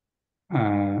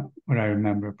what I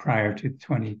remember prior to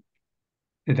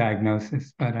the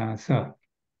diagnosis. But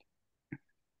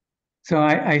so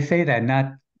I say that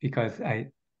not because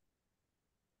I'm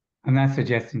not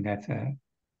suggesting that's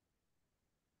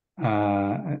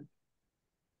I'm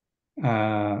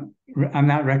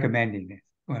not recommending this.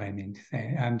 What I mean to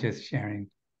say, I'm just sharing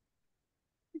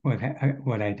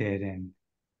what I did,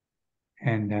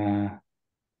 and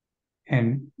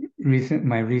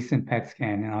my recent PET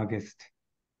scan on August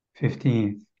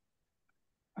 15th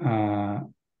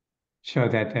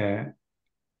showed that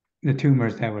the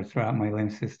tumors that were throughout my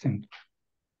lymph system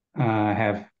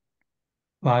a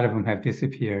lot of them have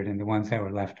disappeared, and the ones that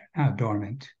were left are now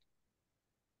dormant.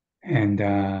 And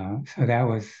so that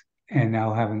was, and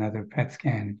I'll have another PET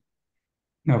scan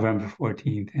November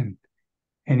 14th,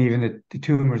 and even the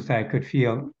tumors that I could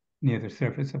feel near the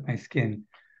surface of my skin,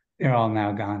 they're all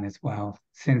now gone as well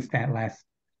since that last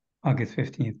August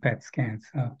 15th PET scan.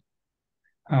 So,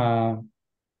 and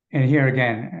here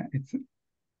again, it's,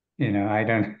 I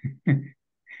don't,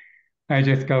 I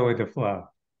just go with the flow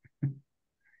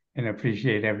and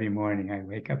appreciate every morning. I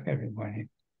wake up every morning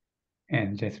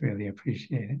and just really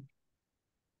appreciate it.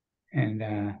 And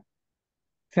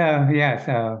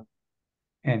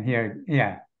and here,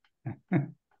 yeah.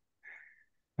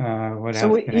 What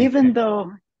So else can I say?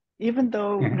 even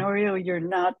though Norio, you're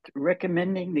not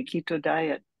recommending the keto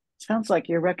diet, sounds like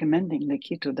you're recommending the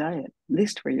keto diet, at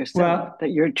least for yourself,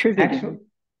 that you're attributing.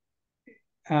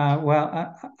 Actually,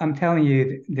 I'm telling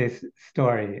you this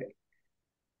story.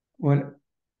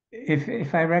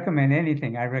 If I recommend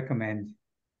anything, I recommend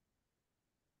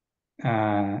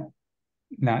not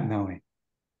knowing.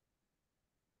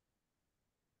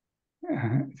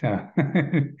 So,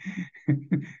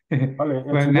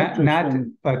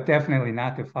 but definitely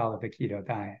not to follow the keto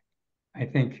diet. I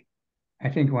think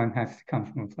one has to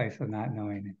come from a place of not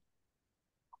knowing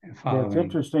and following. It's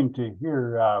interesting to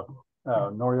hear,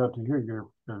 Norio, to hear your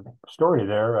story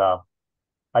there. I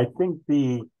think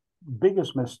the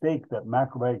biggest mistake that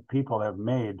macrobiotic people have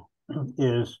made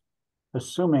is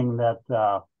assuming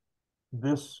that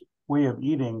this way of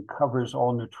eating covers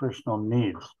all nutritional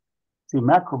needs. See,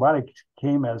 macrobiotics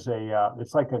came as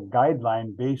it's like a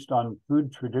guideline based on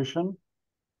food tradition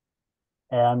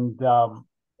and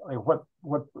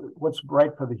what's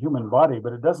right for the human body,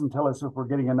 but it doesn't tell us if we're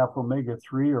getting enough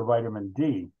omega-3 or vitamin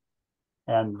D.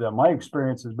 And my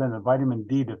experience has been that vitamin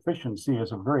D deficiency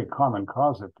is a very common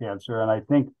cause of cancer, and I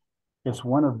think it's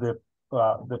one of the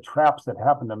traps that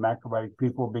happened to macrobiotic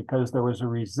people because there was a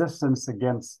resistance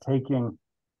against taking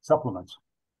supplements.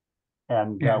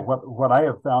 And what I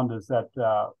have found is that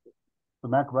the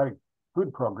macrobiotic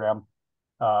food program,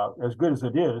 as good as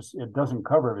it is, it doesn't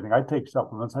cover everything. I take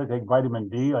supplements. I take vitamin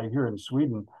D. I hear in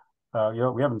Sweden,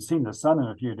 we haven't seen the sun in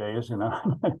a few days, and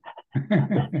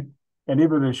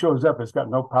even if it shows up, it's got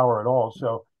no power at all.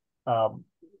 So,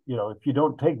 if you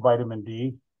don't take vitamin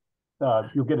D,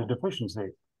 you'll get a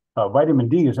deficiency. Vitamin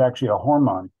D is actually a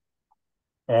hormone.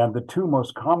 And the two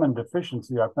most common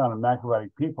deficiencies I've found in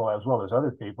macrobiotic people, as well as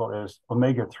other people, is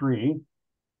omega-3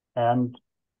 and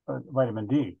vitamin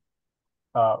D.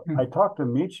 I talked to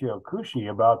Michio Kushi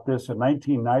about this in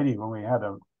 1990 when we had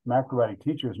a macrobiotic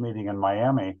teachers meeting in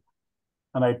Miami.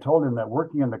 And I told him that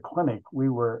working in the clinic, we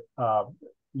were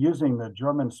using the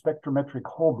German spectrometric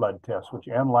whole blood test, which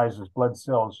analyzes blood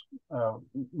cells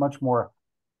much more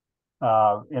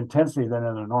intensely than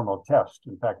in a normal test.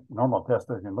 In fact, normal test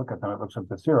doesn't look at them, it looks at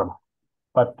the serum.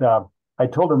 But I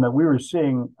told him that we were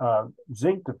seeing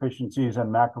zinc deficiencies in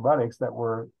macrobiotics that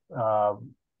were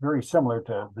very similar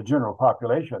to the general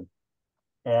population.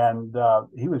 And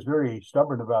he was very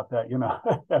stubborn about that, you know,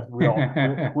 as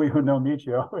we who know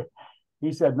Michio.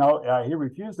 He said no, he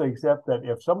refused to accept that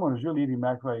if someone was really eating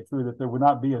macrobiotic food, that there would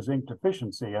not be a zinc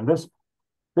deficiency. And this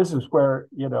is where,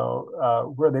 you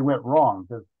know, where they went wrong.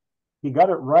 Because he got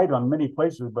it right on many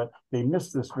places, but they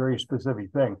missed this very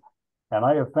specific thing. And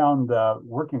I have found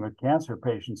working with cancer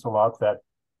patients a lot that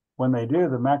when they do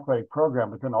the macrobiotic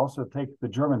program, they can also take the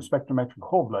German spectrometric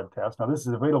whole blood test. Now, this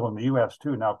is available in the U.S.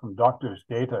 too now from Doctors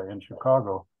Data in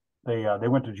Chicago. They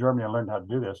went to Germany and learned how to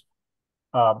do this.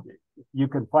 You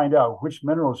can find out which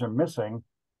minerals are missing,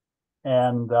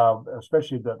 and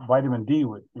especially that vitamin D,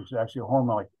 which is actually a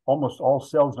hormone. Like almost all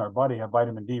cells in our body have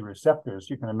vitamin D receptors.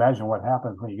 You can imagine what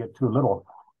happens when you get too little.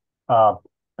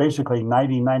 Basically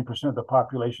 99% of the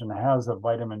population has a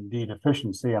vitamin D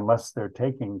deficiency unless they're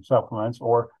taking supplements,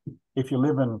 or if you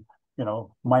live in, you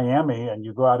know, Miami and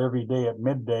you go out every day at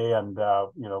midday and,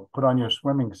 you know, put on your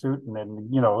swimming suit and then,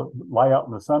 you know, lie out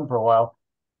in the sun for a while,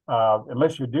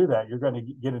 unless you do that, you're going to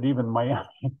get it even in Miami.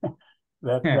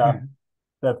 that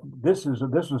this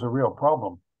was a real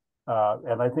problem.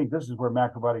 And I think this is where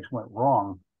macrobiotics went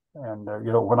wrong. And,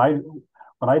 you know, when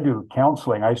I do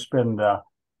counseling, I spend,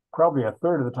 probably a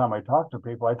third of the time I talk to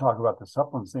people, I talk about the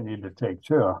supplements they need to take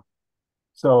too.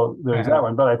 So there's that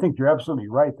one. But I think you're absolutely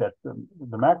right that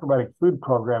the macrobiotic food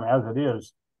program as it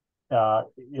is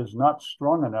not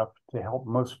strong enough to help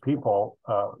most people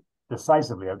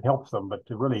decisively. It helps them, but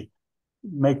to really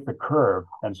make the curve.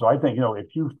 And so I think, you know,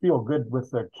 if you feel good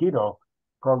with the keto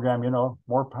program, you know,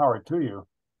 more power to you,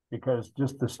 because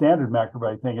just the standard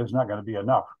macrobiotic thing is not going to be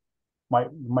enough. My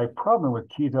problem with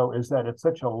keto is that it's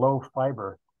such a low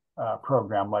fiber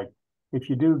program. Like if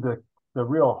you do the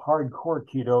real hardcore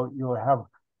keto, you'll have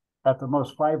at the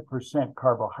most 5%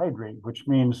 carbohydrate, which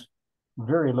means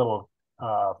very little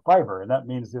fiber, and that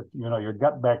means that, you know, your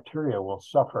gut bacteria will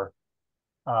suffer.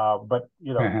 But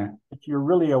you know, if you're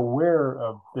really aware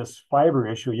of this fiber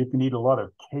issue, you can eat a lot of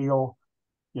kale,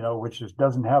 you know, which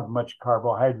doesn't have much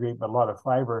carbohydrate but a lot of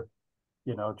fiber.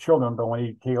 You know, children don't want to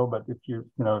eat kale, but if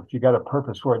you got a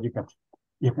purpose for it,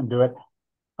 you can do it.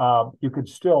 You could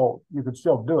still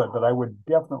do it, but I would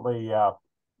definitely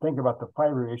think about the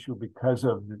fiber issue because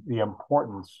of the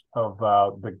importance of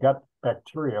the gut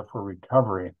bacteria for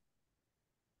recovery.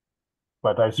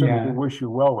 But I certainly wish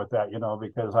you well with that, you know,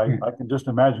 because I can just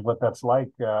imagine what that's like.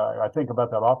 I think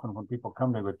about that often when people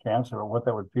come to me with cancer, or what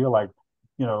that would feel like,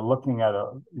 you know, looking at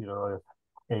a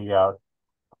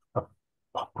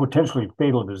potentially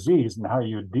fatal disease and how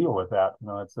you deal with that. You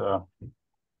know, it's a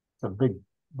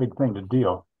big thing to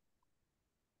deal.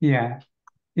 Yeah,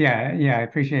 I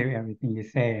appreciate everything you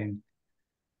say. And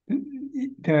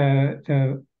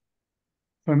the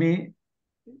for me,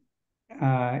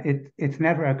 it's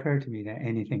never occurred to me that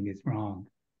anything is wrong,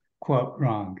 quote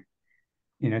wrong.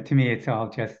 You know, to me, it's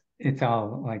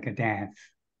all like a dance,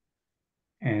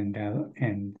 and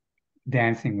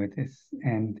dancing with this,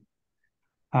 and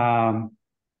yeah,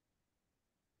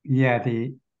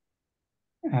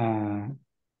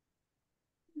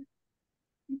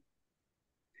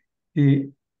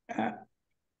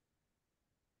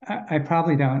 I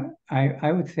probably don't.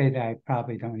 I would say that I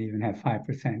probably don't even have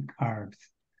 5% carbs,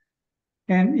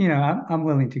 and you know, I'm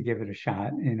willing to give it a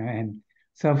shot. You know, and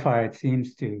so far it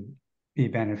seems to be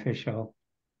beneficial.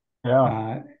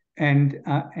 Yeah. And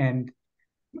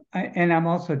I'm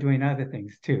also doing other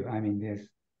things too. I mean, there's,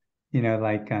 you know,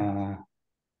 like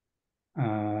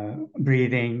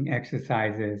breathing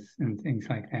exercises and things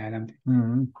like that.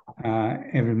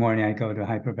 Every morning I go to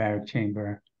hyperbaric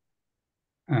chamber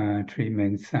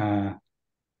treatments. So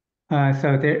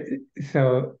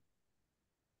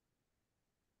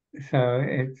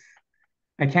it's,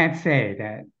 I can't say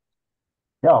that.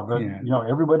 Yeah, but you know,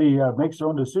 everybody makes their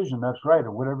own decision. That's right,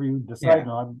 or whatever you decide.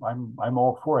 Yeah. I'm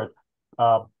all for it.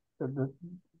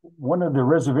 One of the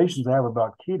reservations I have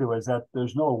about keto is that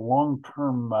there's no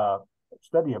long-term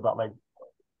study about like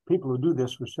people who do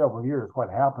this for several years, what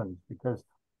happens, because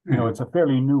you know, it's a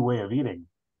fairly new way of eating.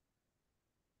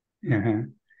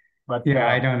 But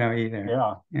I don't know either.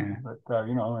 Yeah. But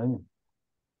you know,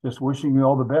 just wishing you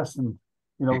all the best, and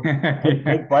you know,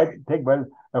 take vitamin.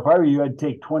 If I were you, I'd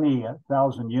take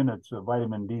 20,000 units of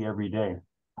vitamin D every day.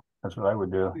 That's what I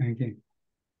would do. Okay.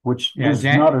 Which is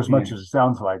not as much as it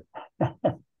sounds like.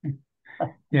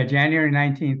 Yeah, January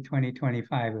 19th,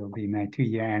 2025 will be my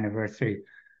 2-year anniversary.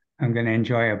 I'm going to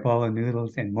enjoy a bowl of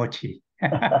noodles and mochi.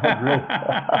 Great.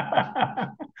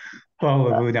 Bowl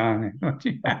of udon and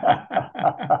mochi.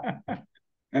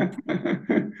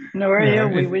 Noria,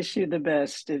 we it's, wish you the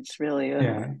best. It's really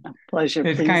yeah, a pleasure.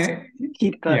 it's Please kind of,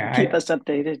 keep yeah, us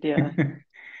updated. Yeah.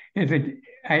 it's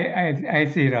I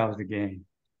see it all as a game.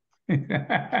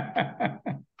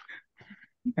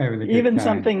 Having a good Even time.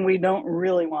 something we don't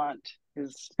really want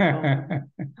is Well,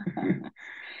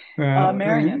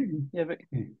 Marion. You have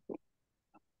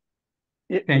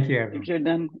thank you, if everyone. you're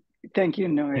done, thank you,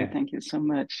 Noria. Yeah. Thank you so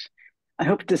much. I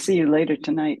hope to see you later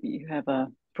tonight. You have a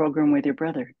program with your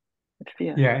brother at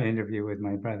FIA. Yeah, interview with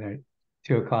my brother at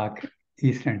 2 o'clock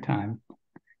Eastern Time,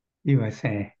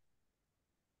 USA.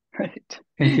 Right.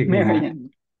 Thank you, Gina. Marion.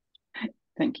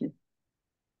 Thank you.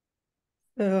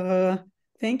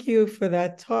 Thank you for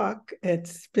that talk.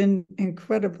 It's been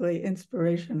incredibly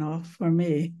inspirational for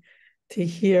me to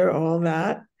hear all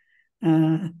that.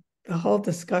 The whole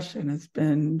discussion has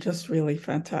been just really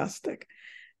fantastic.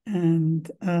 And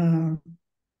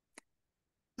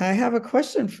I have a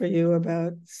question for you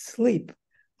about sleep.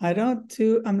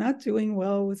 I'm not doing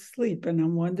well with sleep, and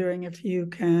I'm wondering if you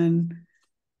can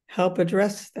help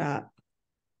address that.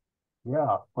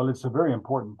 Yeah, well, it's a very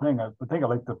important thing. I think I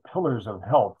like the pillars of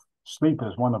health. Sleep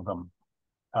is one of them.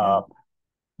 Yeah.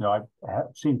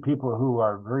 I've seen people who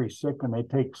are very sick and they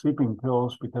take sleeping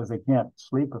pills because they can't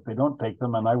sleep if they don't take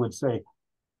them. And I would say,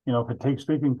 if it takes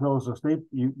sleeping pills to sleep,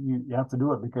 you have to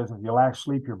do it, because if you lack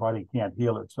sleep, your body can't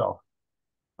heal itself.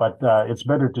 But it's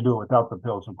better to do it without the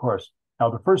pills, of course. Now,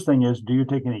 the first thing is, do you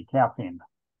take any caffeine?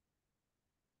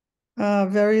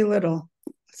 Very little.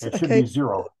 It should be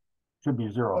zero. Should be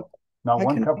zero. Not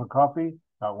one cup of coffee,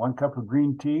 not one cup of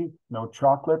green tea, no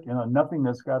chocolate, nothing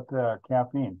that's got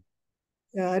caffeine.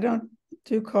 Yeah, I don't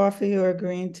do coffee or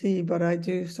green tea, but I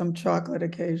do some chocolate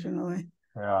occasionally.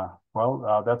 Yeah,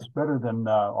 well, that's better than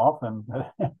often.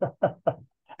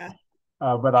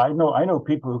 But I know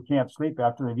people who can't sleep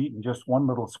after they've eaten just one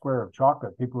little square of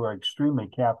chocolate. People who are extremely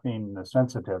caffeine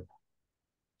sensitive.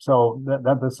 So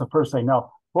that's the first thing.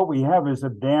 Now, what we have is a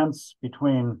dance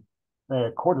between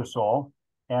cortisol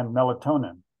and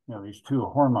melatonin, these two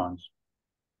hormones.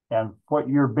 And what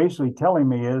you're basically telling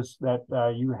me is that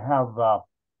you have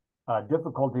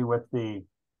difficulty with the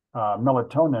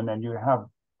melatonin, and you have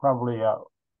probably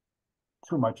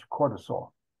too much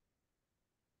cortisol.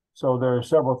 So there are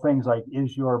several things like,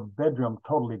 is your bedroom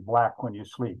totally black when you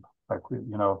sleep? Like,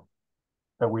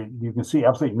 you can see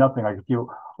absolutely nothing. Like if you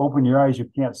open your eyes, you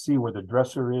can't see where the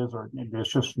dresser is, or there's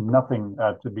just nothing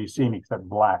to be seen except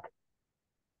black.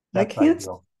 That's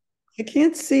ideal. I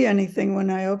can't see anything when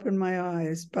I open my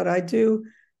eyes, but I do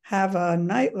have a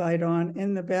nightlight on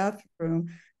in the bathroom.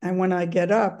 And when I get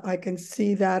up, I can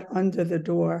see that under the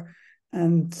door.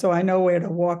 And so I know where to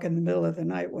walk in the middle of the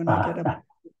night when I get up.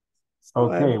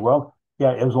 So okay, well,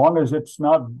 yeah, as long as it's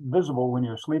not visible when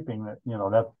you're sleeping,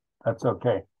 that's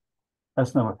okay.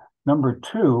 That's number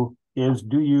two is,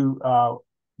 do you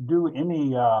do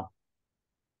any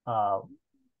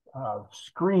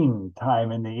screen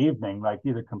time in the evening, like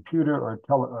either computer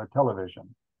or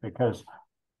television? Because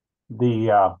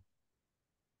yeah,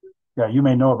 you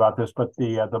may know about this, but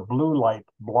the blue light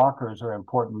blockers are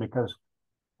important, because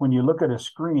when you look at a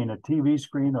screen, a TV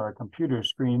screen or a computer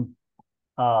screen,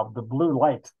 the blue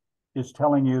light is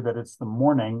telling you that it's the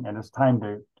morning and it's time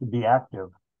to be active.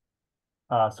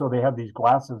 So they have these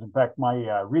glasses. In fact,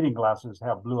 my reading glasses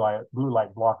have blue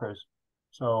light blockers.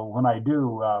 So when I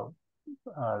do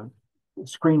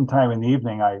screen time in the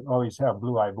evening, I always have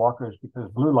blue eye blockers, because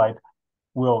blue light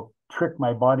will trick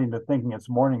my body into thinking it's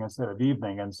morning instead of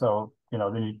evening. And so,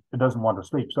 then it doesn't want to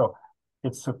sleep. So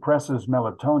it suppresses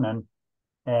melatonin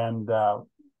and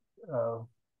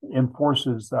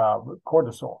enforces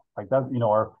cortisol, like that,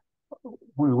 or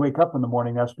when we wake up in the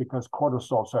morning, that's because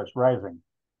cortisol starts rising.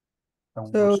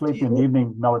 And we're sleeping in the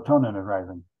evening, melatonin is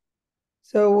rising.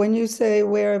 So when you say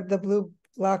wear the blue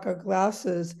blocker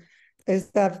glasses,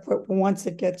 is that for once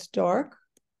it gets dark?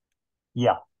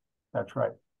 Yeah, that's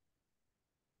right.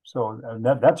 So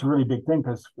that's a really big thing,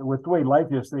 because with the way life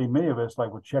is, many of us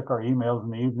would check our emails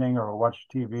in the evening or watch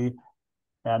TV,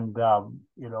 and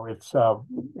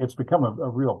it's become a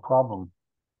real problem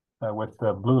with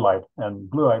the blue light. And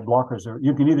blue eye blockers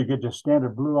you can either get just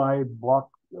standard blue eye block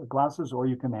glasses, or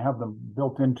you can have them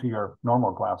built into your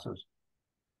normal glasses.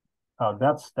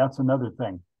 That's another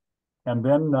thing. And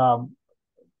then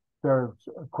there's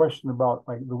a question about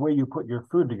the way you put your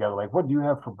food together. Like, what do you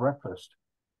have for breakfast?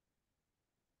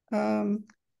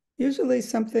 Usually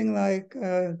something like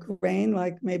grain,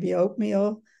 like maybe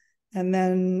oatmeal and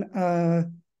then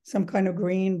some kind of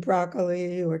green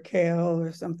broccoli or kale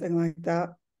or something like that.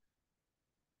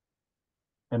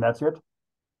 And that's it?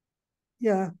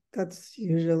 Yeah, that's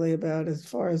usually about as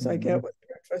far as I get with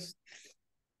breakfast.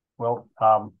 Well,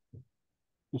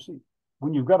 you see,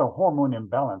 when you've got a hormone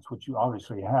imbalance, which you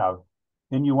obviously have,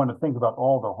 then you want to think about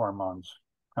all the hormones.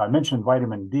 I mentioned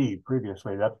vitamin D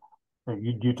previously. Do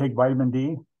you take vitamin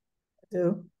D? I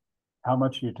do. How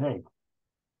much do you take?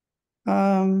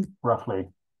 Roughly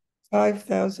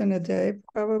 5,000 a day,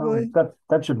 probably.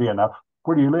 That should be enough.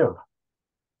 Where do you live?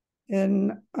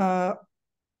 In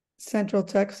Central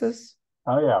Texas.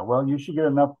 Oh yeah, well you should get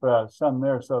enough sun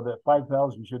there so that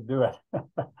 5,000 should do it.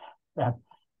 And,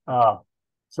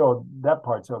 so that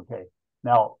part's okay.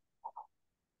 Now,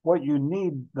 what you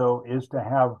need though is to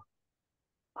have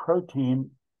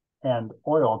protein and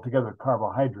oil together with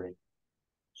carbohydrate.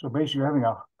 So basically, you're having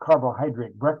a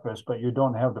carbohydrate breakfast, but you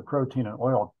don't have the protein and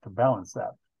oil to balance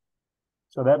that.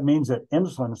 So that means that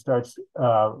insulin starts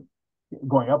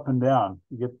going up and down.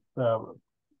 You get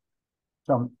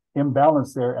some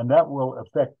imbalance there, and that will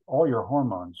affect all your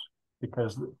hormones,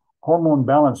 because hormone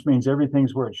balance means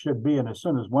everything's where it should be. And as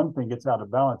soon as one thing gets out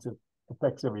of balance, it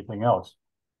affects everything else.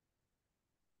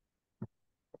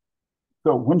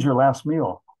 So when's your last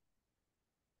meal?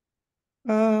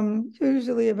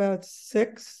 Usually about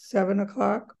 6, 7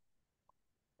 o'clock.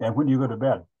 And when do you go to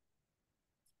bed?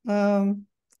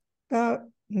 About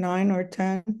 9 or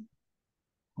 10.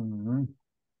 Mm-hmm.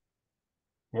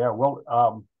 Yeah,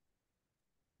 well,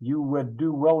 you would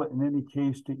do well in any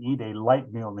case to eat a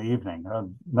light meal in the evening.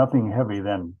 Nothing heavy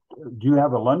then. Do you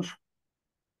have a lunch?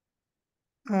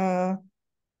 Yeah,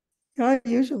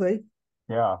 usually.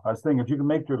 Yeah, I was thinking if you can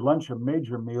make your lunch a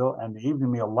major meal and the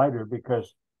evening meal lighter,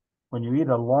 because when you eat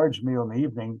a large meal in the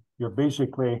evening, you're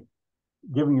basically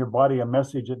giving your body a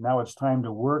message that now it's time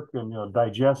to work and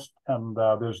digest, and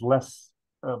there's less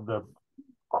of the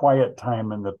quiet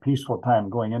time and the peaceful time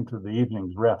going into the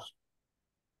evening's rest.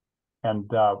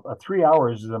 And 3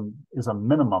 hours is a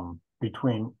minimum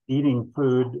between eating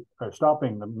food or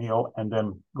stopping the meal and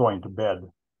then going to bed.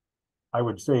 I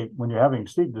would say when you're having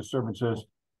sleep disturbances,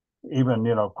 even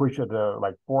push it to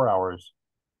like 4 hours.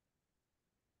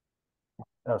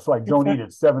 So like don't eat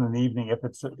at 7 in the evening if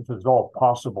it's at all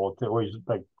possible, to always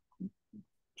like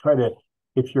try to,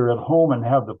 if you're at home and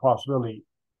have the possibility,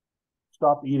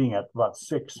 stop eating at about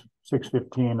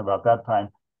 6:15, about that time,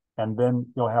 and then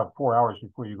you'll have 4 hours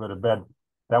before you go to bed.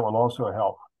 That will also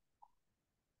help.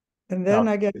 And then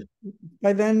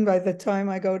by the time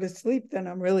I go to sleep, then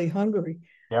I'm really hungry.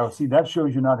 Yeah, well, see, that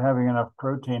shows you're not having enough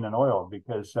protein and oil,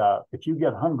 because if you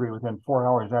get hungry within 4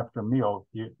 hours after a meal,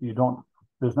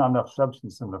 there's not enough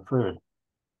substance in the food.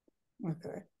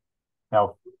 Okay.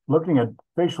 Now, looking at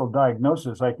facial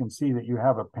diagnosis, I can see that you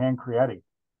have a pancreatic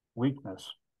weakness.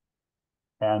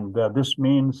 And this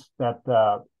means that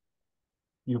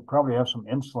you probably have some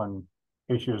insulin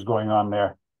issues going on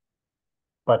there.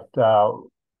 But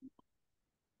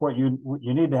what you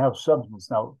need to have substance.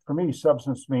 Now, for me,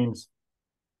 substance means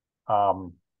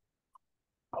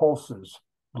pulses,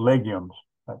 legumes,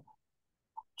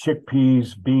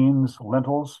 chickpeas, beans,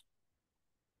 lentils.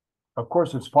 Of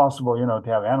course, it's possible, to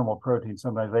have animal protein.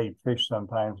 Sometimes they eat fish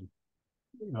sometimes.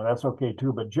 That's okay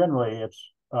too. But generally,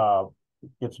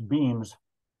 it's beans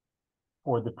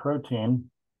for the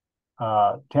protein.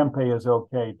 Tempeh is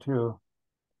okay too.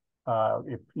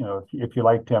 If you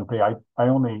like tempeh,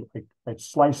 I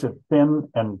slice it thin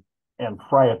and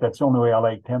fry it. That's the only way I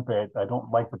like tempeh. I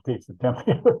don't like the taste of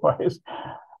tempeh otherwise.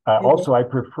 Also, I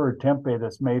prefer tempeh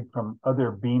that's made from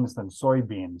other beans than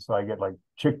soybeans. So I get like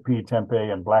chickpea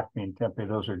tempeh and black bean tempeh.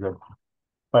 Those are good.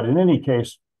 But in any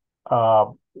case,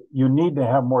 you need to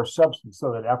have more substance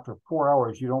so that after 4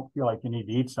 hours, you don't feel like you need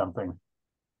to eat something.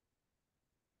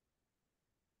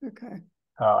 Okay.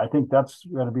 I think that's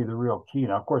going to be the real key.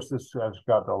 Now, of course, this has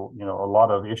got a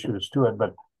lot of issues to it,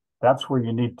 but that's where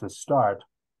you need to start.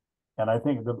 And I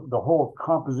think the whole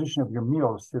composition of your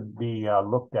meals should be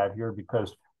looked at here,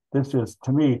 because this is,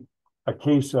 to me, a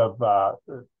case of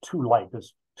too light.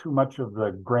 There's too much of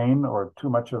the grain or too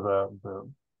much of the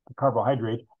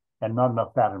carbohydrate and not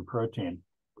enough fat and protein.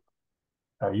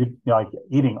 Like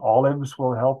eating olives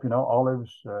will help.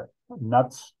 Olives,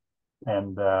 nuts,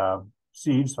 and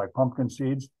seeds like pumpkin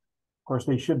seeds. Of course,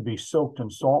 they should be soaked in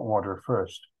salt water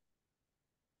first,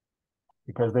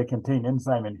 because they contain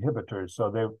enzyme inhibitors.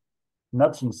 So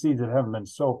nuts and seeds that haven't been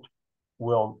soaked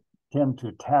will tend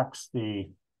to tax the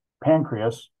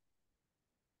pancreas,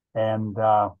 and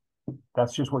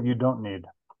that's just what you don't need.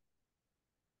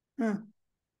 Huh.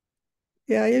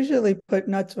 Yeah, I usually put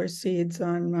nuts or seeds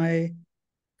on my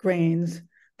grains,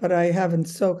 but I haven't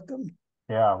soaked them.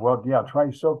 Yeah, well, yeah,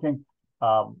 try soaking.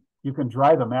 You can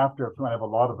dry them after if you have a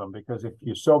lot of them, because if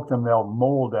you soak them, they'll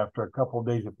mold after a couple of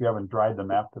days if you haven't dried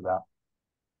them after that.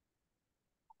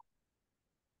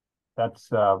 That's,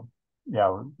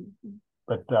 yeah,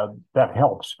 but that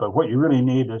helps. But what you really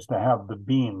need is to have the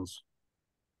beans,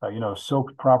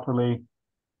 soaked properly,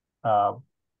 and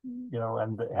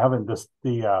having the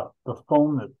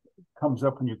foam that comes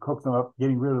up when you cook them up,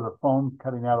 getting rid of the foam,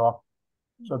 cutting that off,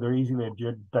 so they're easily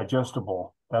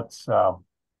digestible. That's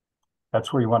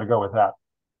where you want to go with that.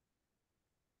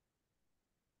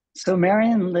 So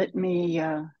Marion, let me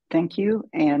thank you.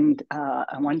 And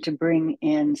I want to bring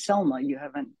in Selma. You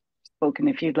haven't spoken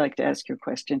if you'd like to ask your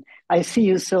question. I see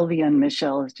you, Sylvia and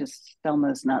Michelle. It's just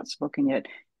Selma's not spoken yet.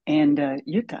 And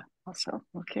Yuta also.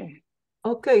 Okay.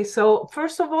 Okay, so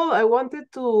first of all, I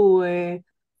wanted to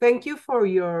thank you for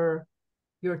your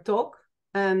talk,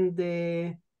 and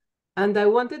I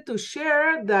wanted to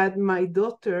share that my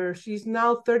daughter, she's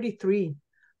now 33,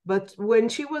 but when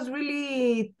she was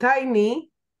really tiny,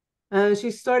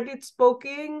 she started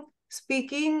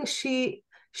speaking.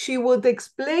 She would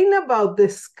explain about the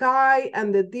sky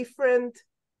and the different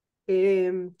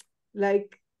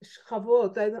like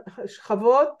shchavot,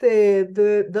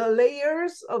 the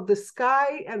layers of the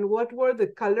sky and what were the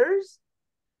colors.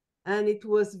 And it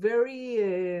was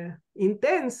very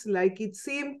intense. Like it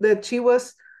seemed that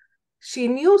she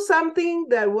knew something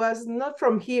that was not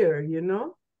from here,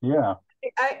 Yeah.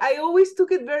 I always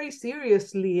took it very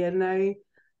seriously, and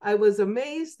I was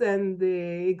amazed and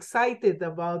excited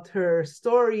about her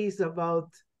stories about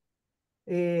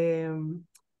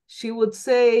she would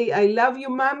say, "I love you,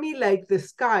 mommy," like the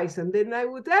skies. And then I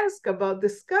would ask about the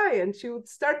sky, and she would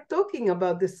start talking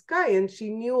about the sky, and she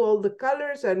knew all the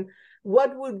colors and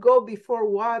what would go before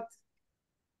what.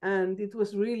 And it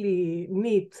was really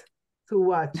neat to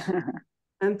watch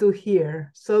and to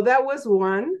hear. So that was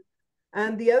one.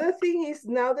 And the other thing is,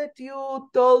 now that you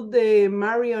told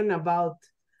Marion about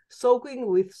soaking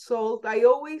with salt, I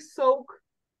always soak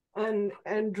and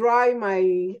dry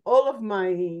all of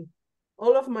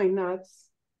my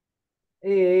nuts,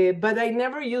 but I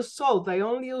never use salt. I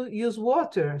only use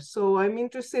water. So I'm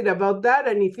interested about that,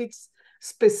 and if it's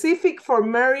specific for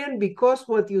Marion because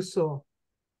what you saw.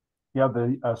 Yeah,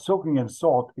 the soaking in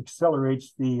salt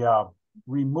accelerates the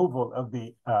removal of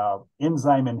the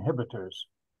enzyme inhibitors.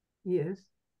 Yes.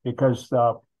 Because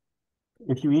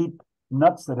if you eat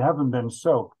nuts that haven't been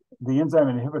soaked, the enzyme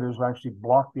inhibitors will actually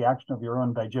block the action of your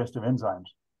own digestive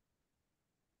enzymes.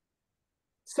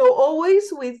 So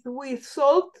always with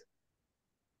salt?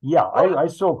 Yeah, I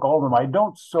soak all of them. I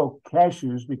don't soak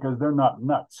cashews because they're not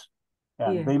nuts,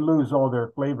 and they lose all their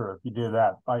flavor if you do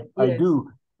that. I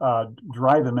do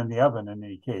dry them in the oven in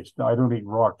any case. No, I don't eat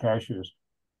raw cashews.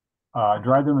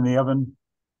 Dry them in the oven,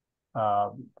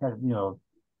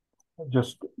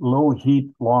 just low heat,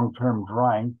 long-term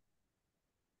drying.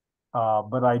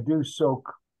 But I do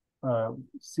soak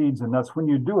seeds and nuts. When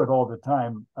you do it all the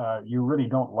time, you really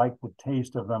don't like the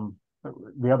taste of them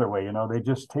the other way. They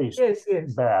just taste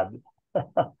bad.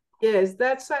 Yes,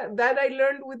 that I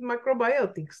learned with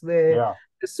macrobiotics, the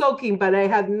soaking, but I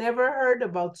had never heard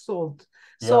about salt.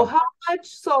 So how much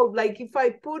salt? Like if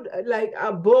I put like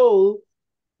a bowl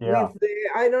with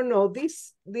I don't know,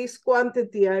 this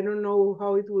quantity, I don't know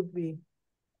how it would be.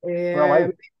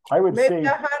 Well, I would maybe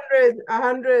say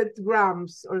 100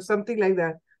 grams or something like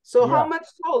that. So how much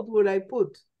salt would I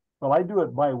put? Well, I do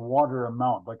it by water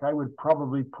amount. Like I would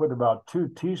probably put about 2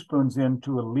 teaspoons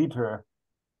into a liter,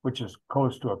 which is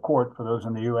close to a quart for those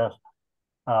in the U.S.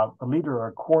 A liter or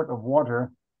a quart of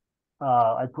water,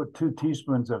 I put 2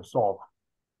 teaspoons of salt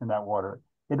in that water.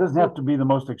 It doesn't have to be the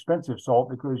most expensive salt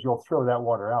because you'll throw that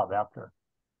water out after.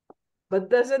 But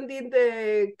doesn't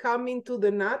it come into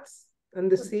the nuts and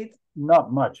the seeds?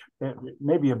 Not much,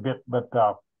 maybe a bit, but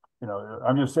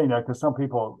I'm just saying that because some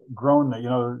people groan that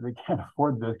they can't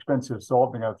afford the expensive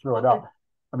salt and they got to throw it out.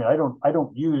 I mean, I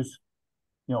don't use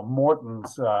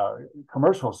Morton's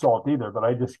commercial salt either, but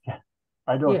I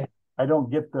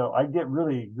get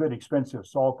really good expensive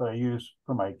salt that I use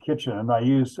for my kitchen, and I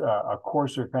use a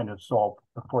coarser kind of salt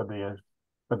for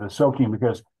the soaking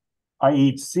because I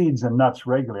eat seeds and nuts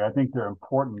regularly. I think they're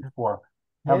important for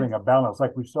having a balance,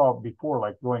 like we saw before,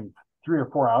 like going 3 or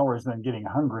 4 hours and then getting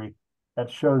hungry. That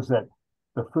shows that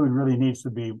the food really needs to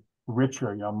be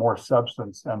richer, more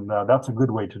substance, and that's a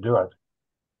good way to do it.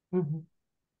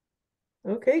 Mm-hmm.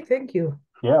 Okay, thank you.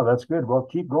 Yeah, that's good. Well,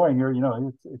 keep going here.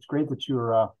 It's great that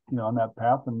you're on that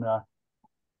path, and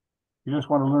you just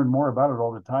want to learn more about it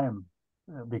all the time,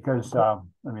 because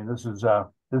this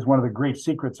is one of the great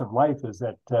secrets of life is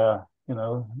that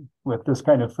with this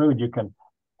kind of food you can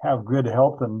have good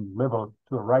health and live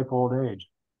to a ripe old age.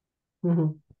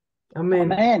 Mhm.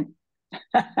 Amen. Amen.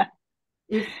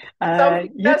 If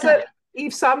something Utah.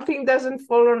 if something doesn't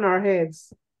fall on our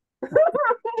heads.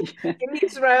 In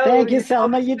Israel. Thank you,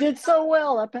 Selma. You did so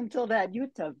well up until that.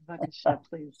 Utah,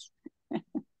 please.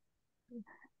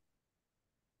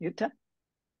 Utah?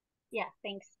 Yeah,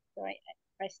 thanks. Sorry, I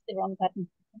pressed the wrong button.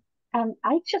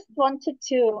 I just wanted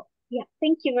to, yeah,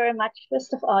 thank you very much.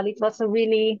 First of all, it was a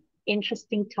really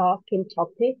interesting talk and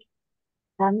topic.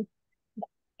 And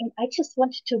I just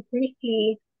wanted to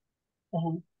briefly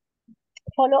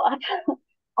follow up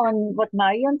on what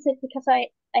Marion said, because I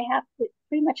have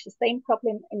pretty much the same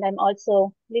problem, and I'm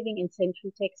also living in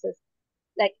Central Texas,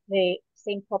 like the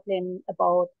same problem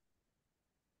about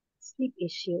sleep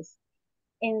issues.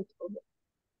 And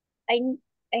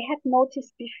I had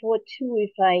noticed before too,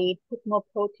 if I put more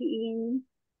protein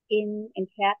in and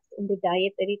fats in the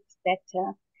diet, that it's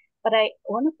better. But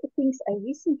one of the things I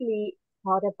recently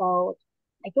thought about,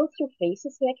 I go through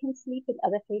phases where I can sleep and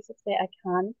other phases where I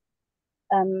can't.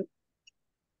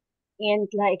 And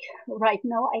like right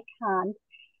now I can't.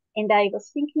 And I was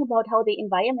thinking about how the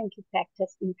environmental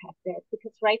factors impact that,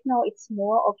 because right now it's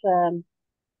more of a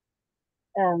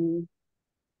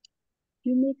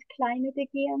humid climate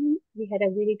again. We had a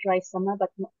really dry summer,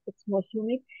 but it's more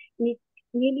humid. And it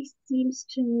really seems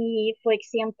to me, for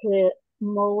example,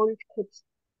 mold could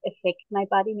affect my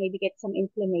body, maybe get some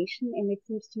inflammation. And it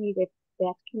seems to me that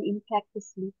that can impact the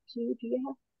sleep too. Do you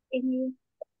have any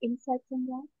insights on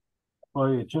that?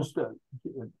 Well, it's just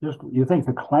you think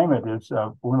the climate is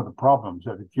one of the problems.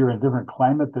 That if you're in a different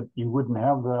climate, that you wouldn't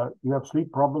have you have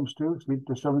sleep problems too, sleep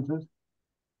disturbances.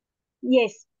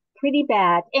 Yes, pretty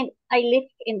bad. And I live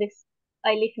in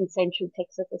Central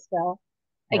Texas as well.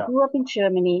 Yeah. I grew up in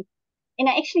Germany. And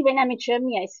actually, when I'm in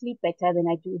Germany, I sleep better than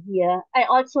I do here. I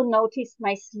also noticed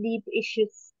my sleep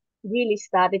issues really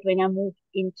started when I moved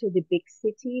into the big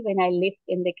city. When I lived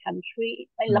in the country,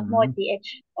 I lived more at the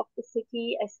edge of the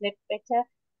city. I slept better,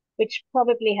 which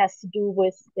probably has to do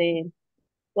with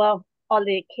all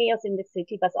the chaos in the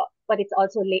city, but it's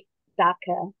also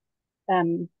darker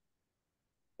when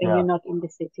you're not in the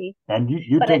city. And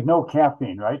you take no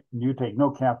caffeine, right? You take no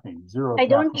caffeine, zero I caffeine.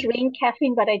 don't drink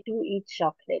caffeine, but I do eat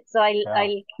chocolate. So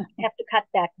I have to cut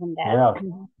back on that.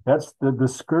 Yeah, that's the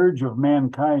scourge of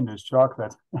mankind is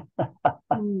chocolate.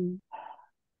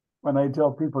 When I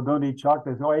tell people don't eat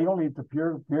chocolate, they say, I only eat the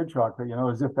pure chocolate,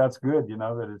 as if that's good,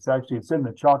 that it's in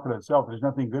the chocolate itself. There's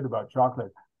nothing good about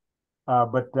chocolate.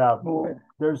 But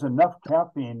there's enough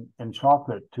caffeine in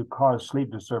chocolate to cause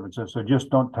sleep disturbances, so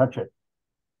just don't touch it.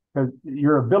 Because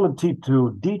your ability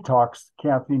to detox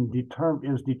caffeine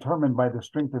is determined by the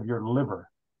strength of your liver.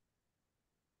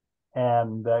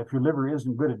 And if your liver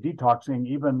isn't good at detoxing,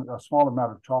 even a small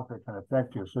amount of chocolate can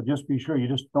affect you. So just be sure you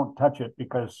just don't touch it,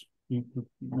 because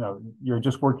you're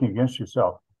just working against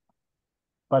yourself.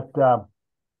 But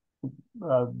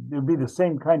it'd be the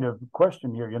same kind of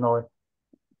question here.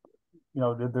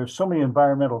 There's so many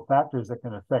environmental factors that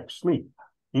can affect sleep.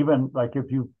 Even like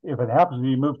if it happens when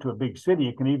you move to a big city,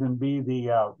 it can even be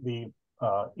the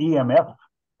EMF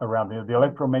around the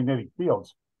electromagnetic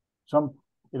fields. Some,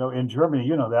 in Germany,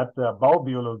 that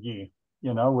biobiology,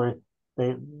 where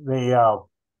they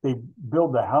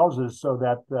build the houses so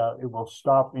that it will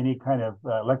stop any kind of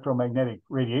electromagnetic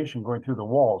radiation going through the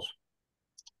walls.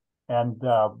 And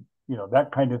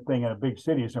that kind of thing in a big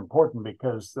city is important,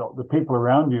 because the people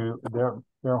around you,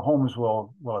 their homes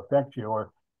will affect you,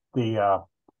 or the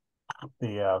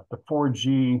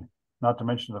 4G, not to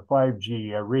mention the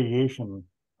 5G radiation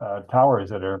towers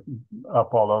that are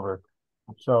up all over.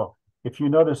 So if you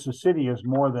notice the city is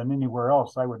more than anywhere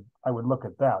else, I would look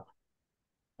at that.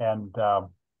 And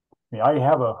I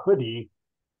have a hoodie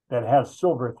that has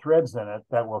silver threads in it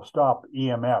that will stop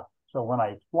EMF. So when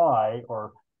I fly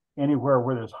or anywhere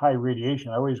where there's high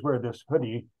radiation, I always wear this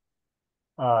hoodie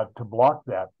to block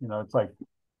that. It's like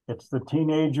it's the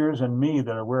teenagers and me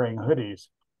that are wearing hoodies.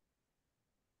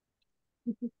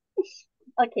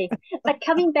 Okay, but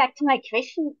coming back to my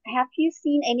question, have you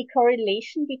seen any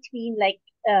correlation between like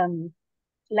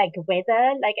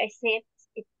weather? Like I said,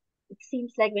 it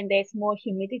seems like when there's more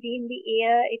humidity in the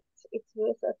air, it's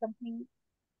worse or something.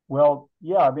 Well,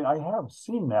 yeah, I mean, I have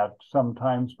seen that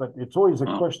sometimes, but it's always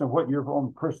a question of what your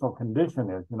own personal condition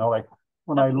is. Like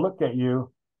when I look at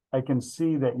you, I can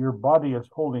see that your body is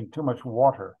holding too much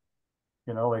water.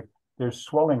 Like there's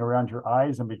swelling around your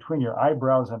eyes and between your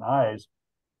eyebrows and eyes.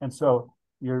 And so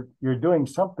you're doing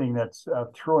something that's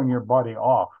throwing your body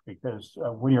off, because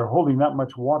when you're holding that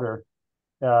much water,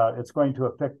 it's going to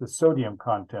affect the sodium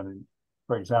content,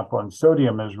 for example. And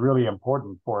sodium is really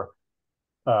important for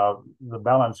the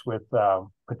balance with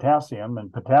potassium,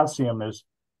 and potassium is,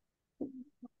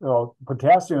 well,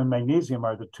 potassium and magnesium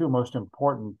are the two most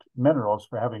important minerals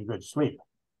for having good sleep.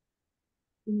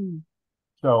 Mm.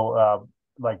 So,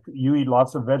 like you eat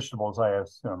lots of vegetables, I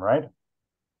assume, right?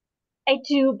 I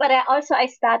do, but I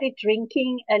started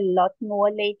drinking a lot more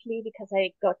lately because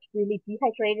I got really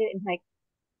dehydrated and my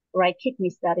right kidney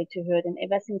started to hurt. And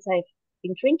ever since I've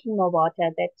been drinking more water,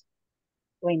 that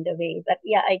went away. But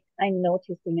yeah, I'm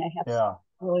noticing I have Yeah.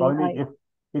 swollen Well, I mean, eyes.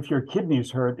 if your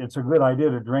kidneys hurt, it's a good idea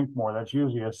to drink more. That's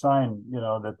usually a sign,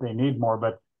 that they need more.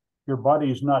 But your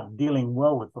body's not dealing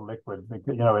well with the liquid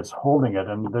because it's holding it,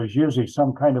 and there's usually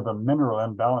some kind of a mineral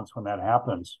imbalance when that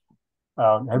happens.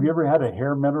 Have you ever had a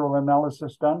hair mineral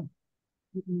analysis done?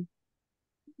 Mm-hmm.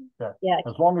 Yeah. Yeah,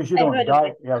 As long as you I don't heard of dye,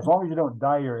 it. yeah, as long as you don't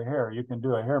dye your hair, you can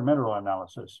do a hair mineral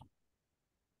analysis.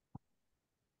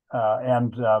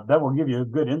 And that will give you a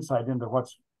good insight into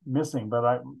what's missing.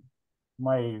 But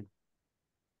my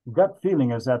gut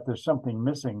feeling is that there's something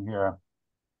missing here.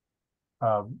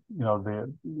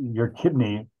 Your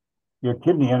kidney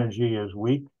energy is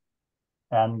weak,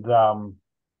 and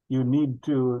you need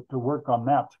to work on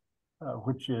that,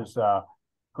 which is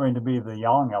going to be the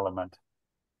yang element.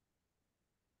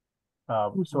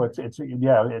 So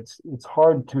it's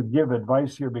hard to give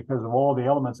advice here because of all the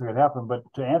elements that could happen. But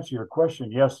to answer your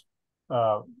question, yes,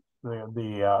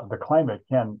 the climate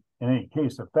can in any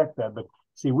case affect that. But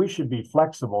see, we should be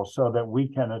flexible so that we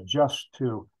can adjust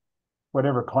to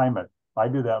whatever climate. I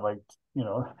do that, like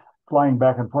flying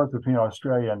back and forth between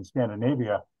Australia and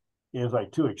Scandinavia is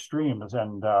like two extremes,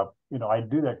 and I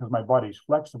do that because my body's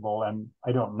flexible and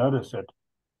I don't notice it.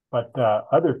 But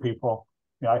other people,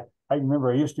 I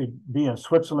remember I used to be in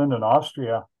Switzerland and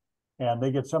Austria, and they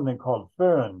get something called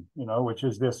föhn, which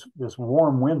is this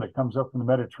warm wind that comes up from the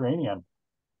Mediterranean.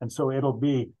 And so it'll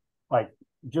be like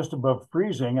just above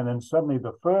freezing, and then suddenly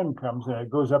the föhn comes and it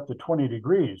goes up to 20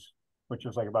 degrees, which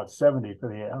is like about 70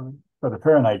 for the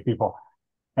Fahrenheit people.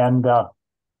 And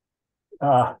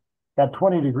at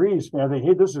 20 degrees, they think,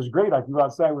 hey, this is great. I can go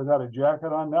outside without a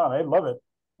jacket on now. I love it.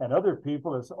 And other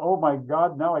people, it's, oh my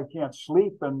God, now I can't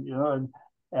sleep. And,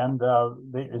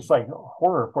 it's like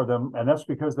horror for them. And that's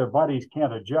because their bodies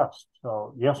can't adjust.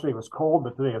 So yesterday it was cold,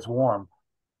 but today it's warm.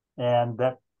 And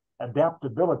that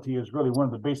adaptability is really one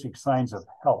of the basic signs of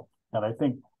health. And I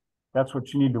think that's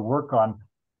what you need to work on.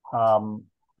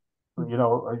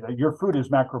 Your food is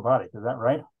macrobiotic, is that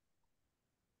right?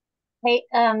 Hey,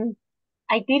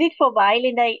 I did it for a while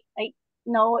and I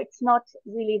no, it's not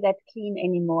really that clean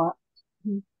anymore.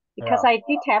 Because Yeah. I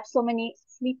did have so many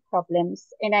sleep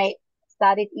problems and I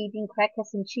started eating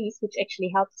crackers and cheese, which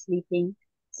actually helps sleeping.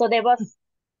 So there was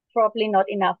probably not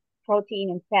enough protein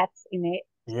and fats in it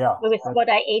Yeah. with what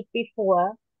I ate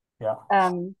before. Yeah.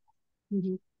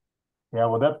 Mhm. Yeah.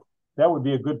 Well, that would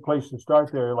be a good place to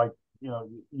start there. Like,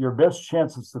 your best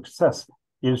chance of success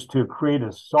is to create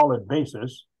a solid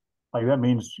basis. Like that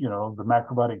means, the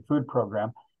macrobiotic food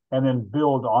program, and then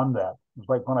build on that. It's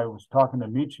like when I was talking to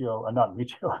not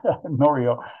Michio,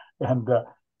 Norio, and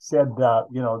said,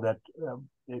 that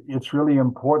it's really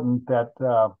important that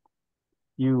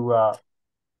you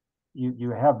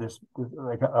have this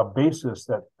like a basis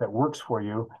that works for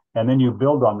you, and then you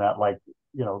build on that. Like,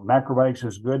 macrobiotics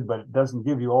is good, but it doesn't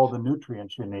give you all the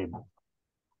nutrients you need.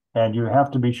 And you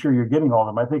have to be sure you're getting all of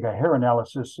them. I think a hair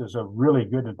analysis is a really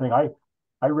good thing.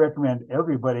 I recommend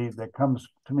everybody that comes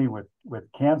to me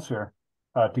with cancer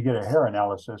to get a hair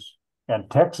analysis. And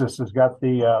Texas has got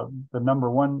the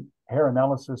 #1 hair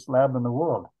analysis lab in the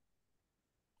world.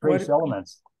 Trace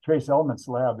Elements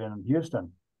Lab in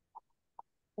Houston.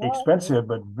 Expensive,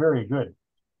 but very good.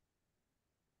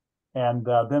 And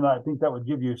then I think that would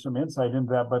give you some insight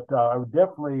into that. But I would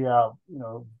definitely,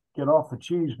 get off the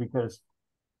cheese because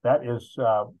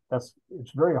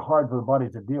it's very hard for the body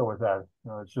to deal with that.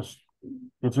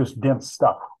 It's just dense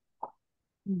stuff.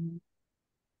 Mm-hmm.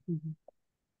 Mm-hmm.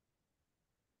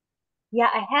 Yeah,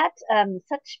 I had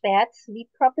such bad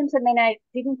sleep problems, and then I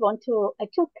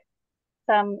took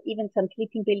even some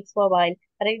sleeping pills for a while,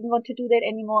 but I didn't want to do that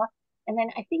anymore. And then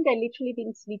I think I literally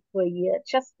didn't sleep for a year,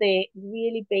 just the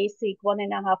really basic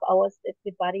 1.5 hours that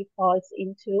the body falls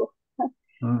into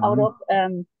out of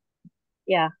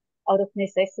out of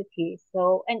necessity.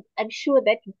 So, and I'm sure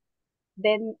that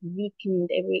then weakened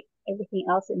everything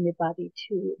else in the body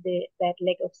too, that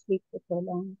lack of sleep for so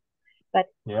long. But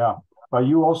yeah. But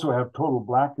you also have total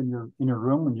black in your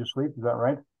room when you sleep, is that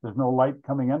right? There's no light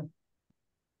coming in?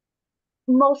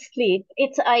 mostly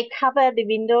I cover the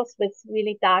windows with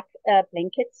really dark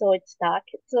blankets, so it's dark.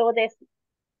 So there's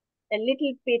a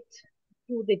little bit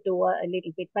through the door, a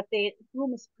little bit, but the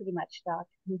room is pretty much dark.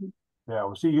 Yeah,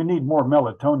 well, see, you need more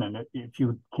melatonin. If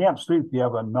you can't sleep, you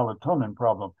have a melatonin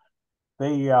problem.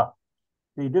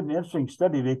 They did an interesting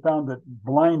study. They found that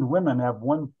blind women have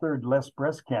 1/3 less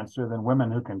breast cancer than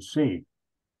women who can see.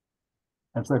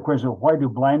 And so the question is, why do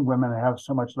blind women have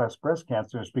so much less breast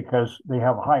cancer? It's because they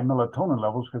have high melatonin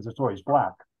levels because it's always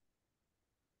black.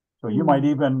 So you might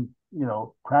even,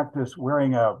 practice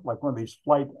wearing like one of these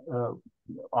flight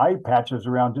eye patches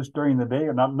around just during the day,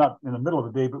 or not in the middle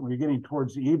of the day, but when you're getting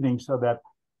towards the evening, so that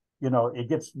it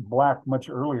gets black much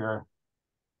earlier.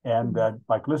 And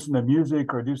like listen to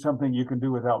music or do something you can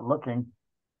do without looking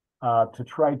to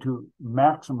try to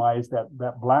maximize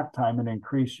that black time and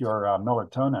increase your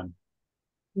melatonin.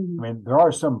 I mean, there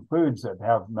are some foods that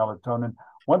have melatonin.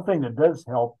 One thing that does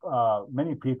help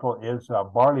many people is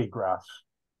barley grass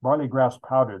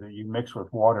powder that you mix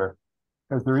with water,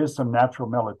 because there is some natural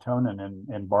melatonin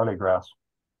in barley grass.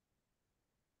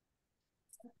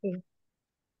 Okay.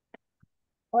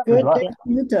 Good, luck.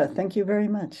 Yuta. Thank you very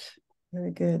much.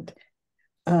 Very good.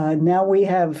 Now we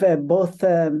have both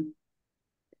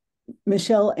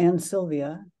Michelle and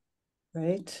Sylvia,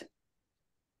 right?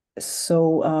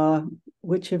 So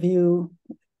which of you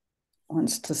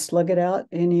wants to slug it out?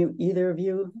 Either of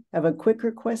you have a quick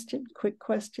question,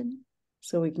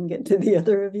 so we can get to the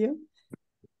other of you?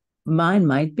 Mine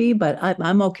might be, but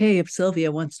I'm okay if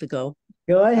Sylvia wants to go.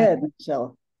 Go ahead,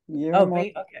 Michelle. You're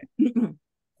Okay.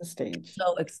 the stage.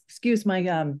 So excuse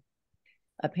my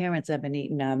appearance. I've been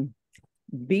eating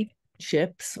beet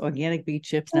chips, organic beet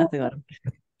chips, nothing on them.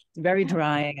 Very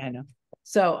drying, I know.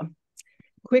 So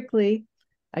quickly,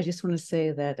 I just want to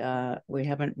say that we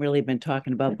haven't really been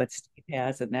talking about, but Steve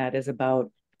has, and that is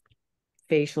about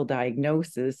facial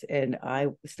diagnosis. And I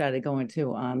started going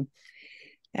to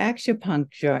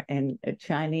acupuncture and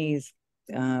Chinese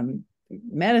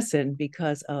medicine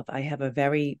because I have a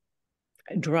very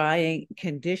dry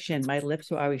condition. My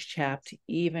lips were always chapped,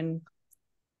 even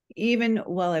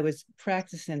while I was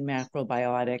practicing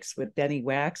macrobiotics with Denny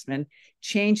Waxman.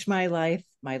 Changed my life.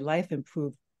 My life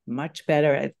improved much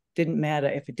better. It didn't matter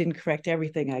if it didn't correct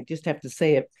everything. I just have to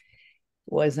say it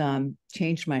was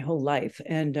changed my whole life.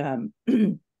 And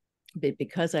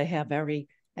because I have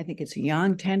I think it's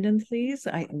yang tendencies.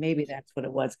 Maybe that's what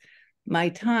it was. My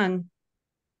tongue,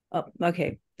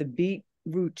 okay, the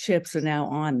beetroot chips are now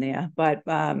on there, but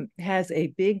has a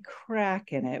big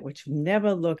crack in it, which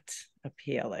never looked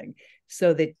appealing.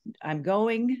 So that I'm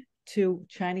going to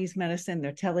Chinese medicine.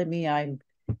 They're telling me I'm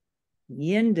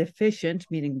yin deficient,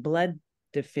 meaning blood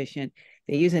deficient.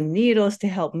 They're using needles to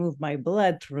help move my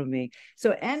blood through me.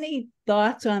 So any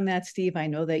thoughts on that, Steve? I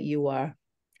know that you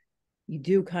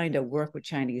do kind of work with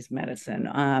Chinese medicine.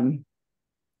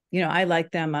 I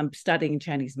like them. I'm studying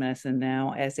Chinese medicine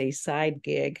now as a side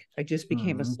gig. I just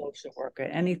became a social worker.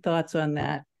 Any thoughts on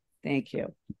that? Thank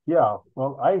you. Yeah,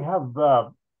 well, I have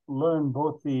learned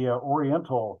both the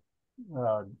Oriental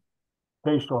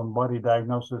facial and body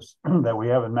diagnosis that we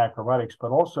have in macrobiotics,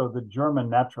 but also the German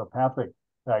naturopathic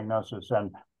diagnosis.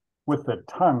 And with the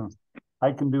tongue,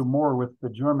 I can do more with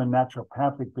the German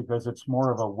naturopathic because it's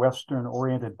more of a Western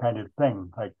oriented kind of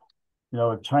thing. Like,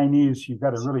 Chinese, you've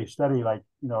got to really study, like,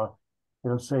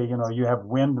 they'll say, you have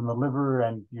wind in the liver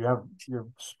and your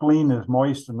spleen is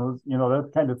moist, and those,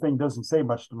 that kind of thing doesn't say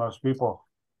much to most people.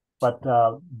 But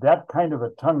that kind of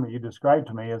a tongue that you described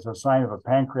to me is a sign of a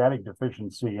pancreatic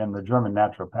deficiency in the German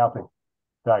naturopathic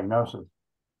diagnosis.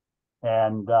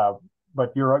 And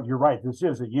but you're right. This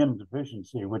is a yin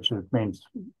deficiency, which means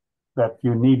that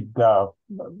you need the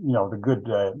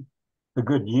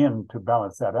good yin to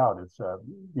balance that out. It's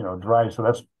dry,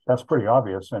 so that's pretty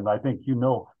obvious. And I think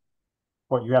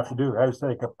what you have to do. I just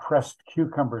take a pressed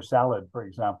cucumber salad, for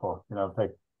example.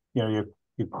 You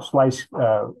slice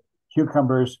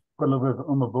cucumbers, put a little bit of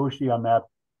umeboshi on that,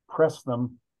 press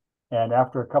them, and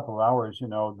after a couple of hours,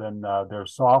 then they're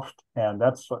soft, and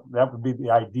that would be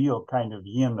the ideal kind of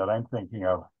yin that I'm thinking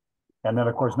of. And then,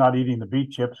 of course, not eating the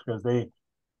beet chips because they're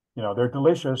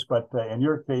delicious, but in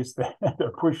your case,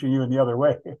 they're pushing you in the other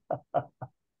way.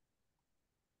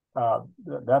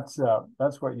 That's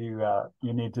what you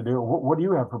need to do. What do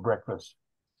you have for breakfast?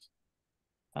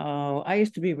 Oh, I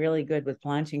used to be really good with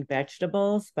blanching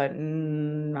vegetables, but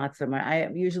not so much. I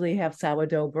usually have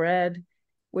sourdough bread,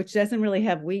 which doesn't really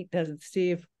have wheat, does it,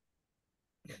 Steve?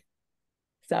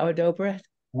 Sourdough bread.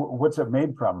 What's it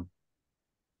made from?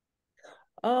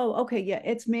 Oh, okay. Yeah,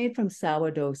 it's made from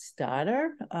sourdough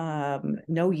starter.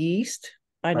 No yeast.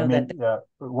 I know that.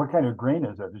 What kind of grain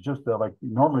is it? It's just like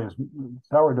normally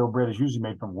sourdough bread is usually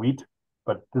made from wheat,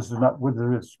 but this is not. What is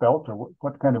it spelt, or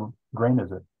what kind of grain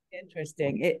is it?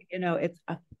 Interesting.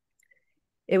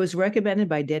 It was recommended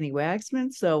by Denny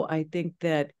Waxman, so I think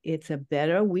that it's a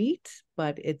better wheat,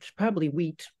 but it's probably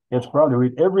wheat. It's probably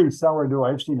wheat. Every sourdough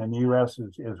I've seen in the U.S.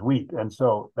 is wheat, and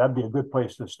so that'd be a good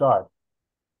place to start,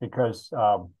 because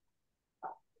I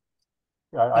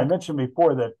mentioned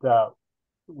before that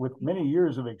with many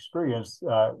years of experience,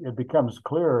 it becomes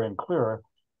clearer and clearer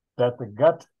that the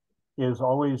gut is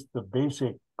always the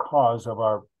basic cause of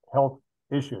our health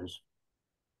issues.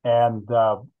 And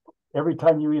every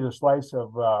time you eat a slice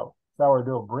of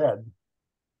sourdough bread,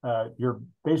 you're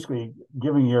basically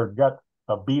giving your gut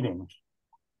a beating.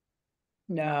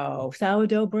 No,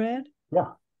 sourdough bread? Yeah.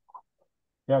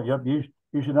 Yep. You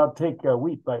should not take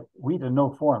wheat in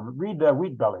no form. Read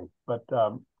Wheat Belly, but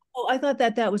oh, I thought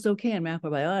that was okay in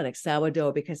macrobiotics,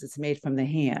 sourdough, because it's made from the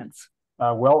hands.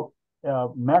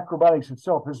 Macrobiotics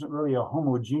itself isn't really a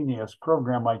homogeneous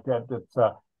program like that. That's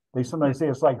they sometimes say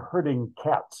it's like herding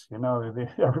cats. You know,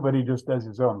 everybody just does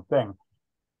his own thing,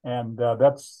 and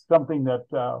that's something that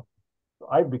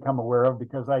I've become aware of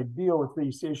because I deal with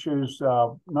these issues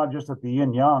not just at the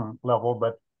yin yang level,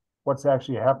 but what's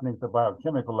actually happening at the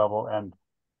biochemical level. And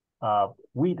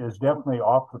wheat is definitely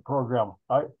off the program.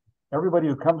 Everybody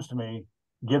who comes to me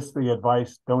gets the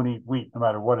advice: don't eat wheat, no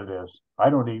matter what it is. I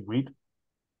don't eat wheat.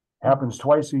 Happens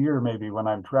twice a year, maybe when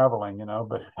I'm traveling, you know,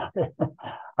 but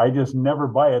I just never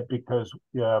buy it because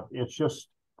it's just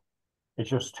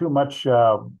too much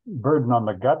burden on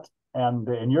the gut. And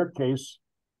in your case,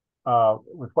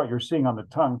 with what you're seeing on the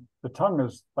tongue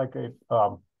is like a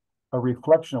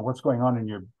reflection of what's going on in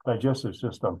your digestive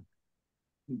system.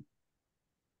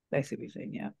 I see what you're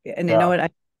saying, yeah. And you know what? I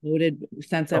noted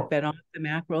since I've been on the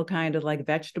macro kind of like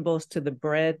vegetables to the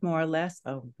bread, more or less.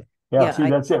 Oh, yeah. See,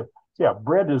 that's it. Yeah,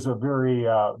 bread is a very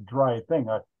dry thing.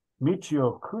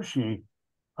 Michio Kushi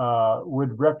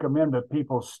would recommend that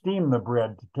people steam the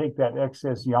bread to take that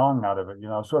excess yang out of it. You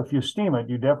know, so if you steam it,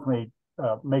 you definitely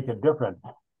make it different.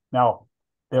 Now,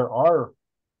 there are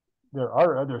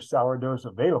other sourdoughs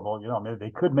available. You know, maybe they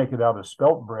could make it out of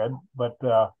spelt bread, but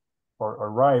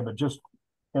or rye, but just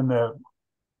in the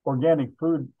organic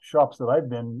food shops that I've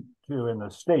been to in the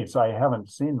States, I haven't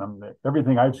seen them.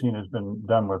 Everything I've seen has been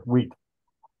done with wheat.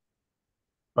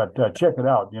 But check it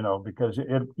out, you know, because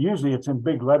it usually it's in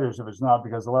big letters if it's not,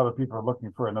 because a lot of people are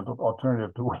looking for an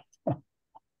alternative to wheat.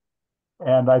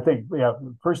 And I think,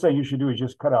 first thing you should do is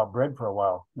just cut out bread for a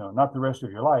while. You know, not the rest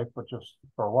of your life, but just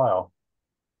for a while.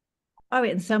 All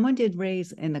right, and someone did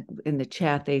raise in the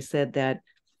chat. They said that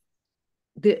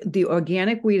the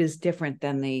organic wheat is different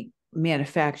than the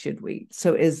manufactured wheat.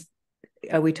 So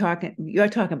you're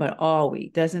talking about all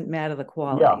wheat, doesn't matter the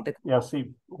quality.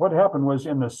 See, what happened was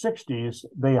in the 60s,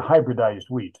 they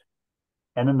hybridized wheat.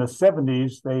 And in the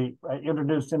 70s, they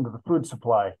introduced into the food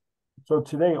supply. So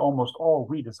today, almost all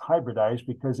wheat is hybridized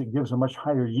because it gives a much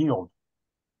higher yield.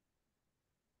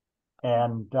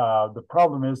 And the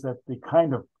problem is that the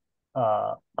kind of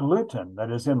gluten that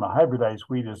is in the hybridized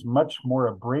wheat is much more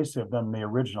abrasive than the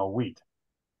original wheat.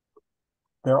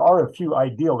 There are a few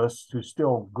idealists who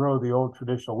still grow the old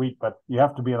traditional wheat, but you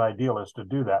have to be an idealist to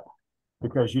do that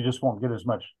because you just won't get as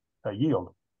much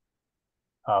yield.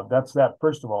 That's that,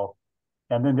 first of all.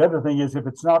 And then the other thing is, if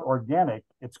it's not organic,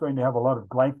 it's going to have a lot of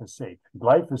glyphosate.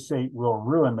 Glyphosate will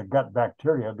ruin the gut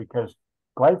bacteria because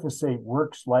glyphosate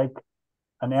works like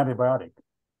an antibiotic.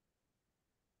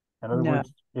 In other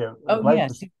words,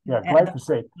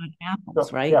 glyphosate.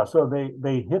 Apples, right? Yeah, so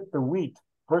they hit the wheat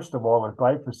first of all with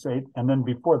glyphosate, and then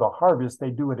before the harvest, they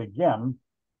do it again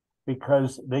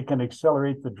because they can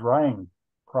accelerate the drying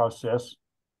process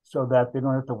so that they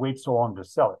don't have to wait so long to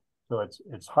sell it. So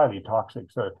it's highly toxic.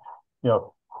 So, you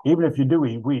know, even if you do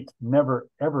eat wheat, never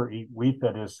ever eat wheat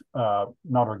that is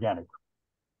not organic.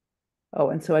 Oh,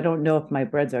 and so I don't know if my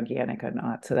bread's organic or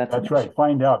not. So that's right.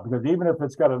 Find out, because even if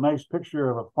it's got a nice picture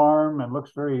of a farm and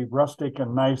looks very rustic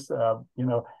and nice, you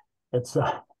know, it's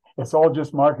all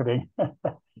just marketing.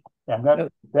 And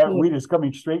that wheat is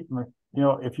coming straight from, you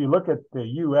know, if you look at the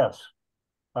U.S.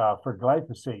 For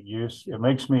glyphosate use, it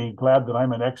makes me glad that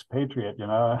I'm an expatriate, you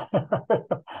know,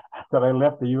 that I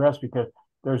left the U.S. because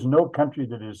there's no country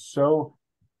that is so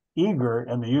eager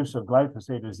in the use of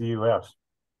glyphosate as the U.S.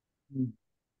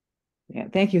 Yeah,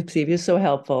 thank you, Steve. You're so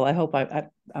helpful. I hope I'm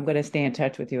going to stay in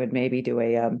touch with you and maybe do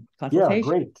a consultation. Yeah,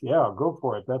 great. Yeah, go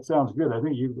for it. That sounds good. I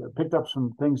think you picked up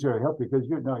some things there to help you because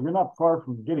you're not far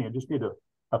from getting it. Just need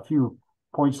a few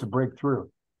points to break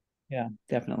through. Yeah,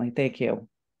 definitely. Thank you.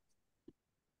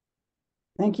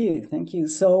 Thank you. Thank you.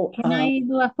 So can I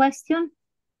do a question?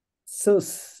 So,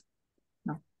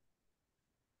 no.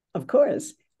 Of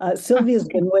course. Sylvia's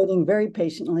been waiting very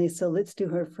patiently, so let's do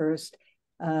her first.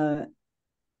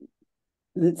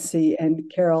 Let's see.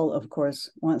 And Carol, of course,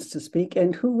 wants to speak.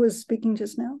 And who was speaking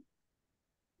just now?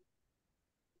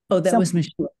 Oh, that was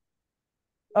Michelle.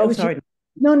 Oh, sorry.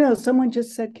 No, someone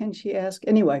just said, can she ask?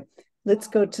 Anyway, let's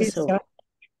go to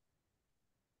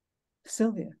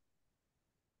Sylvia.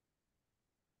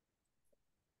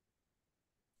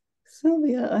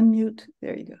 Sylvia, unmute.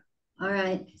 There you go. All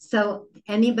right. So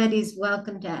anybody's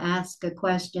welcome to ask a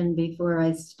question before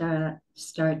I start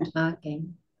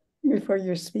talking. Before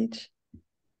your speech.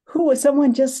 Who was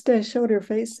someone just showed her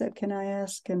face, said, can I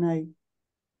ask? And I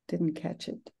didn't catch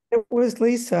it. It was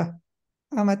Lisa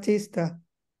Amatista.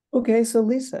 Okay, so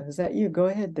Lisa, is that you? Go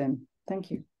ahead then. Thank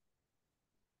you.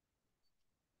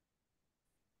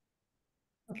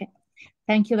 Okay,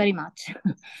 thank you very much.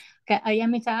 Okay, I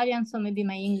am Italian, so maybe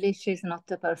my English is not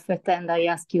perfect, and I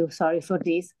ask you sorry for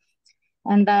this.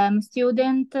 And I'm a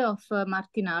student of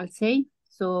Martin Halsey,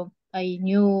 so I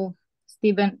knew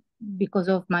Stephen because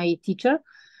of my teacher,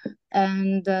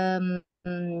 and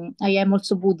I am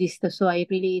also Buddhist, so I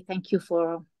really thank you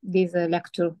for this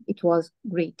lecture. It was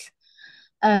great.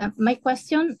 My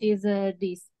question is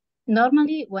this.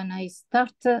 Normally, when I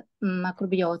start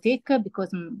macrobiotic,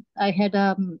 because I had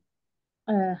how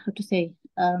to say,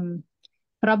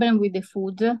 problem with the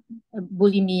food,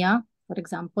 bulimia, for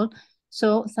example.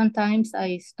 So sometimes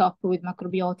I stop with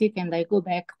macrobiotic and I go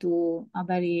back to a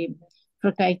very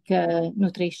proteic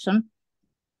nutrition.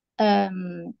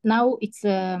 Now it's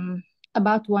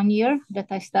about 1 year that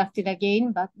I started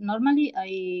again, but normally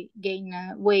I gain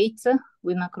weight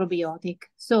with macrobiotic.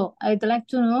 So I'd like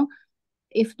to know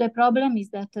if the problem is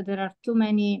that there are too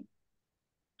many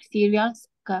cereals,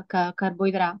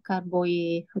 carbohydrates.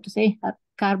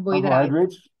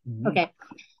 Carbohydrates. Okay.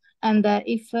 And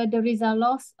if there is a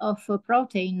loss of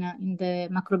protein in the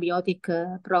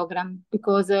macrobiotic program,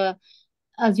 because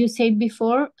as you said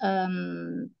before,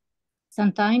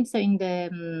 sometimes in the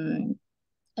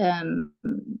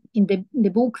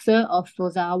books of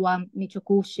Ozawa,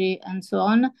 Michokushi, and so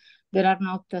on, there are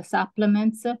not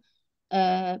supplements.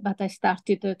 But I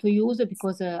started to use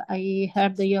because I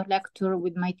heard your lecture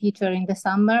with my teacher in the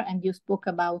summer, and you spoke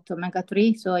about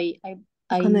omega-3. So I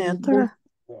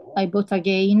bought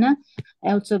again,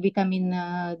 also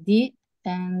vitamin D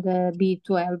and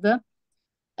B12.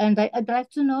 And I'd like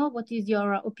to know what is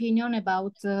your opinion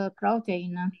about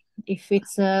protein, if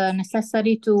it's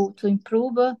necessary to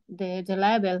improve the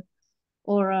level,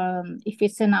 or if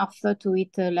it's enough to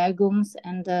eat legumes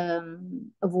and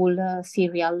whole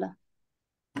cereal.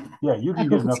 Yeah, you can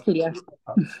get enough.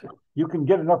 You can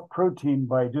get enough protein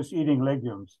by just eating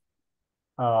legumes.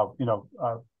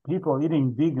 People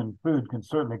eating vegan food can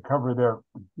certainly cover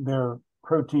their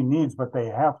protein needs, but they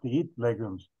have to eat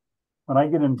legumes. When I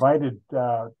get invited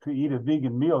to eat a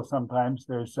vegan meal, sometimes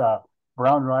there's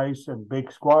brown rice and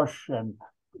baked squash and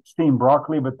steamed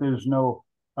broccoli, but there's no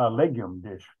legume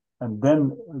dish, and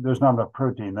then there's not enough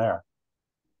protein there.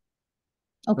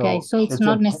 Okay, so it's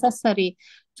not necessary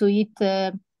to eat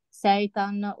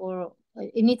seitan, or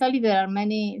in Italy there are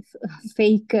many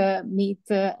fake meat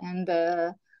and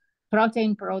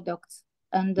protein products,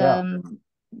 and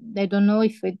I don't know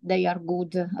if they are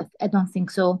good. I don't think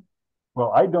so.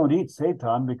 Well, I don't eat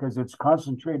seitan because it's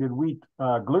concentrated wheat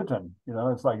gluten.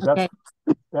 It's like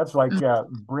that's like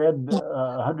bread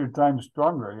 100 times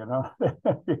stronger.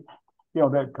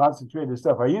 That concentrated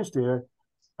stuff.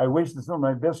 I wasted some of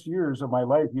my best years of my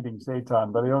life eating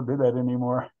seitan, but I don't do that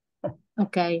anymore.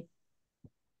 Okay.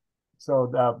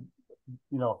 So,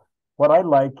 what I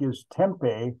like is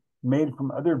tempeh made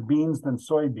from other beans than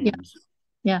soybeans.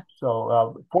 Yeah.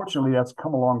 So, fortunately, that's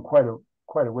come along quite a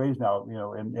ways now.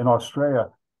 In Australia,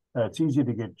 it's easy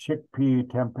to get chickpea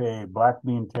tempeh, black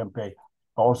bean tempeh,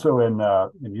 also in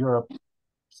Europe.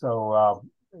 So,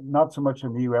 not so much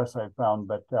in the U.S. I found,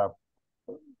 but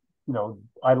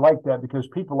I like that because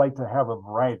people like to have a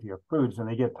variety of foods, and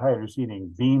they get tired of eating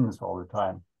beans all the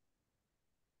time.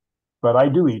 But I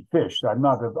do eat fish. I'm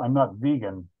not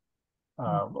vegan.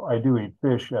 I do eat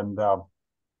fish, and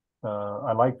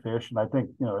I like fish, and I think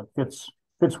it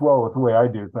fits well with the way I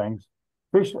do things.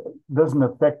 Fish doesn't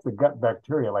affect the gut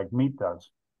bacteria like meat does.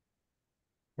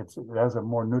 It has a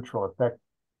more neutral effect.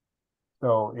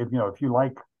 So if you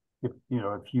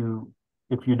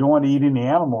don't want to eat any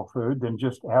animal food, then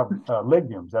just have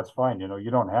legumes. That's fine.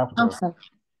 You don't have to. Okay.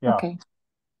 Yeah. Okay.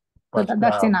 But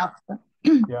that's enough.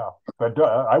 Yeah, but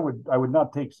I would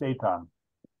not take seitan.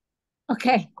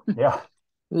 Okay. Yeah.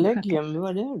 Legume,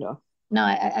 vad är det då? No,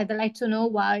 I'd like to know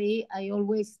why I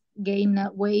always gain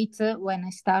weight when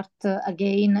I start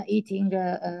again eating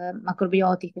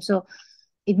macrobiotic. So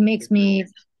it makes me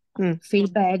feel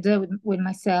bad with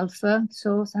myself.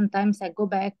 So sometimes I go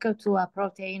back to a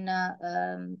protein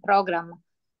program.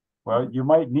 Well, you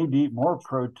might need to eat more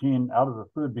protein out of the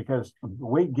food because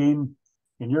weight gain,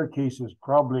 in your case, is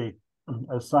probably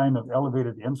a sign of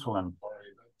elevated insulin.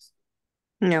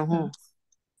 No.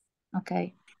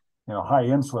 Okay. You know, high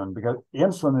insulin, because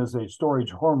insulin is a storage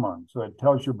hormone, so it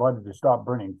tells your body to stop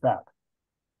burning fat.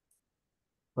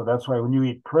 So that's why when you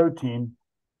eat protein,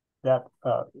 that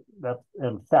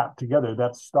and fat together,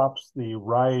 that stops the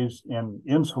rise in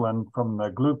insulin from the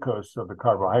glucose of the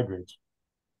carbohydrates.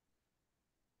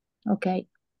 Okay.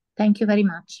 Thank you very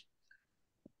much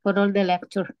for all the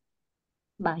lecture.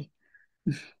 Bye.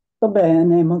 Va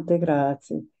bene, molte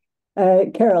grazie.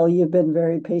 Carol, you've been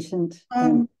very patient.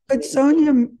 But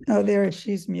Sonia, oh, there,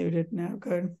 she's muted now.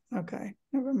 Good. Okay,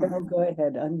 never mind. Carol, go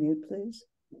ahead, unmute, please.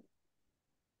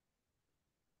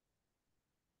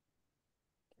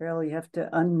 Carol, you have to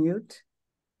unmute.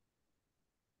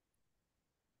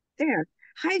 There.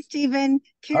 Hi, Stephen.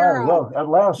 Hi, Carol. well, at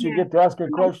last you get to ask a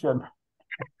question.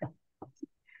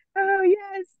 Oh,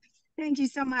 yes. Thank you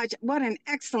so much. What an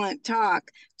excellent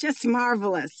talk. Just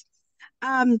marvelous.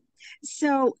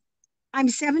 So I'm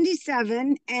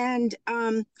 77 and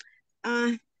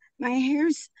my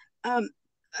hair's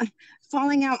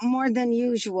falling out more than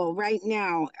usual right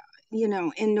now, you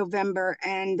know, in November.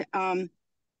 And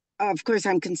of course,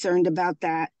 I'm concerned about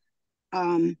that.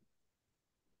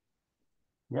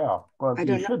 Yeah, well, I you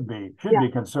don't know. should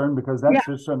be concerned because that's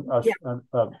just an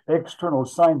external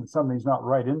sign that something's not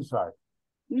right inside.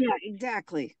 Yeah,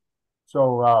 exactly.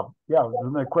 So, yeah,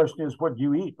 then the question is, what do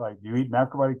you eat? Like, do you eat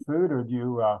macrobiotic food or do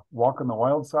you walk on the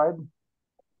wild side?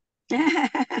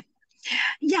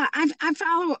 Yeah, I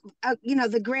follow, you know,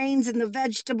 the grains and the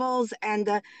vegetables and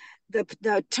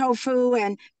the tofu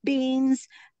and beans.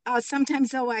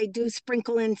 Sometimes though, I do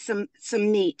sprinkle in some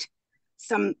meat,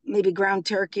 some maybe ground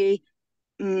turkey,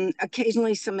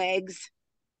 occasionally some eggs.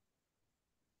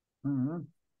 Mm-hmm.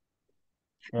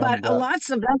 But lots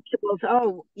of vegetables.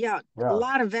 Oh, yeah, yeah, a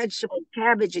lot of vegetables,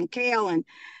 cabbage and kale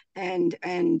and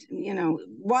you know,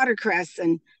 watercress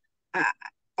and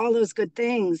all those good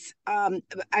things. I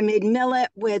made millet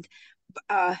with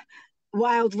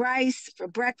wild rice for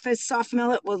breakfast, soft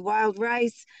millet with wild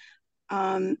rice,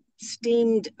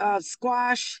 steamed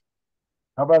squash.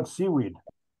 How about seaweed?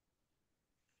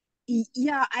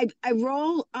 Yeah, I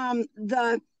roll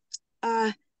the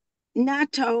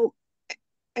natto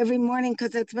every morning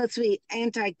because it's supposed to be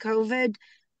anti-COVID.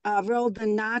 Rolled the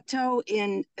natto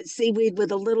in seaweed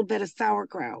with a little bit of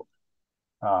sauerkraut.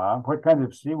 What kind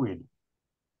of seaweed?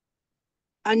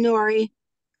 A nori.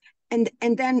 And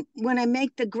then when I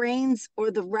make the grains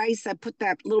or the rice, I put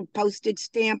that little postage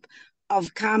stamp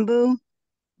of kombu.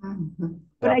 Mm-hmm.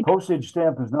 But postage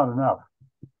stamp is not enough.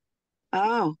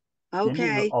 Oh, okay.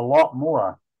 You need a lot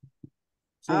more.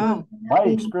 See, my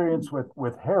experience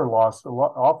with hair loss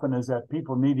often is that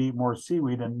people need to eat more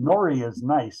seaweed, and nori is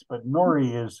nice, but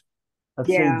nori is, let's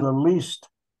say, the least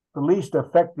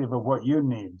effective of what you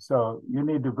need. So you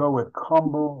need to go with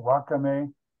kombu,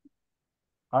 wakame.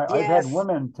 I've had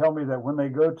women tell me that when they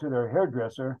go to their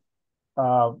hairdresser,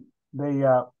 they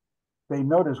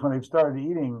notice when they've started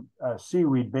eating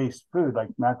seaweed-based food like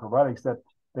macrobiotics that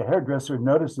the hairdresser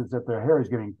notices that their hair is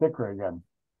getting thicker again.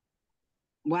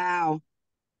 Wow.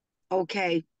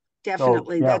 Okay,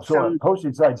 definitely. So, yeah, so a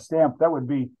postage side stamp, that would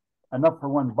be enough for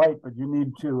one bite, but you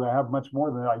need to have much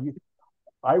more than that.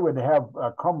 I would have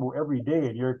kombu every day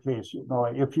in your case. You know,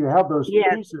 if you have those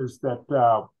pieces that,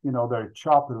 you know, they're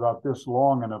chopped about this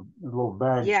long in a little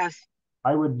bag,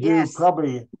 I would do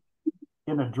probably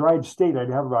in a dried state, I'd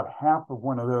have about half of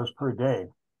one of those per day.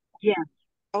 Yeah.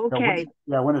 Okay.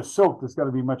 When it's soaked, it's got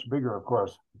to be much bigger, of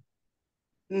course.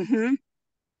 Mm-hmm.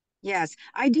 Yes.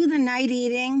 I do the night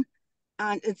eating.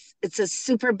 It's a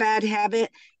super bad habit.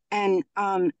 And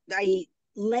I eat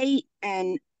late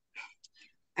and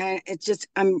it's just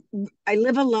I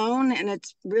live alone and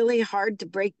it's really hard to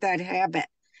break that habit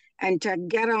and to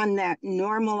get on that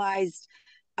normalized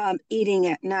eating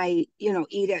at night, you know,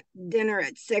 eat at dinner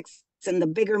at 6 and the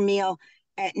bigger meal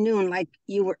at noon, like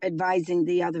you were advising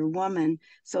the other woman.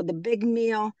 So the big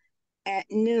meal at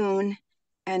noon,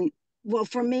 and well,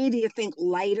 for me, do you think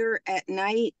lighter at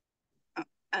night?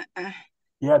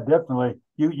 Yeah, definitely.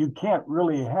 You can't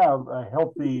really have a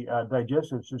healthy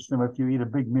digestive system if you eat a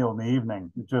big meal in the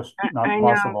evening. It's just not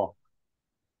possible.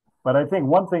 But I think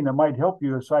one thing that might help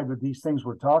you aside with these things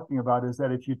we're talking about is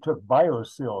that if you took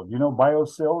BioSil, you know,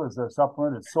 BioSil is a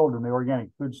supplement that's sold in the organic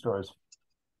food stores.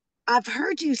 I've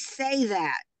heard you say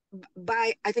that.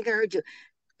 I think I heard you.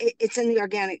 It's in the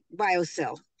organic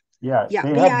BioSil. Yeah, yeah.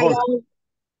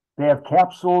 They have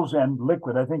capsules and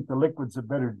liquid. I think the liquid's a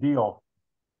better deal.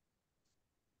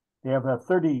 They have a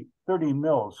 30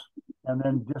 mils, and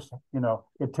then just,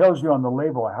 it tells you on the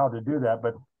label how to do that.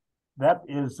 But that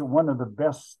is one of the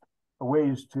best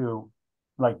ways to,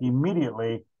 like,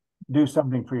 immediately do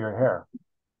something for your hair.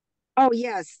 Oh,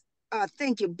 yes.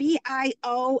 Thank you.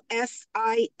 Biosil.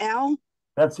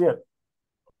 That's it.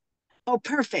 Oh,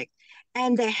 perfect.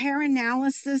 And the hair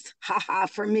analysis, haha,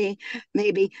 for me,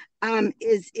 maybe,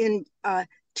 is in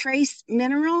Trace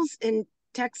Minerals in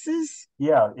Texas.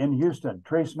 Yeah, in Houston,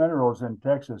 Trace Minerals in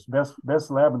Texas,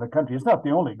 best lab in the country. It's not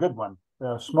the only good one.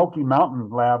 The Smoky Mountain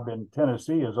lab in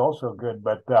Tennessee is also good.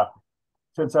 But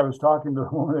since I was talking to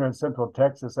the woman there in Central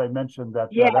Texas, I mentioned that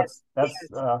Yes, that's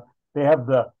yes. they have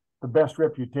the best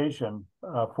reputation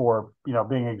for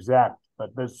being exact,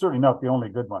 but it's certainly not the only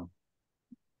good one.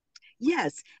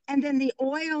 Yes. And then the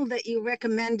oil that you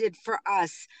recommended for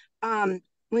us,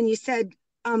 when you said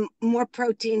more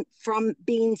protein from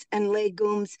beans and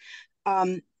legumes,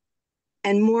 and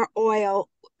more oil,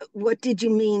 what did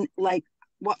you mean? Like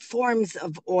what forms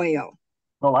of oil?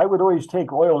 Well, I would always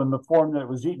take oil in the form that it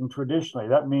was eaten traditionally.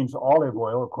 That means olive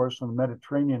oil, of course, from the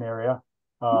Mediterranean area,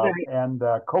 Right. and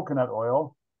coconut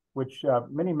oil, which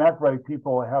many macrobiotic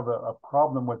people have a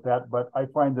problem with that, but I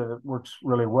find that it works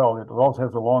really well. It also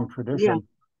has a long Yeah. tradition.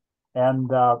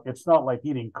 And it's not like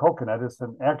eating coconut; it's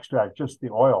an extract, just the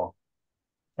oil.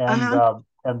 And Uh-huh.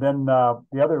 then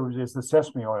the other is the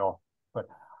sesame oil. But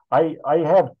I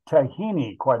have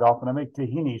tahini quite often. I make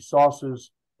tahini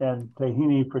sauces and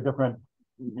tahini for different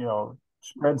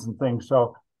spreads and things.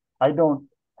 So I don't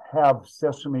have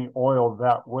sesame oil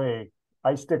that way.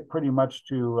 I stick pretty much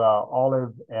to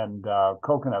olive and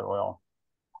coconut oil.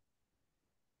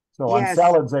 So on Yes.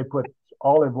 salads, I put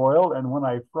olive oil, and when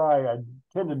I fry, I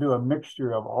tend to do a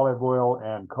mixture of olive oil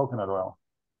and coconut oil.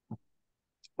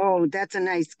 Oh, that's a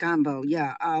nice combo.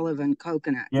 Yeah, olive and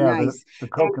coconut. Yeah, Nice. the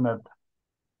coconut.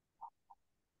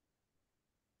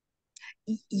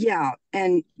 Yeah,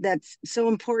 and that's so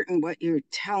important what you're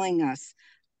telling us.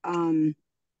 And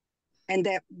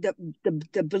that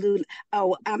the blue,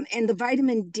 and the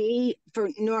vitamin D for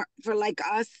like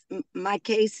us, my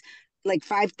case, like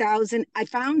 5,000. I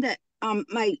found that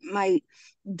my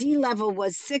D level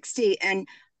was 60, and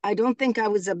I don't think I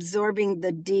was absorbing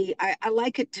the D. I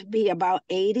like it to be about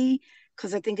 80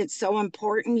 because I think it's so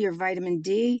important, your vitamin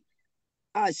D.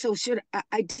 So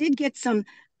I did get some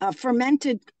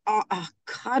fermented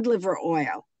cod liver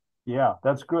oil. Yeah,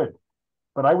 that's good.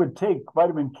 But I would take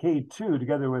vitamin K2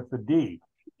 together with the D.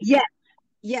 Yeah,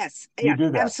 yes, You yeah, do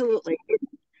that. absolutely.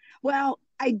 Well,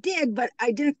 I did, but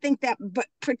I didn't think that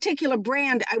particular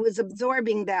brand I was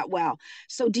absorbing that well.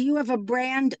 So do you have a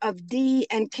brand of D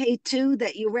and K2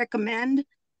 that you recommend?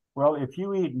 Well, if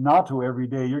you eat natto every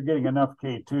day, you're getting enough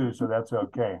K2, so that's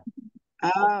okay.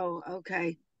 Oh,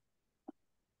 okay.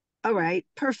 All right,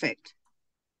 perfect.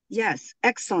 Yes,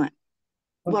 excellent.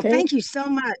 Well, Okay. thank you so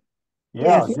much.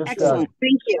 Yeah, Yes, just excellent.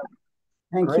 Thank you.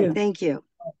 Thank great. you. Thank you.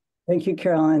 Thank you,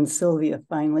 Carolyn and Sylvia,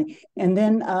 finally. And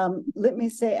then let me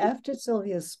say, after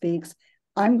Sylvia speaks,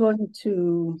 I'm going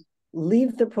to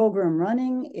leave the program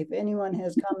running. If anyone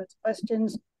has comments,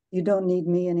 questions, you don't need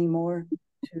me anymore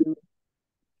to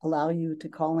allow you to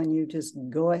call in. You just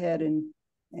go ahead and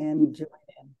join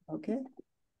in, okay?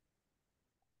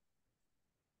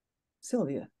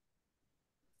 Sylvia.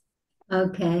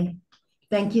 Okay.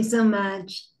 Thank you so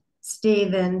much,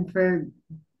 Stephen, for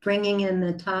bringing in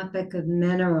the topic of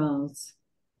minerals.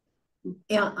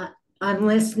 I'm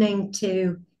listening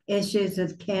to issues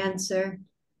of cancer,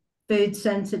 food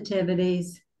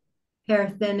sensitivities, hair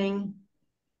thinning,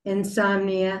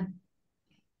 insomnia,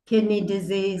 kidney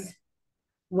disease,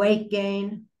 weight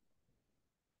gain.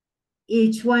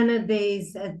 Each one of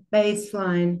these at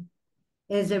baseline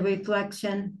is a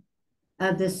reflection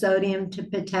of the sodium to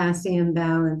potassium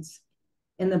balance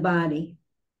in the body.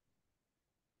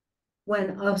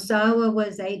 When Osawa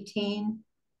was 18,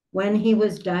 when he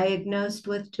was diagnosed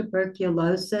with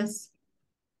tuberculosis,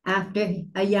 after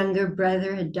a younger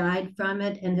brother had died from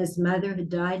it and his mother had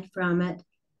died from it,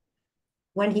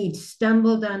 when he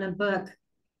stumbled on a book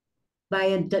by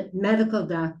a medical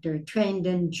doctor trained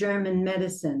in German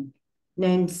medicine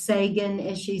named Sagan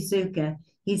Ishizuka.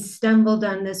 He stumbled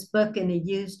on this book in a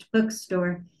used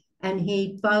bookstore and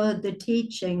he followed the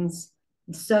teachings,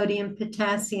 sodium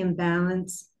potassium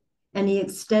balance, and he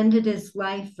extended his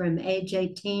life from age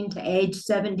 18 to age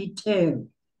 72.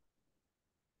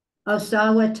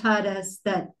 Osawa taught us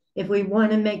that if we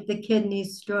want to make the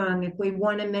kidneys strong, if we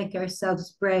want to make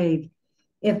ourselves brave,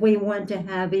 if we want to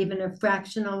have even a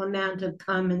fractional amount of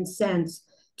common sense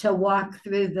to walk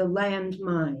through the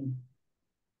landmine,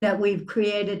 that we've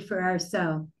created for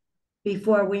ourselves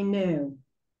before we knew,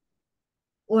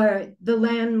 or the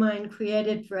landmine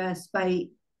created for us by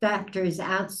factors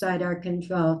outside our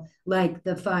control, like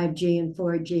the 5G and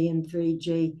 4G and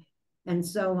 3G and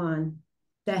so on,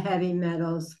 the heavy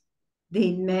metals,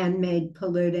 the man-made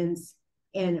pollutants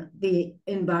in the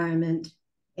environment,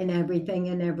 in everything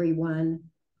and everyone.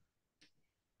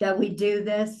 That we do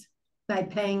this by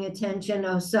paying attention.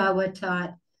 Osawa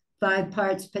taught 5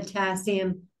 parts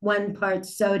potassium, 1 part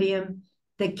sodium.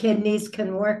 The kidneys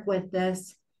can work with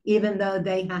this, even though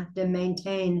they have to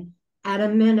maintain at a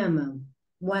minimum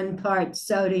 1 part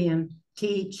sodium to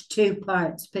each 2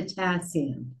 parts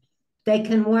potassium. They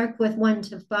can work with 1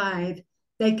 to 5.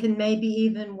 They can maybe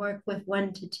even work with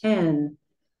 1 to 10.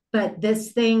 But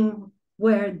this thing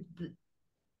where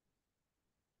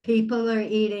people are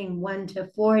eating 1 to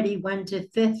 40, 1 to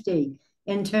 50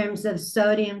 in terms of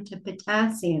sodium to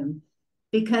potassium,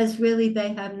 because really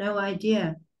they have no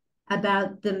idea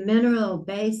about the mineral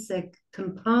basic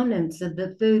components of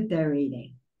the food they're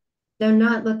eating. They're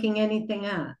not looking anything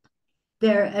up.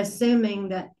 They're assuming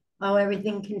that, oh,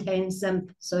 everything contains some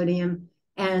sodium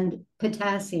and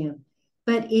potassium.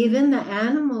 But even the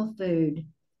animal food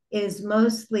is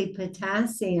mostly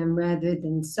potassium rather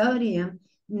than sodium.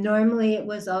 Normally it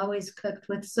was always cooked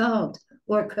with salt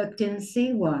or cooked in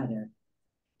seawater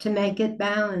to make it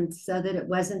balanced so that it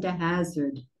wasn't a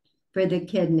hazard for the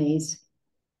kidneys.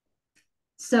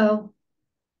 So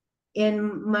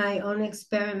in my own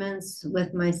experiments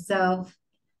with myself,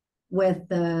 with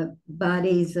the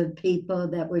bodies of people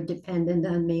that were dependent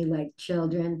on me, like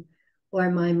children, or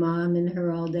my mom in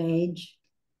her old age,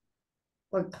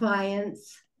 or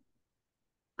clients,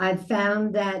 I've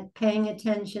found that paying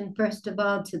attention, first of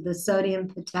all, to the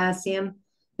sodium-potassium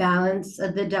balance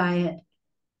of the diet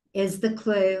is the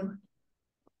clue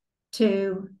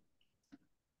to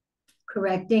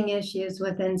correcting issues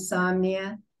with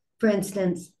insomnia. For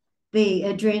instance, the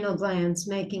adrenal glands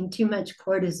making too much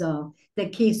cortisol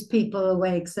that keeps people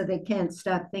awake so they can't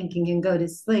stop thinking and go to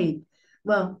sleep.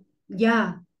 Well,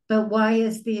 yeah, but why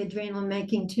is the adrenal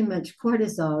making too much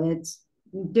cortisol? It's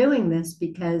doing this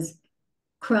because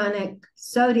chronic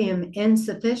sodium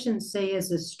insufficiency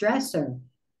is a stressor.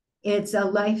 It's a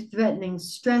life-threatening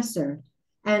stressor,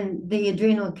 and the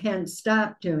adrenal can't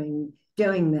stop doing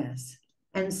this.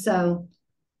 And so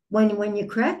when you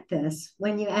correct this,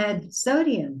 when you add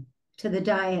sodium to the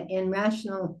diet in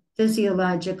rational,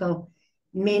 physiological,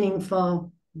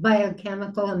 meaningful,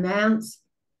 biochemical amounts,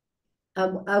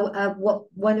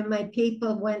 one of my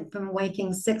people went from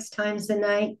waking 6 times a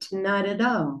night to not at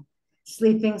all,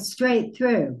 sleeping straight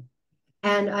through.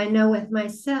 And I know with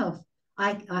myself,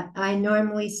 I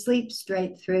normally sleep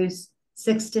straight through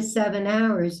 6 to 7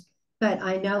 hours, but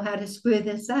I know how to screw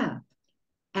this up.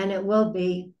 And it will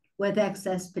be with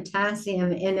excess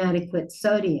potassium, inadequate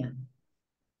sodium.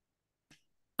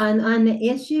 On the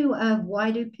issue of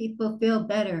why do people feel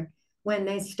better when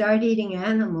they start eating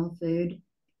animal food,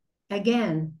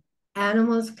 again,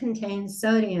 animals contain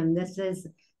sodium. This is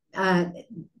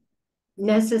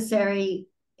necessary,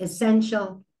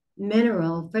 essential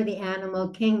mineral for the animal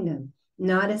kingdom,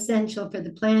 not essential for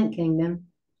the plant kingdom,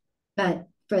 but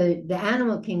for the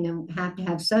animal kingdom have to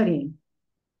have sodium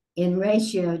in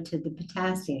ratio to the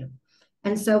potassium.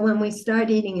 And so when we start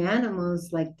eating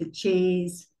animals like the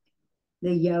cheese,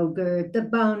 the yogurt, the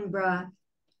bone broth,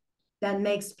 that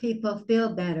makes people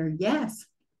feel better. Yes,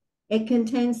 it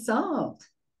contains salt.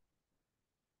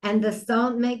 And the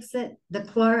salt makes it, the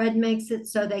chloride makes it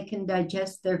so they can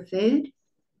digest their food.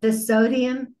 The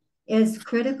sodium is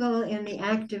critical in the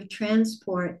active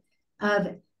transport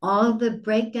of all the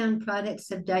breakdown products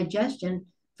of digestion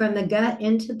from the gut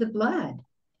into the blood.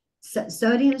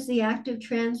 Sodium is the active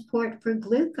transport for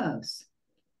glucose,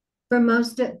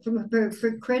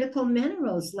 for critical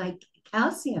minerals like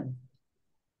calcium.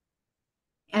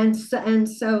 And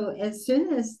so as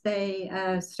soon as they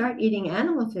start eating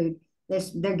animal food,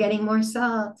 they're getting more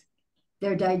salt,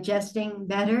 they're digesting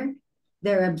better,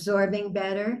 they're absorbing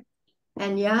better,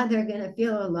 and yeah, they're going to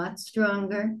feel a lot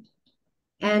stronger.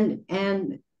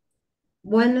 And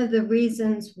one of the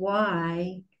reasons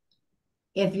why,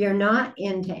 if you're not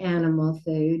into animal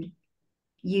food,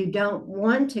 you don't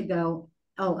want to go,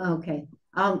 oh, okay,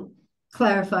 I'll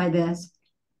clarify this.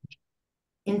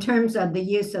 In terms of the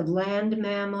use of land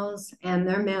mammals and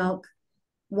their milk,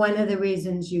 one of the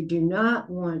reasons you do not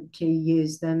want to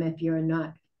use them if you're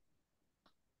not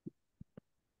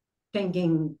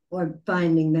thinking or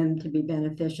finding them to be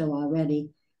beneficial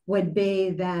already would be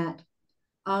that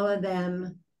all of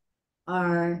them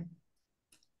are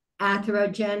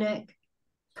atherogenic,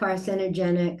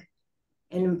 carcinogenic,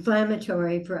 and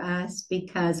inflammatory for us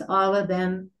because all of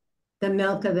them, the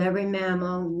milk of every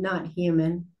mammal, not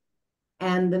human,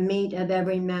 and the meat of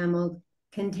every mammal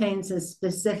contains a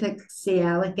specific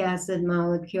sialic acid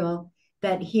molecule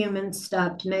that humans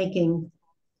stopped making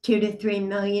 2 to 3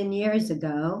 million years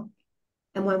ago.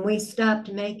 And when we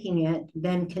stopped making it,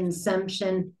 then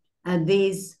consumption of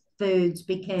these foods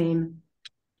became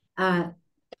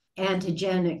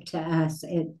antigenic to us.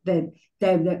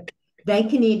 They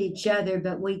can eat each other,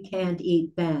 but we can't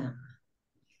eat them.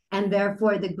 And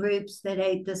therefore, the groups that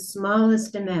ate the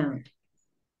smallest amount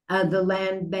of the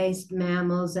land-based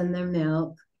mammals and their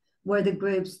milk were the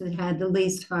groups that had the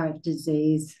least heart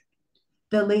disease,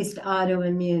 the least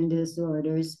autoimmune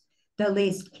disorders, the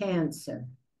least cancer.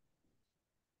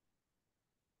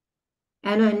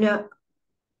 And I know,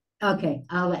 okay,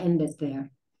 I'll end it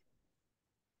there.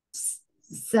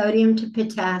 Sodium to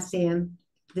potassium,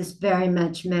 this very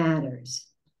much matters.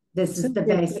 This is the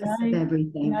basis of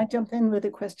everything. Can I jump in with a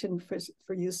question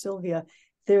for you, Sylvia?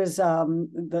 There's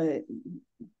the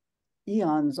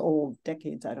eons old,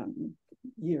 decades, I don't know,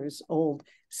 years old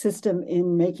system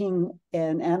in making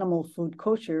an animal food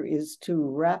kosher is to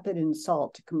wrap it in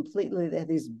salt completely. They have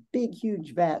these big,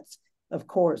 huge vats of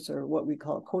coarse, or what we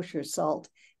call kosher salt,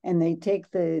 and they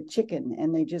take the chicken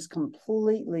and they just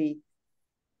completely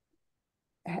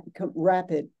wrap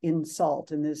it in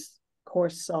salt, in this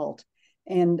coarse salt.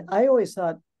 And I always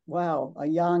thought, wow, a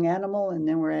young animal, and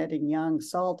then we're adding young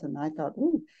salt, and I thought,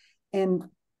 ooh. And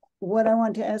what I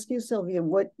want to ask you, Sylvia,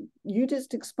 what you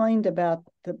just explained about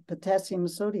the potassium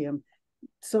sodium,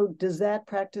 so does that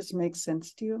practice make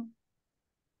sense to you?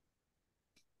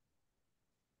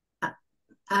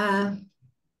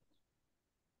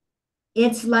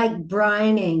 It's like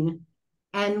brining,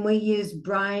 and we use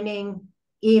brining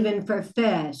even for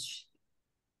fish.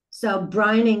 So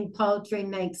brining poultry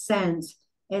makes sense.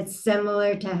 It's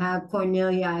similar to how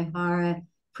Cornelia Ihara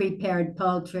prepared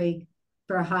poultry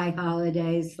for high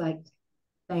holidays like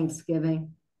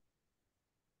Thanksgiving.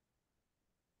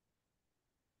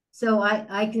 So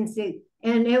I can see,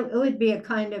 and it would be a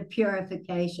kind of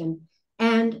purification.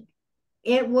 And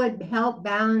it would help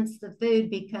balance the food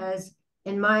because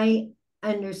in my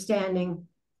understanding,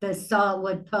 the salt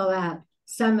would pull out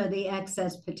some of the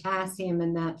excess potassium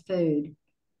in that food.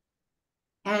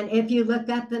 And if you look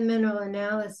up the mineral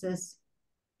analysis,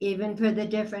 even for the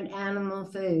different animal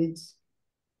foods,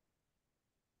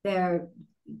 they're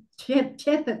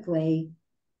typically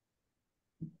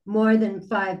more than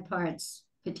 5 parts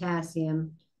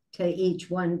potassium to each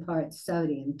 1 part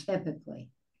sodium, typically.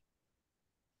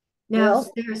 Now,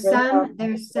 well,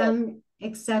 there's some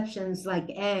exceptions,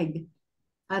 like egg,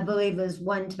 I believe is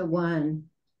 1 to 1,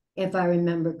 if I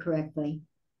remember correctly.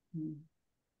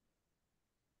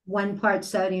 1 part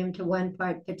sodium to 1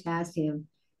 part potassium.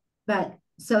 But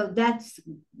so that's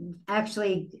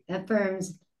actually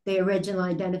affirms the original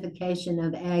identification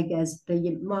of egg as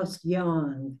the most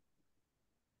young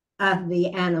of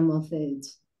the animal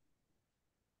foods.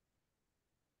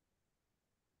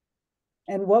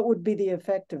 And what would be the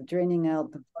effect of draining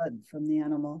out the blood from the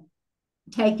animal?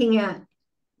 Taking out,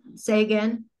 say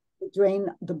again? Drain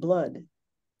the blood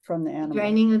from the animal.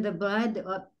 Draining of the blood,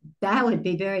 that would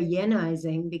be very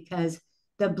ionizing because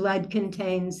the blood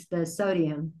contains the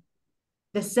sodium.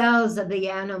 The cells of the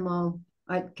animal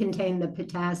contain the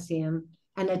potassium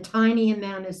and a tiny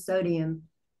amount of sodium.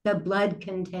 The blood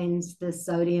contains the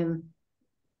sodium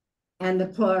and the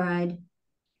chloride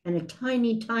and a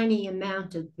tiny, tiny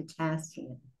amount of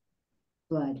potassium,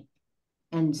 blood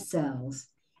and cells.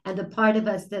 And the part of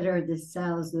us that are the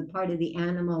cells, the part of the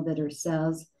animal that are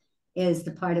cells, is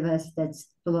the part of us that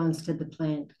belongs to the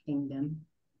plant kingdom.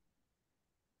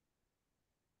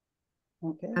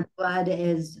 Okay. Our blood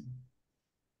is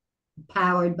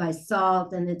powered by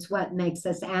salt, and it's what makes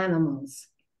us animals.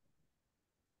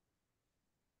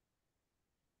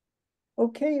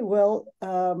 Okay, well,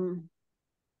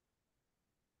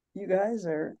 you guys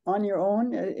are on your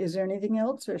own. Is there anything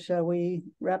else, or shall we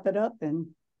wrap it up? And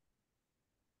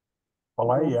well,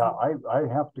 I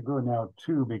have to go now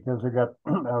too, because I got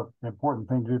an important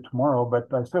thing to do tomorrow.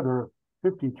 But I said there are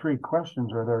 53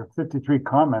 questions, or there are 53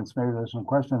 comments. Maybe there's some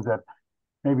questions that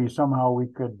maybe somehow we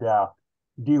could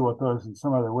deal with those in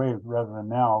some other way rather than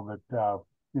now. But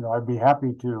you know, I'd be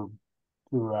happy to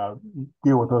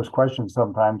deal with those questions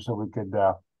sometime, so we could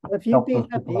if you'd be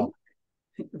happy,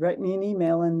 write me an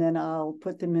email and then I'll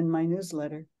put them in my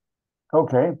newsletter.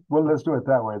 Okay, well, let's do it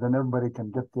that way. Then everybody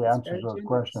can get the answers to those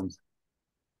questions.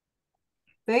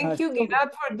 Thank you,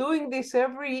 Gilad, for doing this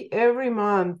every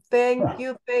month. Thank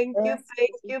you, thank you,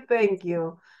 thank you, thank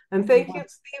you. And thank you,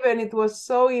 Stephen. It was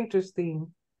so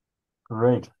interesting.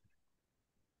 Great.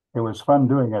 It was fun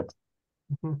doing it.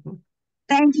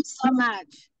 Thank you so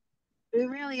much. We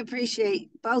really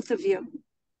appreciate both of you.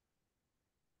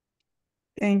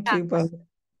 Thank you both.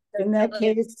 In that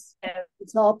case,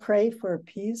 let's all pray for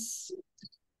peace.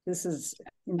 This is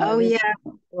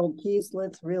world peace.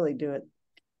 Let's really do it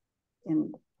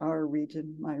in our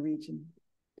region, my region.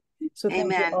 So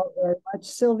thank you all very much.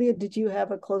 Sylvia, did you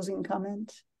have a closing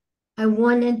comment? I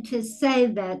wanted to say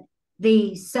that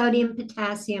the sodium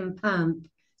potassium pump,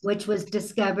 which was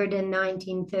discovered in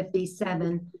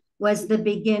 1957, was the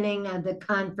beginning of the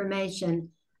confirmation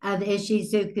of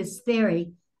Ishizuka's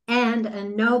theory, and a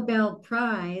Nobel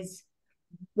Prize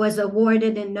was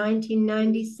awarded in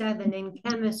 1997 in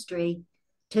chemistry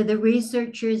to the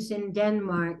researchers in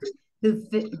Denmark who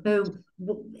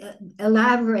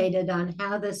elaborated on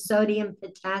how the sodium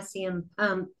potassium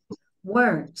pump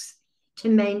works to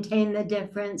maintain the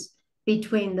difference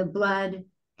between the blood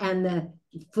and the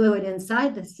fluid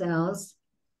inside the cells.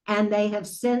 And they have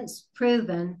since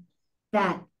proven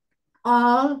that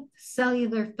all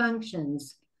cellular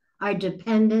functions are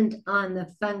dependent on the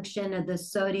function of the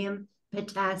sodium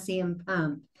potassium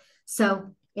pump.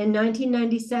 So in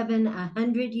 1997,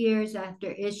 100 years after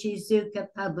Ishizuka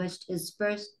published his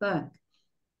first book,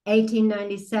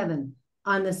 1897,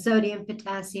 on the sodium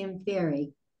potassium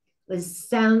theory, was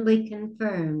soundly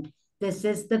confirmed this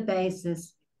is the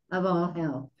basis of all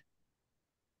health.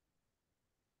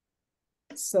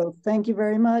 So thank you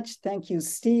very much. Thank you,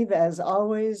 Steve. As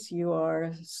always, you are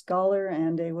a scholar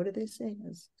and a, what do they say,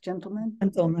 as gentleman?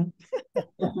 Gentleman.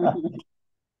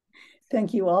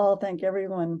 Thank you all. Thank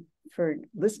everyone for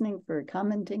listening, for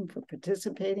commenting, for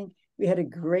participating. We had a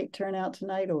great turnout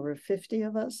tonight, over 50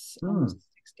 of us, almost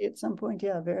 60 at some point.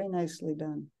 Yeah, very nicely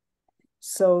done.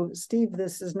 So, Steve,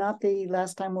 this is not the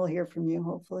last time we'll hear from you,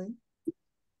 hopefully.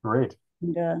 Great.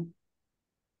 And,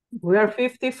 we are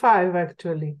 55,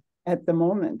 actually. At the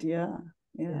moment, yeah.